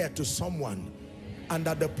fresh air to someone. And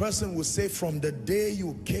that the person will say, from the day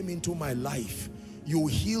you came into my life, you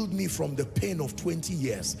healed me from the pain of 20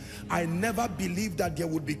 years. I never believed that there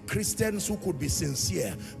would be Christians who could be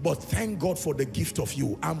sincere, but thank God for the gift of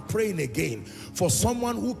you. I'm praying again for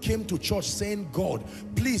someone who came to church saying, God,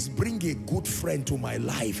 please bring a good friend to my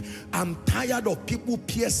life. I'm tired of people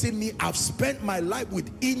piercing me. I've spent my life with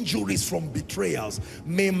injuries from betrayals.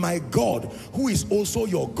 May my God, who is also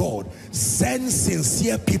your God, send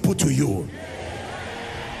sincere people to you.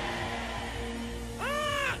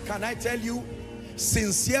 Can I tell you,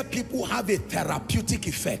 sincere people have a therapeutic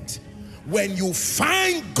effect. When you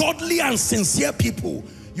find godly and sincere people,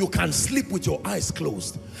 you can sleep with your eyes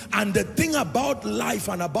closed. And the thing about life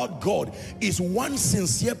and about God is one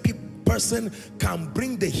sincere person can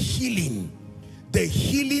bring the healing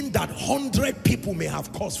that 100 people may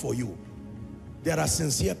have caused for you. There are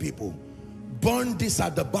sincere people. Burn this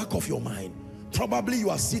at the back of your mind. Probably you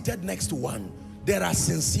are seated next to one. There are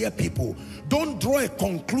sincere people. Don't draw a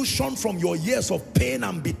conclusion from your years of pain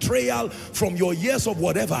and betrayal, from your years of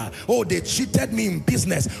whatever. Oh, they cheated me in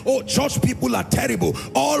business. Oh, church people are terrible.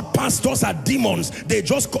 All pastors are demons. They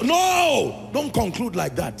just... No! Don't conclude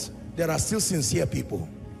like that. There are still sincere people.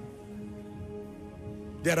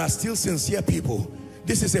 There are still sincere people.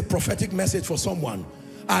 This is a prophetic message for someone.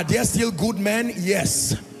 Are there still good men?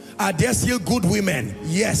 Yes. Are there still good women?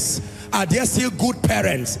 Yes. Are there still good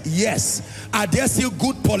parents? Yes. Are there still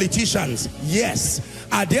good politicians? Yes.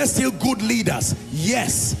 Are there still good leaders?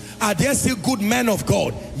 Yes. Are there still good men of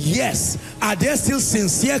God? Yes. Are there still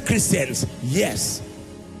sincere Christians? Yes.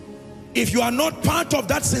 If you are not part of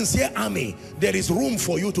that sincere army, there is room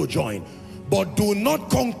for you to join. But do not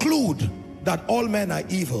conclude that all men are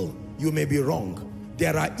evil. You may be wrong.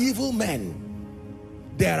 There are evil men.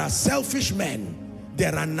 There are selfish men.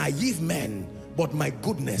 There are naive men. But my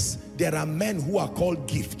goodness, there are men who are called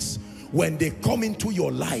gifts. When they come into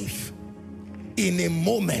your life, in a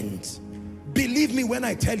moment, believe me when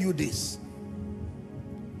I tell you this,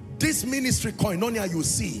 this ministry, Koinonia, you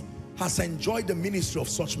see, has enjoyed the ministry of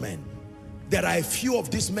such men. There are a few of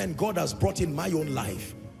these men God has brought in my own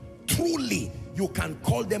life. Truly, you can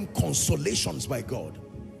call them consolations by God.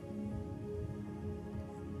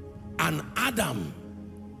 And Adam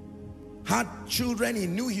had children, he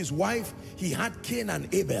knew his wife, he had Cain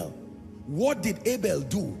and Abel. What did Abel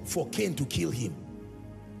do for Cain to kill him?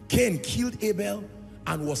 Cain killed Abel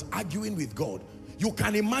and was arguing with God. You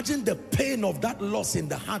can imagine the pain of that loss in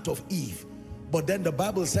the heart of Eve. But then the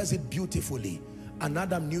Bible says it beautifully. And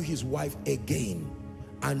Adam knew his wife again,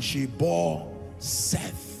 and she bore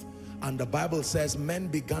Seth. And the Bible says men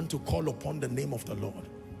began to call upon the name of the Lord.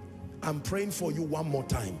 I'm praying for you one more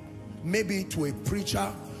time. Maybe to a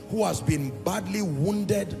preacher who has been badly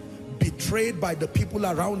wounded, betrayed by the people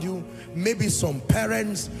around you. Maybe some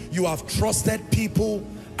parents, you have trusted people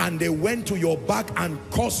and they went to your back and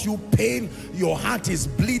caused you pain. Your heart is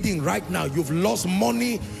bleeding right now. You've lost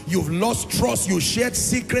money, you've lost trust, you shared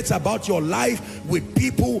secrets about your life with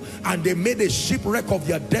people and they made a shipwreck of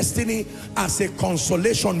your destiny. As a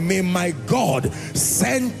consolation, may my God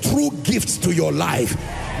send true gifts to your life.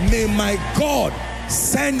 May my God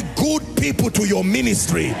send good people to your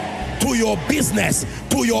ministry, to your business,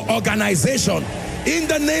 to your organization, in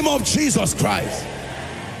the name of Jesus Christ.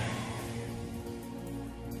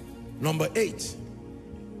 Number 8,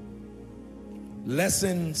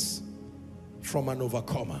 lessons from an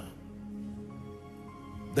overcomer.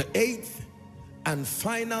 The 8th and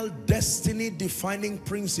final destiny-defining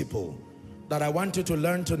principle that I want you to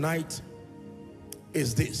learn tonight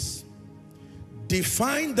is this.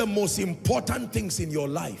 Define the most important things in your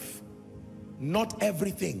life. Not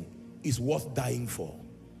everything is worth dying for.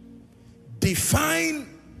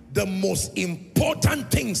 Define the most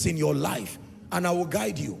important things in your life, and I will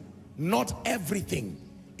guide you. Not everything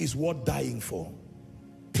is worth dying for.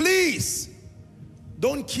 Please,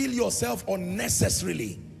 don't kill yourself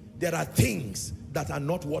unnecessarily. There are things that are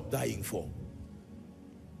not worth dying for.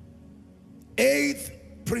 8th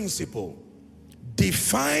principle.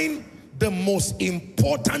 Define the most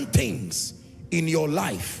important things in your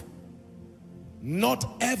life.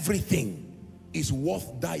 Not everything is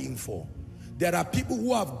worth dying for. There are people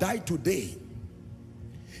who have died today.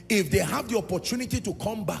 If they have the opportunity to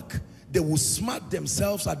come back, they will smack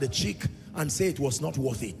themselves at the cheek and say it was not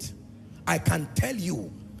worth it. I can tell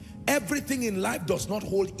you, everything in life does not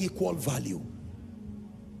hold equal value.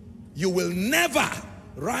 You will never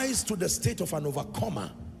rise to the state of an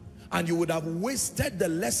overcomer, and you would have wasted the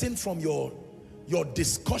lesson from your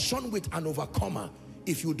discussion with an overcomer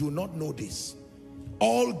if you do not know this.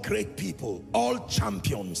 All great people, all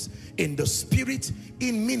champions in the spirit,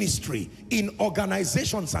 in ministry, in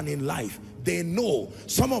organizations and in life, they know,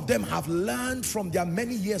 some of them have learned from their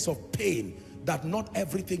many years of pain that not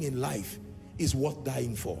everything in life is worth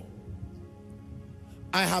dying for.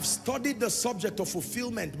 I have studied the subject of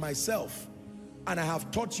fulfillment myself, and I have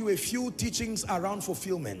taught you a few teachings around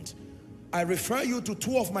fulfillment. I refer you to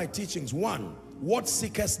 2 of my teachings. 1, what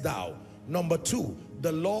seekest thou? Number 2,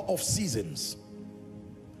 the law of seasons.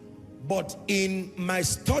 But in my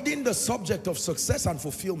studying the subject of success and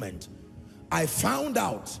fulfillment, I found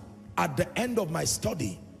out at the end of my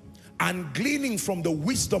study and gleaning from the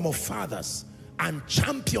wisdom of fathers and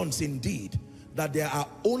champions indeed, that there are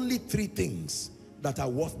only 3 things that are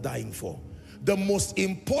worth dying for. The most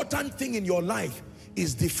important thing in your life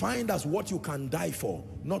is defined as what you can die for,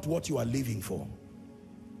 not what you are living for.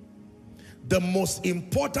 The most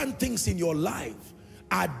important things in your life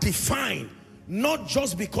are defined not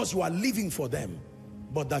just because you are living for them,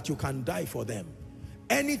 but that you can die for them.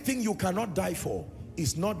 Anything you cannot die for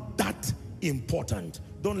is not that important.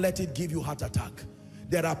 Don't let it give you heart attack.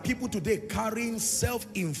 There are people today carrying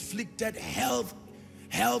self-inflicted health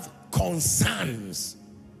concerns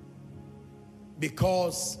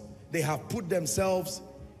because they have put themselves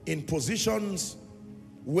in positions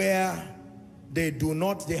where they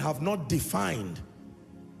have not defined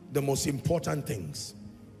the most important things.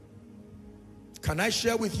 Can I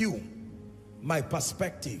share with you my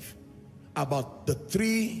perspective about the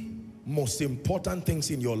 3 most important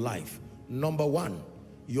things in your life? Number 1,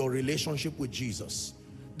 your relationship with Jesus.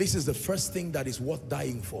 This is the first thing that is worth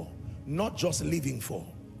dying for, not just living for.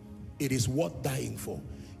 It is worth dying for.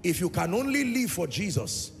 If you can only live for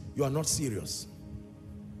Jesus, you are not serious.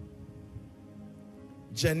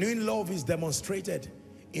 Genuine love is demonstrated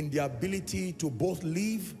in the ability to both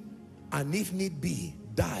live and, if need be,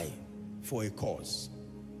 die for a cause.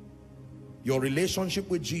 Your relationship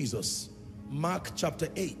with Jesus. Mark chapter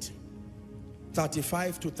 8,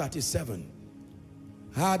 35 to 37.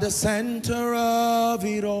 At the center of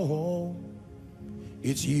it all,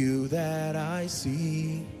 it's you that I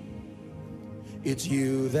see. It's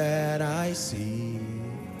you that I see.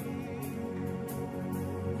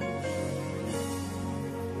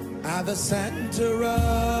 At the center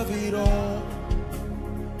of it all,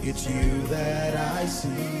 it's you that I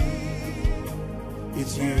see.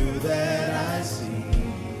 It's you that I see.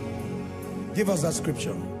 Give us that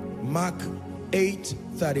scripture. Mark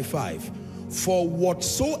 8:35. For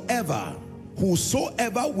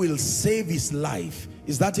whosoever will save his life,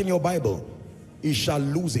 is that in your Bible? He shall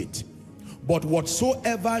lose it. But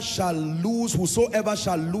whosoever shall lose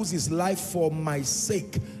his life for my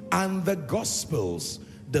sake and the gospel's,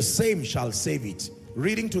 the same shall save it.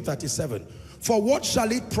 Reading to 37. For what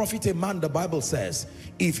shall it profit a man, the Bible says,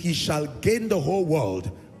 if he shall gain the whole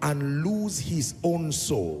world and lose his own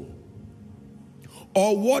soul?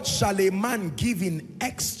 Or what shall a man give in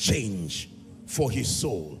exchange for his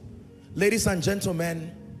soul? Ladies and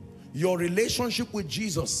gentlemen, your relationship with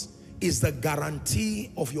Jesus is the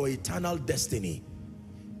guarantee of your eternal destiny.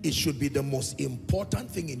 It should be the most important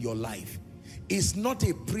thing in your life. It's not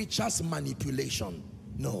a preacher's manipulation.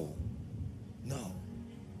 No, no,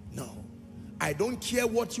 no. I don't care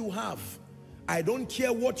what you have. I don't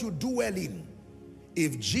care what you do well in.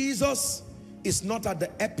 If Jesus is not at the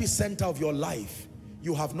epicenter of your life,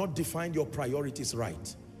 you have not defined your priorities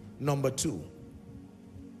right. Number 2,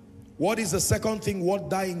 what is the second thing worth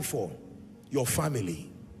dying for? Your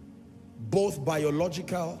family, both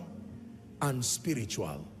biological and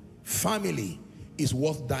spiritual. Family is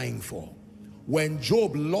worth dying for. When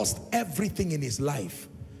Job lost everything in his life,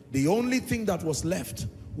 the only thing that was left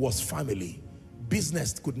was family.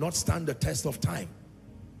 Business could not stand the test of time.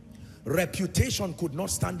 Reputation could not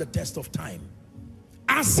stand the test of time.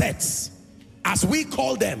 Assets, as we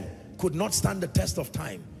call them, could not stand the test of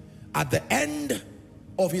time. At the end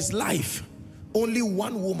of his life, only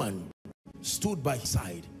one woman stood by his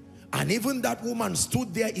side. And even that woman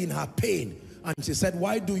stood there in her pain, and she said,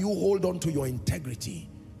 why do you hold on to your integrity?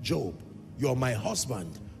 Job, you're my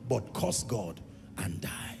husband, but curse God and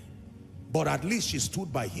die. But at least she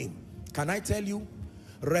stood by him. Can I tell you,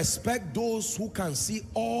 respect those who can see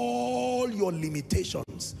all your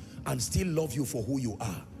limitations and still love you for who you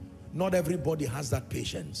are. Not everybody has that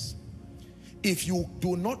patience. If you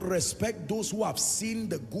do not respect those who have seen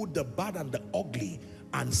the good, the bad, and the ugly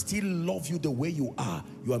and still love you the way you are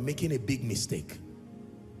making a big mistake.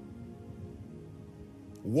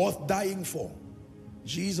 Worth dying for,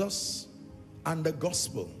 Jesus and the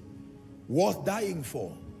gospel. Worth dying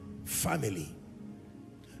for, family.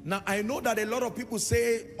 Now, I know that a lot of people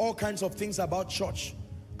say all kinds of things about church,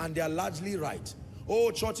 and they are largely right. Oh,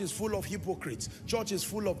 church is full of hypocrites. Church is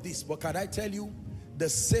full of this. But can I tell you, the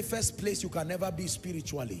safest place you can ever be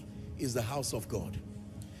spiritually is the house of God.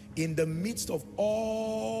 In the midst of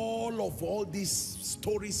all these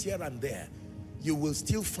stories here and there, you will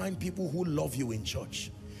still find people who love you in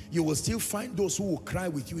church. You will still find those who will cry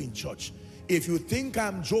with you in church. If you think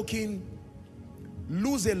I'm joking,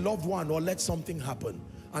 lose a loved one or let something happen.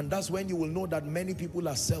 And that's when you will know that many people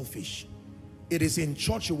are selfish. It is in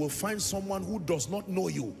church you will find someone who does not know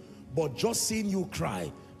you, but just seeing you cry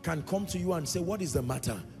can come to you and say, what is the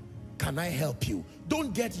matter? Can I help you?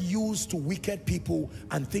 Don't get used to wicked people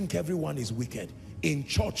and think everyone is wicked. In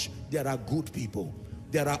church, there are good people.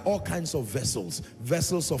 There are all kinds of vessels.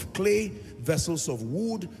 Vessels of clay, vessels of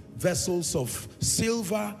wood, vessels of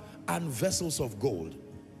silver, and vessels of gold.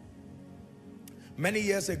 Many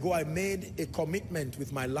years ago, I made a commitment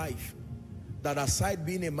with my life that aside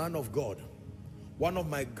being a man of God, one of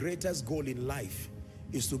my greatest goals in life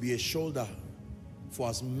is to be a shoulder for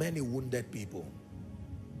as many wounded people.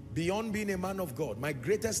 Beyond being a man of God, my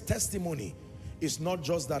greatest testimony is not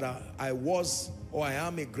just that I was or I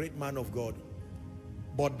am a great man of God,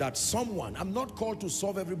 but that someone, I'm not called to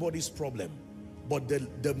solve everybody's problem, but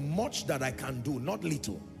the much that I can do, not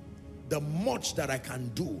little, the much that I can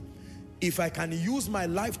do, if I can use my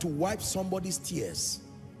life to wipe somebody's tears,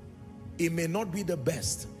 it may not be the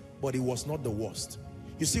best, but it was not the worst.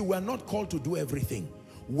 You see, we're not called to do everything.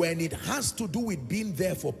 When it has to do with being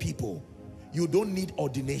there for people, you don't need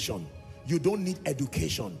ordination, you don't need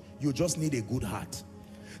education, you just need a good heart.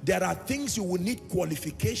 There are things you will need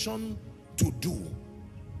qualification to do.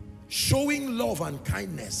 Showing love and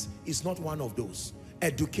kindness is not one of those.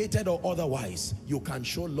 Educated or otherwise, you can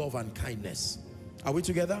show love and kindness. Are we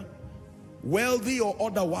together? Wealthy or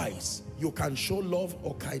otherwise, you can show love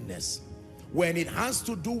or kindness. When it has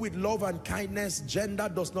to do with love and kindness, gender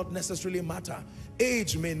does not necessarily matter.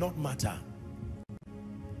 Age may not matter.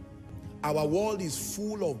 Our world is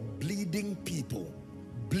full of bleeding people,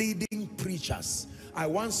 bleeding preachers. I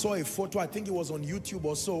once saw a photo, I think it was on YouTube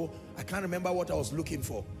or so, I can't remember what I was looking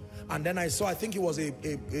for. And then I saw, I think it was a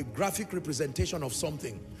graphic representation of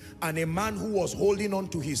something. And a man who was holding on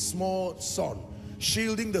to his small son,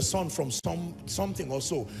 shielding the son from something or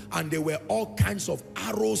so. And there were all kinds of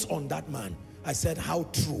arrows on that man. I said, how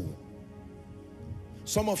true.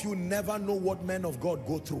 Some of you never know what men of God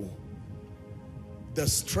go through. The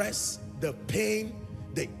stress, the pain,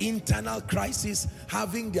 the internal crisis,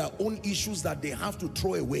 having their own issues that they have to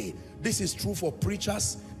throw away. This is true for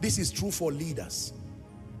preachers. This is true for leaders.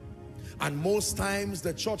 And most times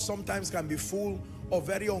the church sometimes can be full of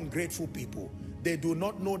very ungrateful people. They do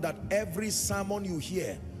not know that every sermon you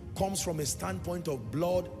hear comes from a standpoint of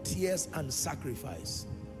blood, tears, and sacrifice.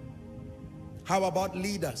 How about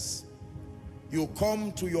leaders? You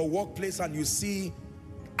come to your workplace and you see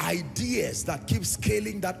ideas that keep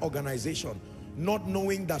scaling that organization, not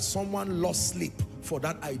knowing that someone lost sleep for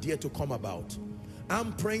that idea to come about.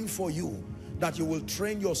 I'm praying for you that you will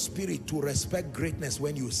train your spirit to respect greatness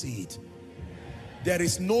when you see it. There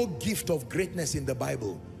is no gift of greatness in the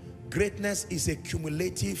Bible. Greatness is a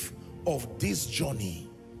cumulative of this journey.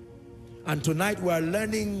 And tonight we are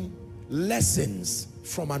learning lessons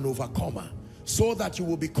from an overcomer so that you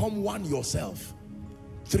will become one yourself.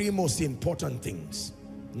 Three most important things.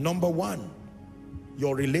 Number one,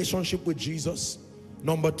 your relationship with Jesus.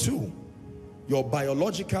 Number two, your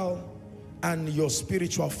biological and your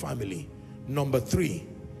spiritual family. Number three,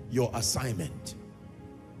 your assignment.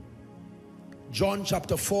 John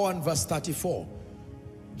chapter 4 and verse 34.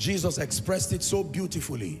 Jesus expressed it so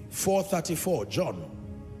beautifully. 4:34, John.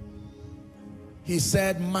 He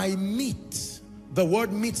said, my meat. The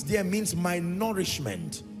word meat there means my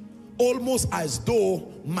nourishment. Almost as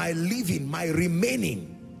though my living, my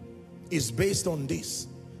remaining is based on this.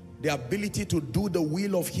 The ability to do the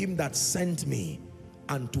will of him that sent me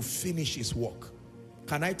and to finish his work.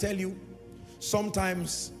 Can I tell you,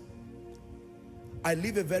 sometimes I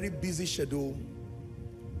live a very busy schedule.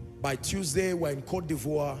 By Tuesday, we're in Côte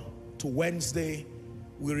d'Ivoire. To Wednesday,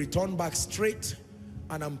 we return back straight,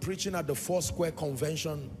 and I'm preaching at the Foursquare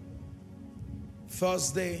Convention.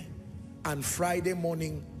 Thursday and Friday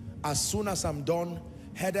morning, as soon as I'm done,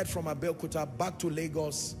 headed from Abeokuta back to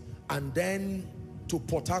Lagos, and then to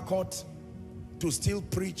Port Harcourt to still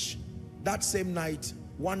preach that same night,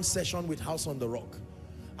 one session with House on the Rock.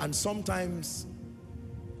 And sometimes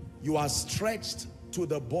you are stretched to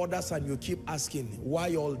the borders and you keep asking,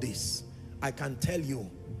 why all this? I can tell you,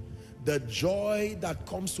 the joy that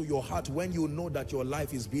comes to your heart when you know that your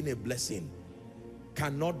life is being a blessing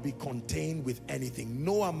cannot be contained with anything.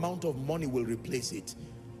 No amount of money will replace it.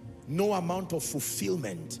 No amount of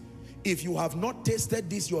fulfillment. If you have not tasted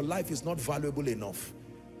this, your life is not valuable enough.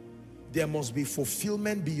 There must be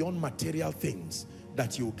fulfillment beyond material things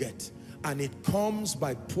that you get. And it comes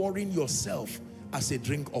by pouring yourself as a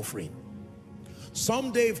drink offering.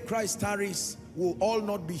 Someday, if Christ tarries, we'll all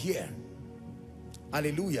not be here.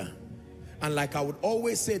 Hallelujah. And like I would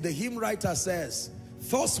always say, the hymn writer says,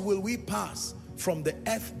 thus will we pass from the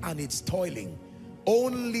earth and its toiling,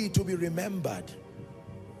 only to be remembered.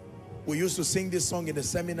 We used to sing this song in the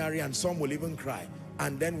seminary, and some will even cry.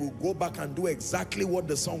 And then we'll go back and do exactly what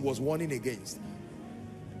the song was warning against.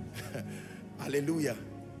 Hallelujah.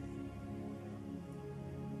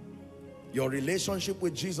 Your relationship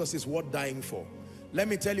with Jesus is worth dying for. Let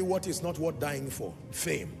me tell you what is not worth dying for.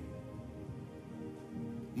 Fame,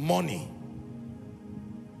 money,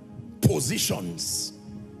 positions,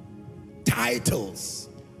 titles,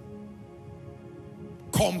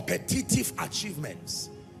 competitive achievements.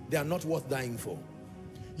 They are not worth dying for.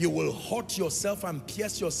 You will hurt yourself and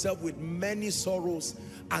pierce yourself with many sorrows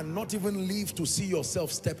and not even live to see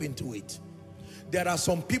yourself step into it. There are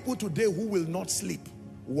some people today who will not sleep.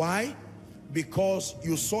 Why? Because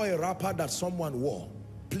you saw a wrapper that someone wore.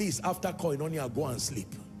 Please, after Koinonia, go and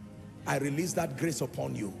sleep. I release that grace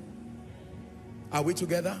upon you. Are we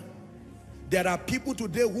together? There are people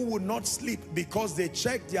today who will not sleep because they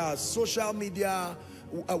checked their social media,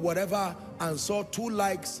 whatever, and saw 2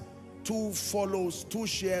 likes, 2 follows, 2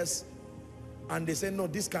 shares, and they say, no,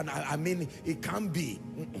 this can, I mean, it can't be.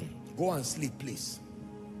 Go and sleep, please.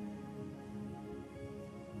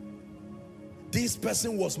 This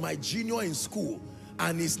person was my junior in school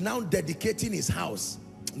and is now dedicating his house.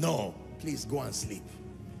 No, please go and sleep.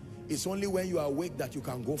 It's only when you are awake that you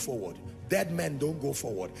can go forward. Dead men don't go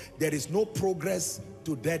forward. There is no progress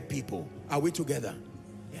to dead people. Are we together?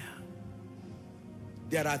 Yeah.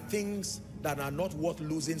 There are things that are not worth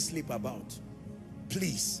losing sleep about.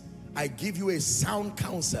 Please, I give you a sound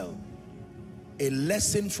counsel, a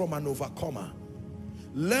lesson from an overcomer.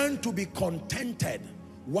 Learn to be contented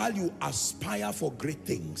while you aspire for great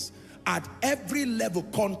things. At every level,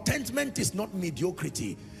 contentment is not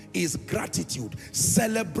mediocrity, is gratitude.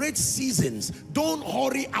 Celebrate seasons. Don't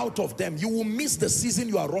hurry out of them. You will miss the season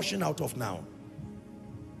you are rushing out of now.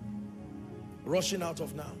 Rushing out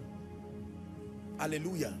of now.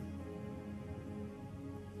 Hallelujah.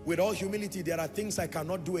 With all humility, there are things I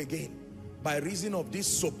cannot do again by reason of this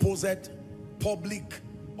supposed public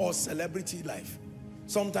or celebrity life.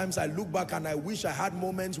 Sometimes I look back and I wish I had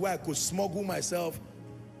moments where I could smuggle myself,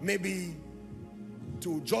 maybe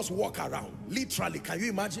to just walk around. Literally, can you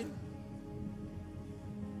imagine?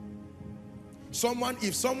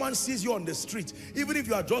 If someone sees you on the street, even if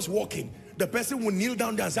you are just walking, the person will kneel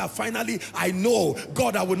down there and say, finally, I know,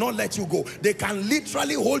 God, I will not let you go. They can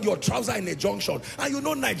literally hold your trouser in a junction. And you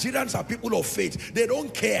know, Nigerians are people of faith. They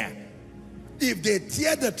don't care. If they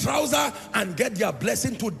tear the trouser and get their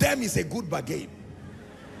blessing, to them is a good bargain.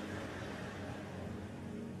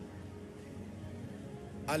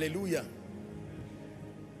 Hallelujah.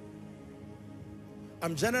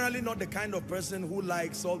 I'm generally not the kind of person who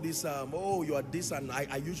likes all this, oh, you are this, and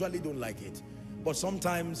I usually don't like it. But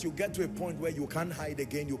sometimes you get to a point where you can't hide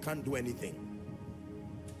again, you can't do anything.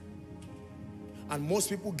 And most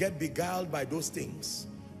people get beguiled by those things.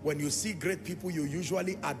 When you see great people, you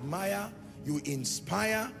usually admire, you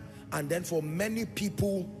inspire, and then for many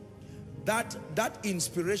people, that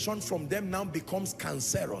inspiration from them now becomes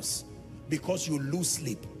cancerous because you lose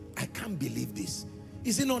sleep. I can't believe this.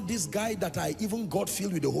 Is it not this guy that I even got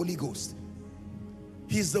filled with the Holy Ghost?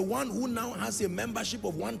 He's the one who now has a membership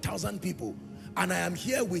of 1,000 people. And I am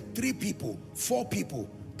here with 3 people, 4 people.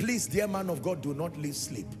 Please, dear man of God, do not lose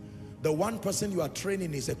sleep. The one person you are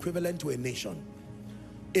training is equivalent to a nation.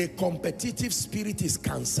 A competitive spirit is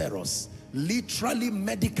cancerous. Literally,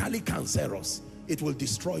 medically cancerous. It will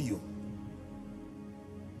destroy you.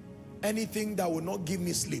 Anything that will not give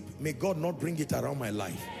me sleep, may God not bring it around my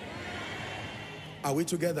life. Are we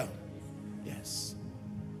together? Yes.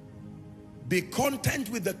 Be content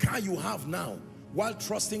with the car you have now while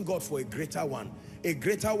trusting God for a greater one. A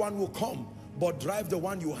greater one will come, but drive the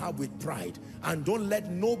one you have with pride. And don't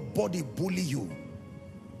let nobody bully you.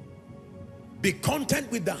 Be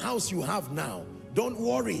content with the house you have now. Don't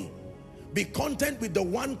worry. Be content with the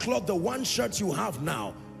one cloth, the one shirt you have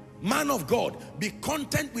now. Man of God, be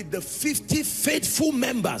content with the 50 faithful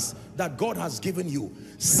members that God has given you.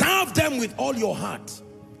 Serve them with all your heart.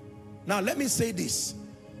 Now let me say this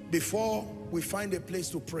before we find a place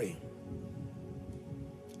to pray.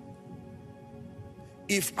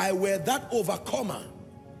 If I were that overcomer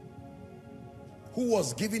who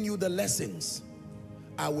was giving you the lessons,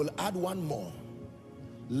 I will add one more.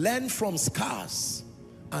 Learn from scars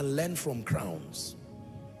and learn from crowns.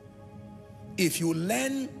 If you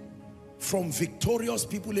learn from victorious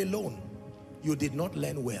people alone, you did not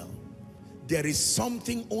learn well. There is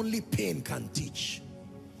something only pain can teach.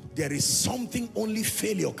 There is something only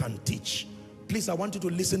failure can teach. Please, I want you to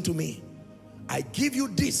listen to me. I give you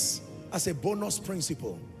this as a bonus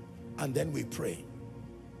principle, and then we pray.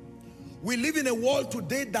 We live in a world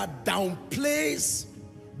today that downplays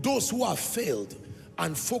those who have failed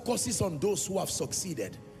and focuses on those who have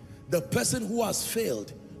succeeded. The person who has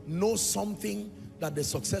failed knows something that the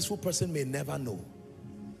successful person may never know.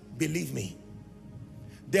 Believe me.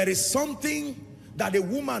 There is something that a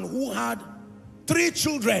woman who had 3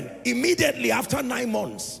 children immediately after 9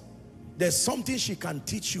 months, there's something she can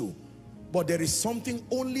teach you. But there is something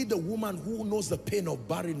only the woman who knows the pain of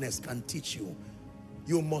barrenness can teach you.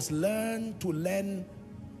 You must learn to learn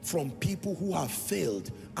from people who have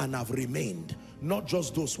failed and have remained, not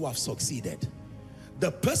just those who have succeeded.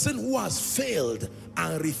 The person who has failed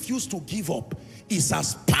and refused to give up is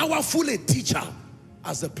as powerful a teacher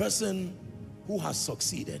as the person who has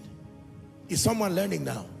succeeded. Is someone learning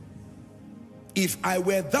now? If I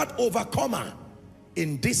were that overcomer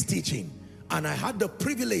in this teaching and I had the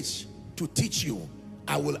privilege to teach you,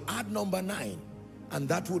 I will add number 9, and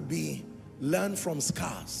that would be learn from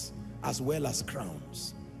scars as well as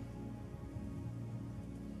crowns.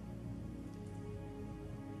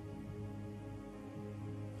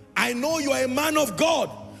 I know you are a man of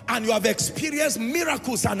God and you have experienced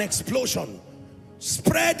miracles and explosion,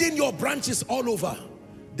 spreading your branches all over.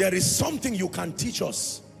 There is something you can teach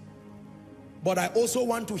us. But I also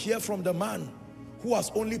want to hear from the man who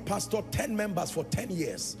has only pastored 10 members for 10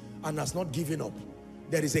 years and has not given up.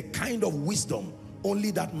 There is a kind of wisdom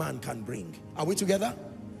only that man can bring. Are we together?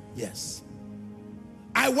 Yes.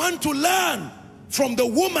 I want to learn from the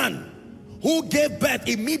woman who gave birth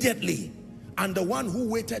immediately and the one who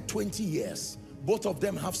waited 20 years. Both of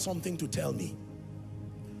them have something to tell me.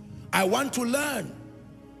 I want to learn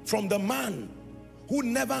from the man who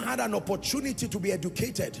never had an opportunity to be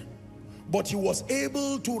educated, but he was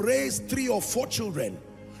able to raise 3 or 4 children.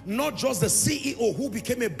 Not just the CEO who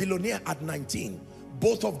became a billionaire at 19.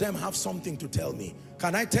 Both of them have something to tell me.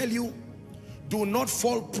 Can I tell you? Do not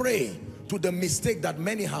fall prey to the mistake that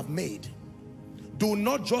many have made. Do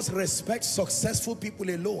not just respect successful people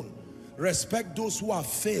alone. Respect those who have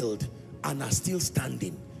failed and are still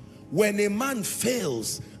standing. When a man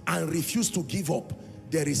fails and refuses to give up,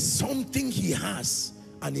 there is something he has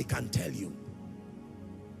and he can tell you.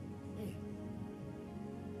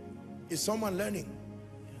 Is someone learning?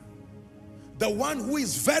 The one who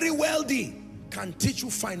is very wealthy can teach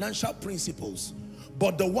you financial principles,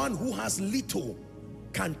 but the one who has little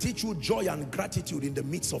can teach you joy and gratitude in the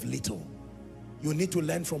midst of little. You need to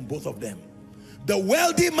learn from both of them. The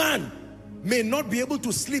wealthy man may not be able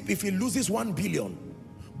to sleep if he loses 1 billion,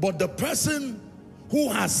 but the person who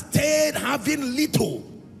has stayed having little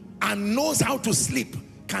and knows how to sleep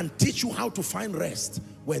can teach you how to find rest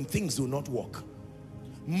when things do not work.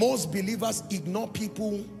 Most believers ignore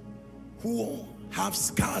people who have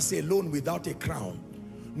scars alone without a crown,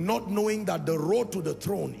 not knowing that the road to the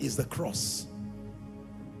throne is the cross.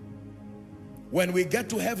 When we get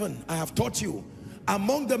to heaven, I have taught you,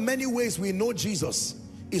 among the many ways we know Jesus,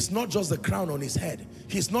 it's not just the crown on his head.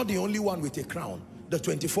 He's not the only one with a crown. The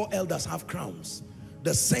 24 elders have crowns.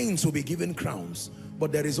 The saints will be given crowns.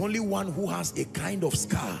 But there is only one who has a kind of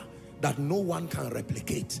scar that no one can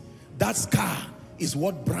replicate. That scar is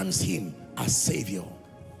what brands him as Savior.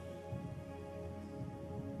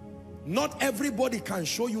 Not everybody can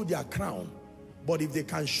show you their crown, but if they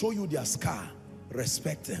can show you their scar,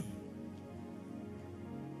 respect them.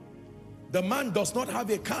 The man does not have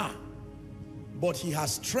a car, but he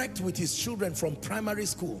has trekked with his children from primary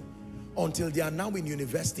school until they are now in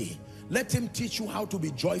university. Let him teach you how to be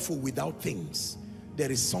joyful without things.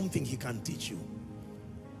 There is something he can teach you.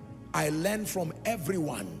 I learn from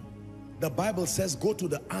everyone. The Bible says go to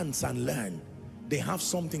the ants and learn. They have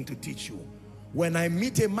something to teach you. When I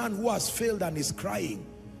meet a man who has failed and is crying,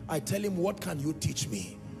 I tell him, what can you teach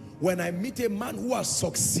me? When I meet a man who has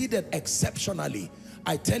succeeded exceptionally,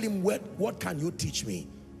 I tell him, what can you teach me?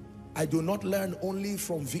 I do not learn only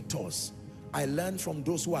from victors. I learn from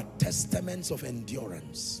those who are testaments of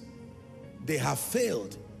endurance. They have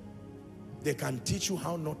failed. They can teach you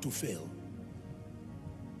how not to fail.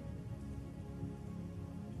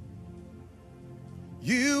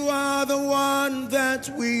 You are the one that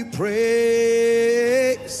we praise.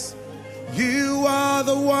 You are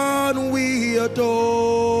the one we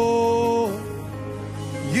adore.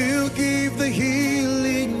 You give the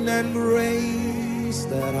healing and grace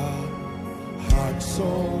that our hearts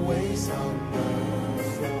always hunger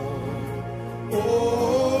for.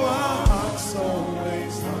 Oh, our hearts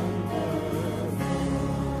always hunger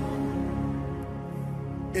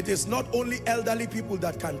for. It is not only elderly people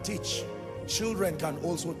that can teach. Children can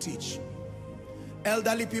also teach.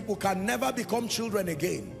 Elderly people can never become children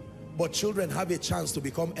again, but children have a chance to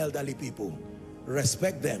become elderly people.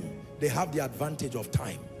 Respect them. They have the advantage of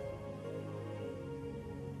time.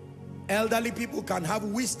 Elderly people can have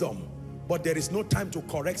wisdom, but there is no time to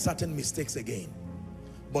correct certain mistakes again.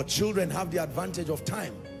 But children have the advantage of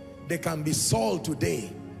time. They can be Saul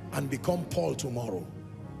today and become Paul tomorrow.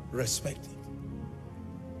 Respect it.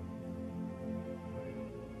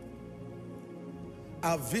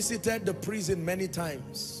 I've visited the prison many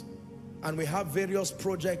times, and we have various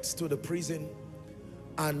projects to the prison,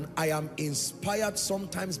 and I am inspired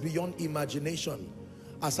sometimes beyond imagination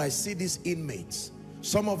as I see these inmates.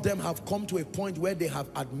 Some of them have come to a point where they have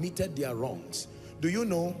admitted their wrongs. Do you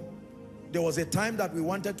know, There was a time that we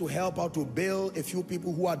wanted to help out to bail a few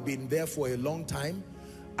people who had been there for a long time,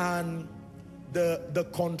 and the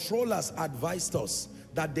controllers advised us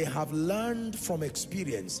that they have learned from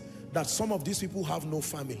experience that some of these people have no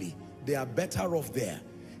family. They are better off there.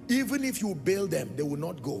 Even if you bail them, they will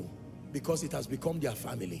not go because it has become their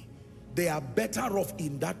family. They are better off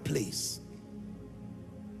in that place.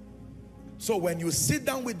 So when you sit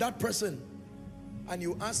down with that person and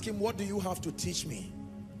you ask him, what do you have to teach me?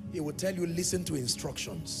 He will tell you, listen to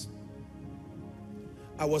instructions.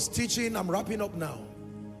 I was teaching, I'm wrapping up now.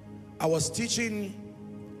 I was teaching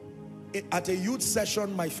at a youth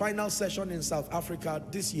session, my final session in South Africa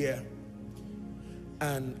this year.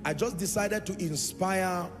 And I just decided to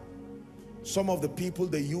inspire some of the people,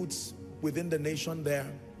 the youths within the nation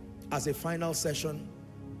there, as a final session.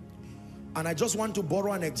 And I just want to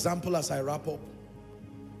borrow an example as I wrap up.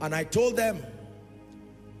 And I told them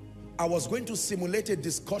I was going to simulate a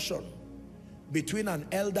discussion between an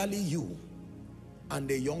elderly you and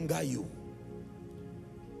a younger you.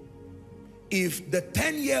 If the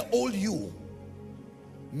 10-year-old you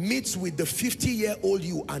meets with the 50-year-old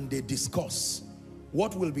you and they discuss,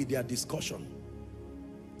 what will be their discussion?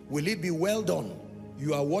 Will it be, well done,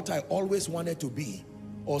 you are what I always wanted to be,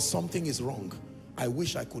 or something is wrong, I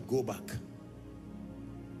wish I could go back?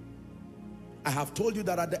 I have told you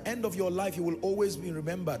that at the end of your life you will always be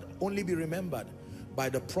remembered, only be remembered by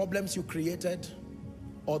the problems you created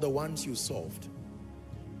or the ones you solved.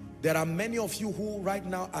 There are many of you who right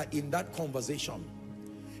now are in that conversation.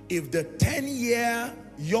 If the 10-year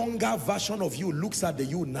younger version of you looks at the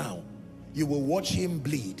you now, you will watch him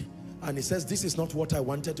bleed. And he says, this is not what I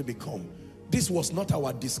wanted to become. This was not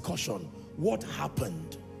our discussion. What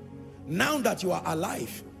happened? Now that you are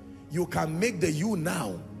alive, you can make the you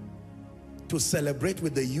now to celebrate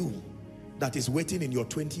with the you that is waiting in your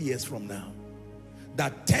 20 years from now.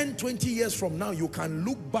 That 10, 20 years from now, you can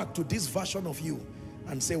look back to this version of you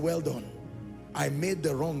and say, well done. I made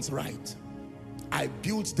the wrongs right. I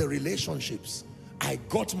built the relationships. I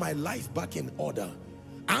got my life back in order.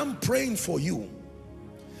 I'm praying for you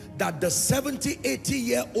that the 70,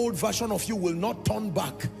 80-year-old version of you will not turn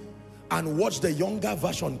back and watch the younger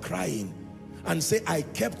version crying and say, I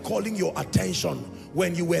kept calling your attention.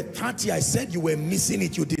 When you were 30, I said you were missing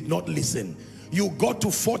it, you did not listen. You got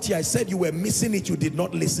to 40, I said you were missing it, you did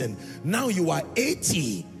not listen. Now you are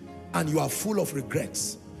 80 and you are full of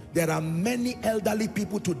regrets. There are many elderly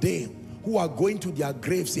people today who are going to their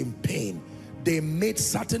graves in pain. They made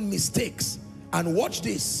certain mistakes. And watch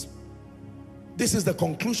this. This is the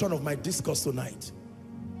conclusion of my discourse tonight.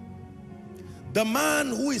 The man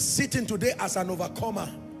who is sitting today as an overcomer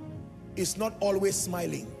is not always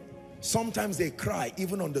smiling. Sometimes they cry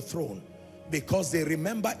even on the throne because they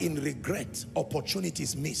remember in regret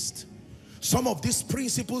opportunities missed. Some of these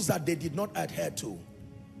principles that they did not adhere to.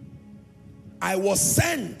 I was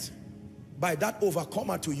sent by that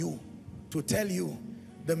overcomer to you to tell you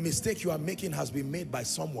the mistake you are making has been made by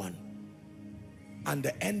someone, and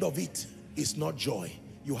the end of it is not joy.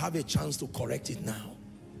 You have a chance to correct it now.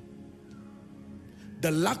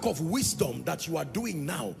 The lack of wisdom that you are doing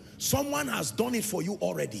now, someone has done it for you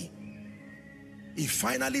already. He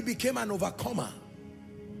finally became an overcomer,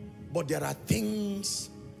 but there are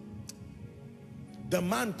things. The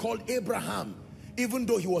man called Abraham, even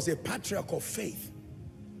though he was a patriarch of faith,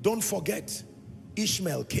 don't forget,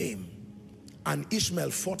 Ishmael came and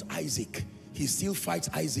Ishmael fought Isaac. He still fights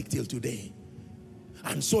Isaac till today.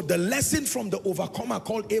 And so the lesson from the overcomer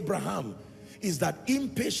called Abraham is that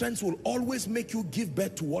impatience will always make you give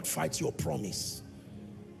birth to what fights your promise.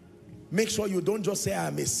 Make sure you don't just say, I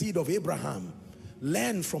am a seed of Abraham.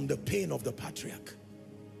 Learn from the pain of the patriarch.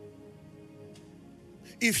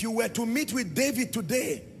 If you were to meet with David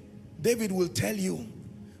today, David will tell you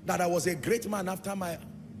that I was a great man after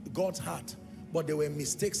God's heart, but there were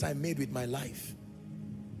mistakes I made with my life.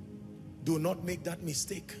 Do not make that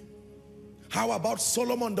mistake. How about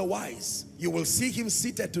Solomon the wise? You will see him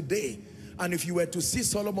seated today, and if you were to see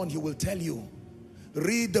Solomon, he will tell you,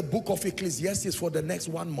 read the book of Ecclesiastes for the next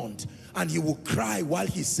 1 month, and he will cry while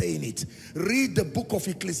he's saying it. Read the book of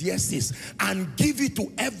Ecclesiastes and give it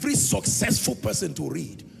to every successful person to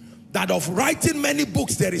read. That of writing many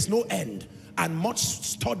books there is no end, and much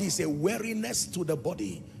study is a weariness to the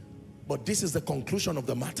body. But this is the conclusion of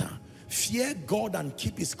the matter. Fear God and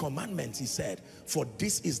keep his commandments, he said, for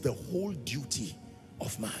this is the whole duty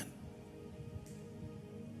of man.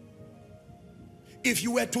 If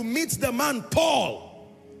you were to meet the man Paul,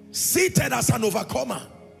 seated as an overcomer,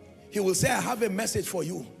 he will say, I have a message for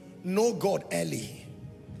you. Know God early.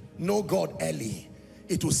 Know God early.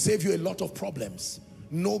 It will save you a lot of problems.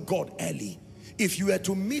 Know God early. If you were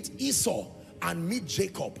to meet Esau and meet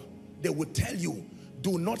Jacob, they would tell you,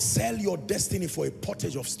 do not sell your destiny for a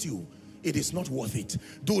pottage of stew. It is not worth it.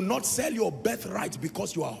 Do not sell your birthright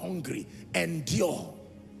because you are hungry. Endure.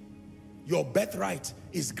 Your birthright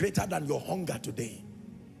is greater than your hunger today.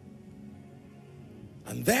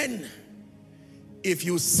 And then, if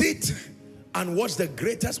you sit and watch the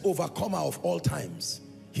greatest overcomer of all times,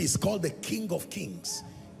 he's called the King of Kings.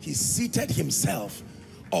 He seated himself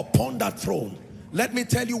upon that throne. Let me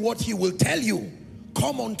tell you what he will tell you.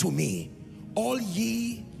 Come unto me, all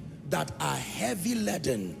ye that are heavy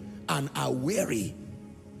laden and are weary,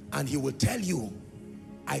 and he will tell you,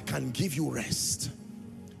 I can give you rest.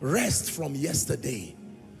 Rest from yesterday,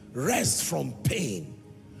 rest from pain,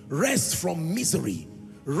 rest from misery,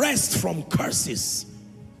 rest from curses.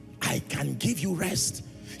 I can give you rest.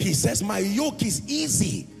 He says, my yoke is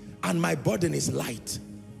easy and my burden is light.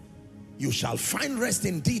 You shall find rest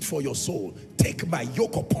indeed for your soul. Take my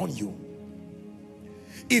yoke upon you.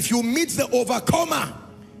 If you meet the overcomer,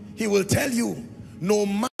 he will tell you, no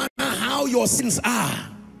matter how your sins are,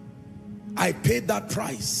 I paid that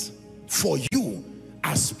price for you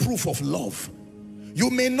as proof of love. You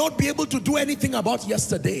may not be able to do anything about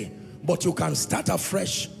yesterday, but you can start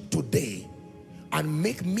afresh today and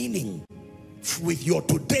make meaning with your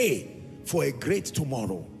today for a great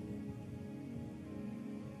tomorrow.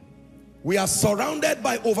 We are surrounded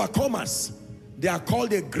by overcomers. They are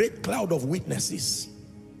called a great cloud of witnesses.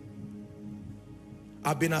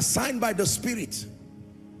 I've been assigned by the Spirit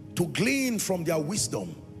to glean from their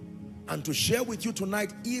wisdom and to share with you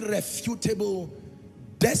tonight irrefutable,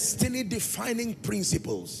 destiny-defining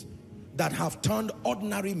principles that have turned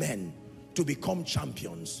ordinary men to become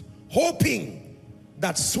champions, hoping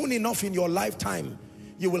that soon enough in your lifetime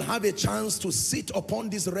you will have a chance to sit upon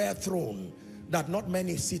this rare throne that not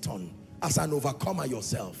many sit on as an overcomer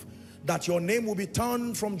yourself, that your name will be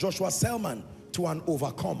turned from Joshua Selman to an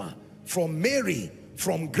overcomer, from Mary,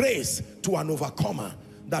 from Grace to an overcomer,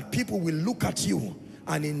 that people will look at you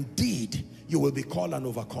and indeed you will be called an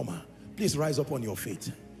overcomer. Please rise up on your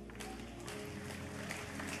feet.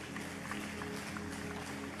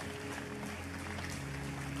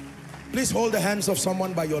 Please hold the hands of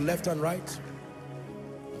someone by your left and right.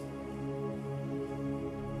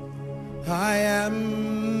 I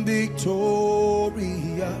am victorious.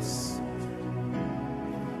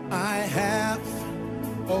 I have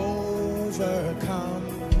overcome.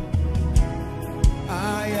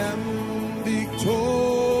 I am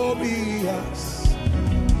victorious.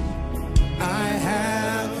 I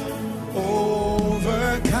have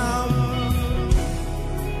overcome.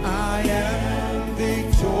 I am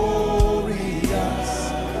victorious.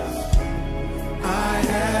 I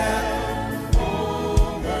have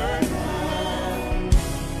overcome.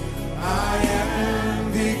 I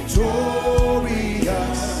am victorious.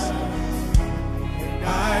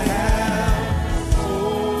 I have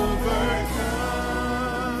overcome.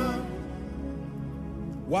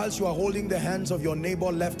 Whilst you are holding the hands of your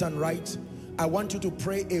neighbor left and right, I want you to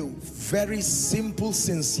pray a very simple,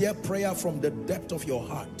 sincere prayer from the depth of your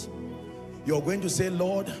heart. You're going to say,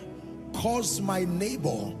 Lord, cause my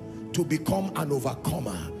neighbor to become an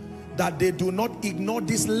overcomer, that they do not ignore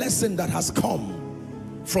this lesson that has come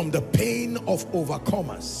from the pain of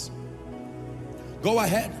overcomers. Go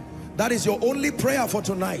ahead. That is your only prayer for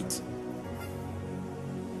tonight.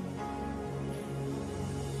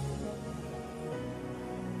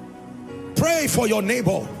 Pray for your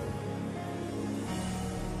neighbor.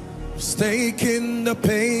 Taking the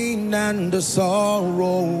pain and the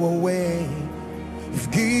sorrow away.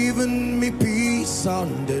 You've given me peace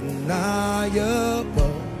undeniable.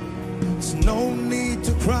 There's no need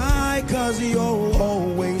to cry, 'cause you're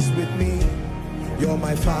always with me. You're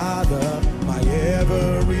my Father, my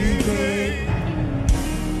everything.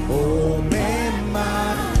 Oh, man,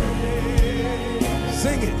 my.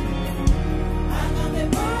 Sing it.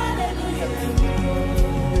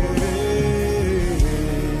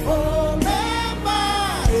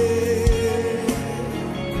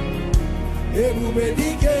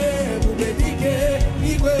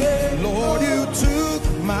 Lord, you took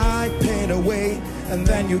my pain away and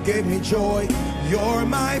then you gave me joy. You're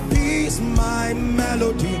my peace, my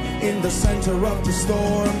melody in the center of the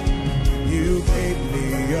storm. You gave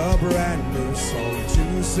me a brand new song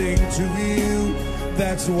to sing to you.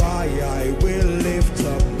 That's why I will lift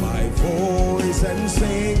up my voice and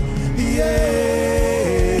sing.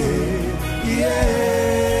 Yeah, yeah.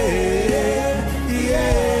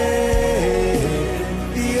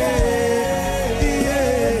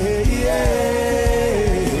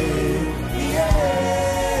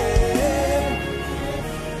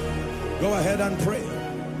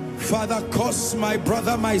 Father, cause my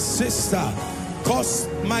brother, my sister, cause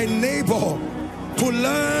my neighbor to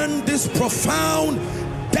learn this profound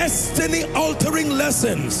destiny-altering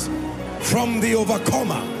lessons from the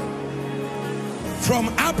overcomer. From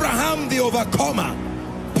Abraham, the overcomer.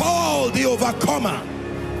 Paul, the overcomer.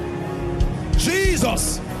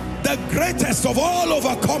 Jesus, the greatest of all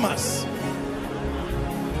overcomers.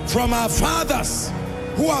 From our fathers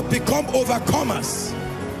who have become overcomers.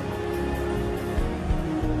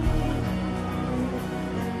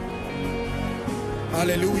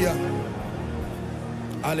 Hallelujah.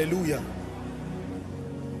 Hallelujah.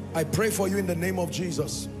 I pray for you in the name of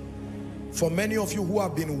Jesus. For many of you who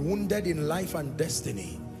have been wounded in life and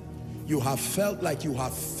destiny, you have felt like you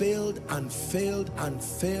have failed and failed and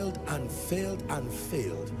failed and failed and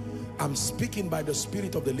failed. I'm speaking by the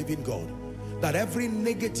Spirit of the living God, that every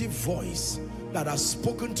negative voice that has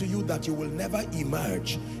spoken to you that you will never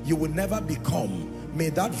emerge, you will never become, may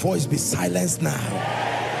that voice be silenced now.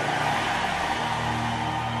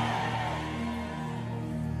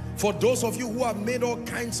 For those of you who have made all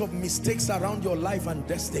kinds of mistakes around your life and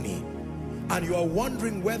destiny, and you are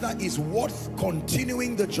wondering whether it's worth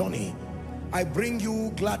continuing the journey, I bring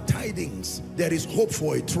you glad tidings. There is hope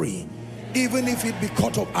for a tree. Even if it be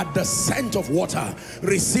cut off at the scent of water,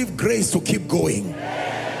 receive grace to keep going.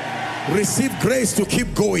 Receive grace to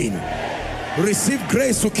keep going. Receive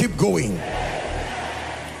grace to keep going.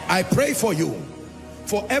 I pray for you,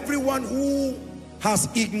 for everyone who has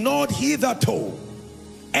ignored hitherto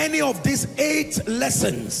any of these 8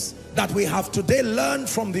 lessons that we have today learned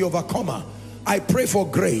from the overcomer. I pray for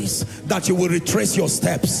grace that you will retrace your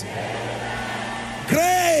steps.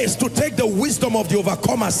 Grace to take the wisdom of the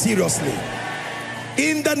overcomer seriously.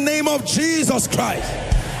 In the name of Jesus Christ.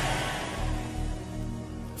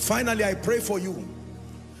 Finally, I pray for you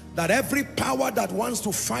that every power that wants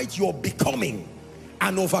to fight your becoming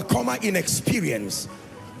an overcomer in experience,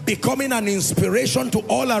 becoming an inspiration to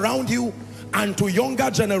all around you and to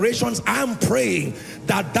younger generations, I'm praying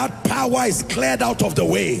that that power is cleared out of the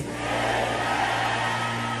way.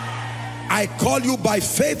 I call you by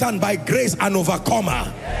faith and by grace an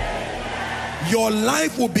overcomer. Your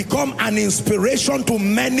life will become an inspiration to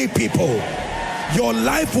many people. Your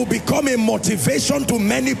life will become a motivation to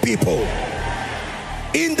many people.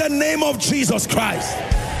 In the name of Jesus Christ.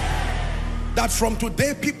 That from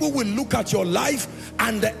today people will look at your life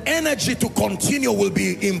and the energy to continue will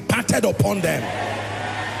be imparted upon them.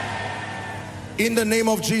 In the name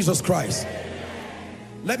of Jesus Christ.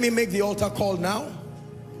 Let me make the altar call now.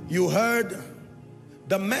 You heard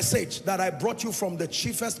the message that I brought you from the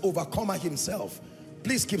chiefest overcomer himself.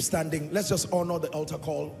 Please keep standing. Let's just honor the altar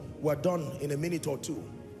call. We're done in a minute or two.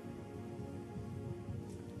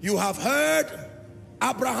 You have heard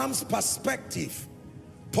Abraham's perspective,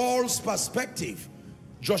 Paul's perspective,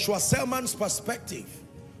 Joshua Selman's perspective,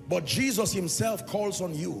 but Jesus himself calls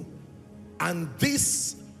on you. And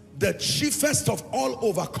this, the chiefest of all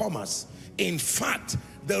overcomers, in fact,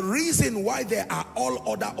 the reason why there are all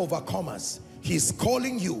other overcomers, he's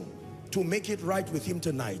calling you to make it right with him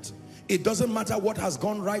tonight. It doesn't matter what has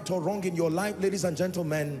gone right or wrong in your life, ladies and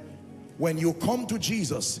gentlemen. When you come to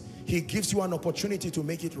Jesus, he gives you an opportunity to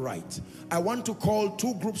make it right. I want to call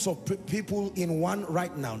 2 groups of people in one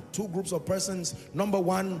right now. 2 groups of persons. Number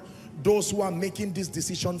 1, those who are making this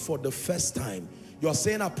decision for the first time. You're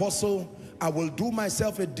saying, Apostle, I will do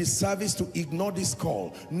myself a disservice to ignore this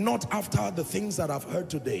call, not after the things that I've heard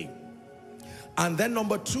today. And then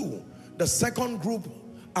number 2, the second group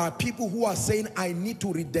are people who are saying, I need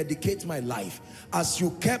to rededicate my life. As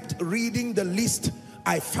you kept reading the list,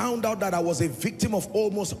 I found out that I was a victim of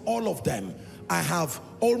almost all of them. I have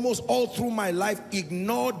almost all through my life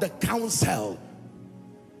ignored the counsel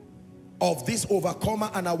of this overcomer,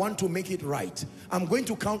 and I want to make it right. I'm going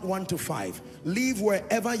to count 1 to 5. Leave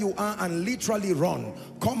wherever you are and literally run.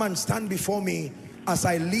 Come and stand before me as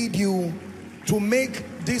I lead you to make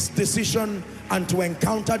this decision and to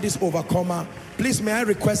encounter this overcomer. Please, may I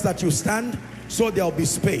request that you stand so there'll be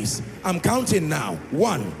space. I'm counting now.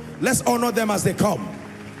 1. Let's honor them as they come.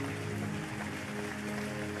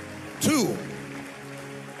 2.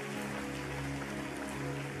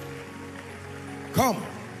 Come.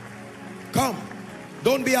 Come.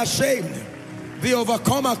 Don't be ashamed. The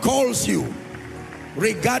overcomer calls you.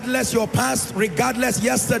 Regardless your past, regardless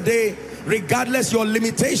yesterday, regardless your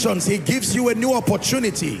limitations, he gives you a new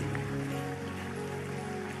opportunity.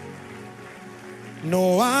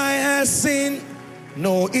 No eye has seen,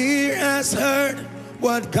 no ear has heard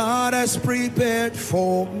what God has prepared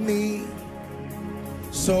for me.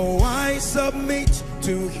 So I submit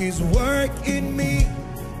to his work in me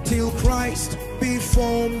till Christ be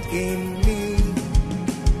formed in me.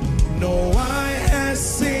 No eye has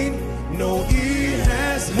seen, no ear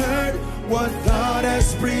has heard what God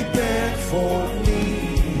has prepared for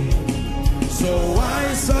me. So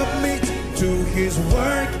I submit to his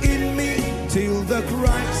work in me till the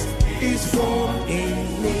Christ is formed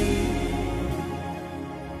in me.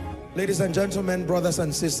 Ladies and gentlemen, brothers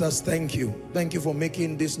and sisters, thank you. Thank you for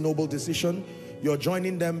making this noble decision. You're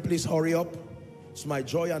joining them. Please hurry up. It's my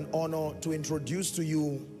joy and honor to introduce to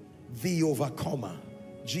you the overcomer,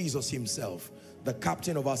 Jesus himself, the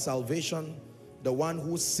captain of our salvation, the one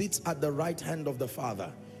who sits at the right hand of the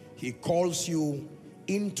Father. He calls you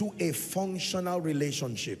into a functional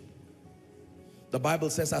relationship. The Bible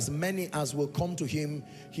says, as many as will come to him,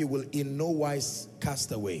 he will in no wise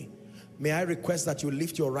cast away. May I request that you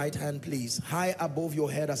lift your right hand, please, high above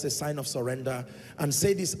your head as a sign of surrender, and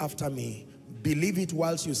say this after me. Believe it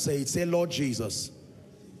whilst you say it. Say, Lord Jesus,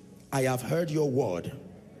 I have heard your word.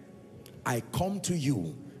 I come to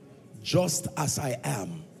you just as I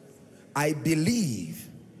am. I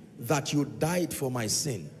believe that you died for my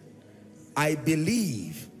sin. I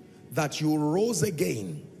believe that you rose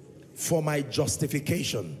again for my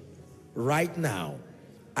justification. Right now,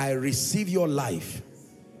 I receive your life.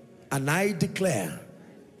 And I declare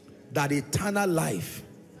that eternal life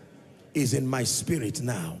is in my spirit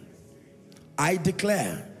now. I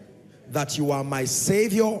declare that you are my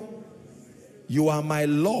Savior, you are my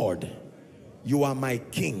Lord, you are my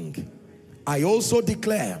King. I also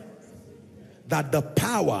declare that the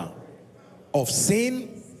power of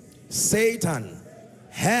sin, Satan,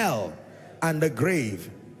 hell, and the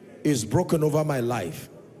grave is broken over my life.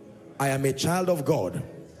 I am a child of God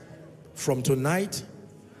from tonight,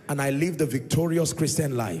 and I live the victorious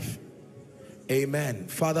Christian life. Amen.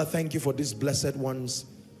 Father, thank you for these blessed ones.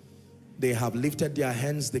 They have lifted their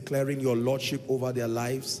hands declaring your lordship over their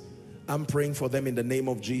lives. I'm praying for them in the name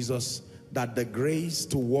of Jesus, that the grace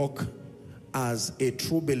to walk as a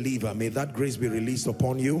true believer, may that grace be released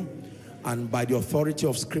upon you. And by the authority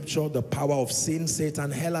of scripture, the power of sin,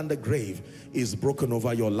 Satan, hell, and the grave is broken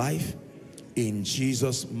over your life. In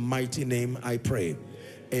Jesus' mighty name I pray.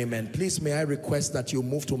 Amen. Please, may I request that you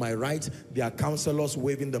move to my right. There are counselors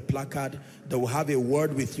waving the placard. They will have a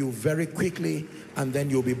word with you very quickly, and then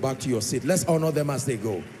you'll be back to your seat. Let's honor them as they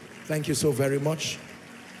go. Thank you so very much.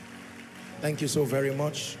 Thank you so very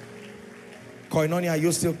much. Koinonia, are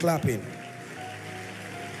you still clapping?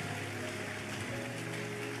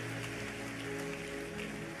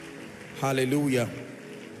 Hallelujah.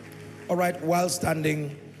 All right, while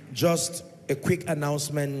standing, just a quick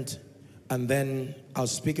announcement, and then I'll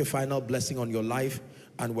speak a final blessing on your life,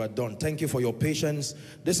 and we're done. Thank you for your patience.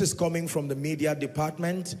 This is coming from the media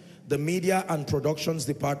department. The media and productions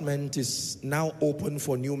department is now open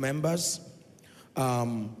for new members.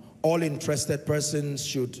 All interested persons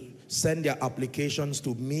should send their applications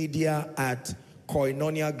to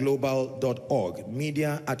media@koinoniaglobal.org.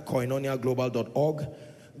 media@koinoniaglobal.org.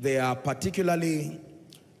 They are particularly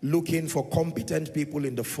looking for competent people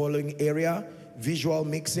in the following area: visual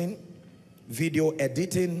mixing, video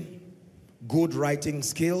editing, good writing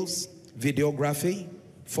skills, videography,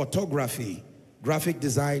 photography, graphic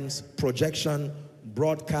designs, projection,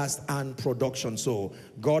 broadcast, and production. So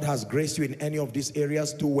God has graced you in any of these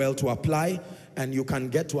areas. Do well to apply, and you can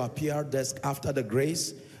get to our PR desk after the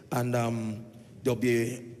grace, and there'll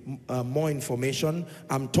be more information.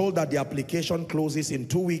 I'm told that the application closes in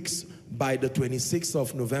 2 weeks. By the 26th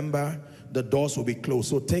of November, the doors will be closed.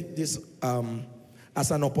 So take this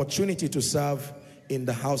as an opportunity to serve in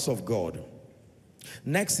the house of God.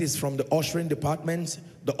 Next is from the ushering department.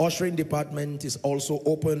 The ushering department is also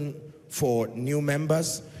open for new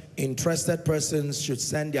members. Interested persons should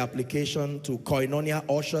send the application to Koinonia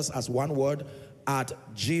Ushers as one word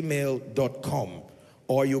 @gmail.com,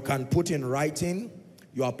 or you can put in writing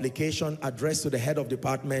your application addressed to the head of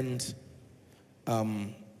department,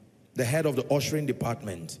 the head of the ushering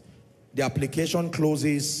department. The application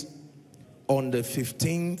closes on the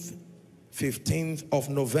 15th of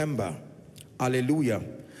November. Hallelujah.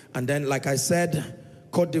 And then, like I said,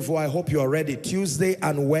 Côte d'Ivoire, I hope you are ready. Tuesday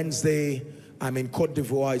and Wednesday, I'm in Côte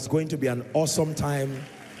d'Ivoire. It's going to be an awesome time.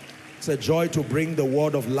 It's a joy to bring the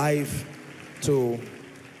word of life to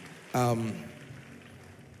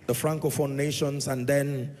the Francophone nations. And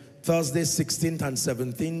then Thursday, 16th and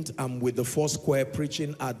 17th, I'm with the Four Square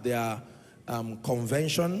preaching at their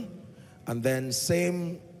convention. And then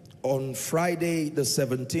same on Friday, the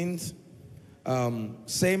 17th,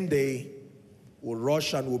 same day, we'll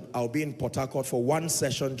rush and I'll be in Port Harcourt for one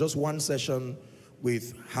session, just one session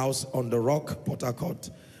with House on the Rock, Port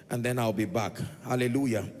Harcourt, and then I'll be back.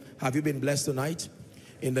 Hallelujah. Have you been blessed tonight?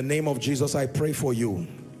 In the name of Jesus, I pray for you.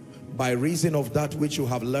 by reason of that which you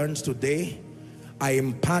have learned today, I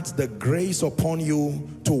impart the grace upon you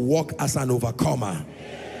to walk as an overcomer.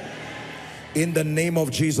 In the name of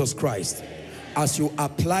Jesus Christ. As you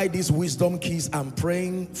apply these wisdom keys, I'm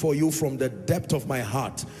praying for you from the depth of my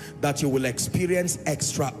heart that you will experience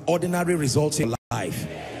extraordinary results in life.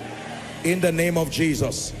 In the name of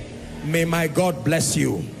Jesus. May my God bless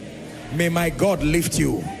you. May my God lift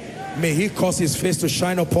you. May he cause his face to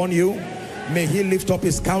shine upon you. May he lift up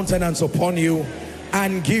his countenance upon you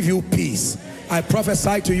and give you peace. I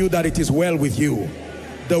prophesy to you that it is well with you.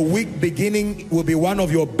 The week beginning will be one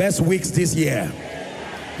of your best weeks this year.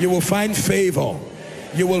 You will find favor.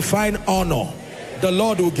 You will find honor. The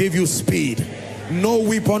Lord will give you speed. No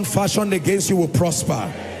weapon fashioned against you will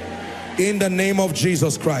prosper. In the name of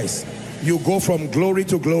Jesus Christ. You go from glory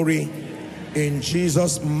to glory. In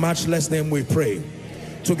Jesus' matchless name we pray.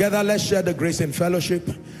 Together let's share the grace in fellowship.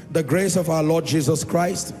 The grace of our Lord Jesus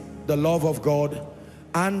Christ, the love of God,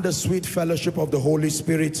 and the sweet fellowship of the Holy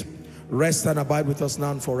Spirit rest and abide with us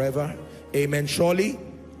now and forever. Amen. Surely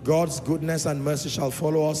God's goodness and mercy shall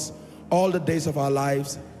follow us all the days of our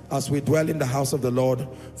lives as we dwell in the house of the Lord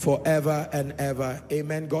forever and ever.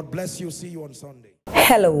 Amen. God bless you. See you on Sunday.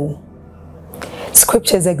 Hello.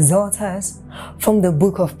 Scriptures exhort us from the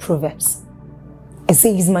book of Proverbs. It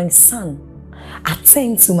says, my son,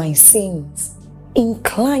 attend to my sayings,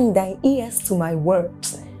 incline thy ears to my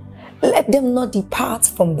words, let them not depart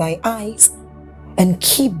from thy eyes, and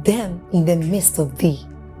keep them in the midst of thee.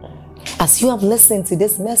 As you have listened to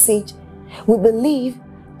this message, we believe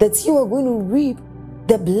that you are going to reap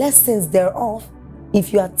the blessings thereof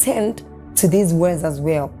if you attend to these words as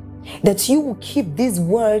well. That you will keep these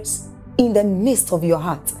words in the midst of your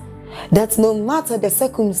heart. That no matter the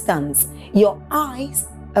circumstance, your eyes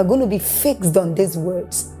are going to be fixed on these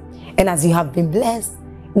words. And as you have been blessed,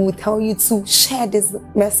 we will tell you to share this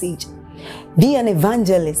message. Be an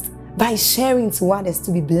evangelist by sharing to others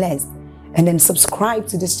to be blessed. And then subscribe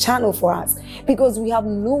to this channel for us, because we have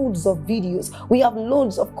loads of videos, we have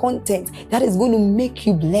loads of content that is going to make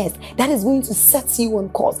you blessed, that is going to set you on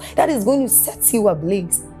course, that is going to set you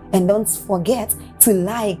ablaze. And don't forget to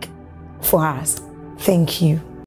like for us. Thank you.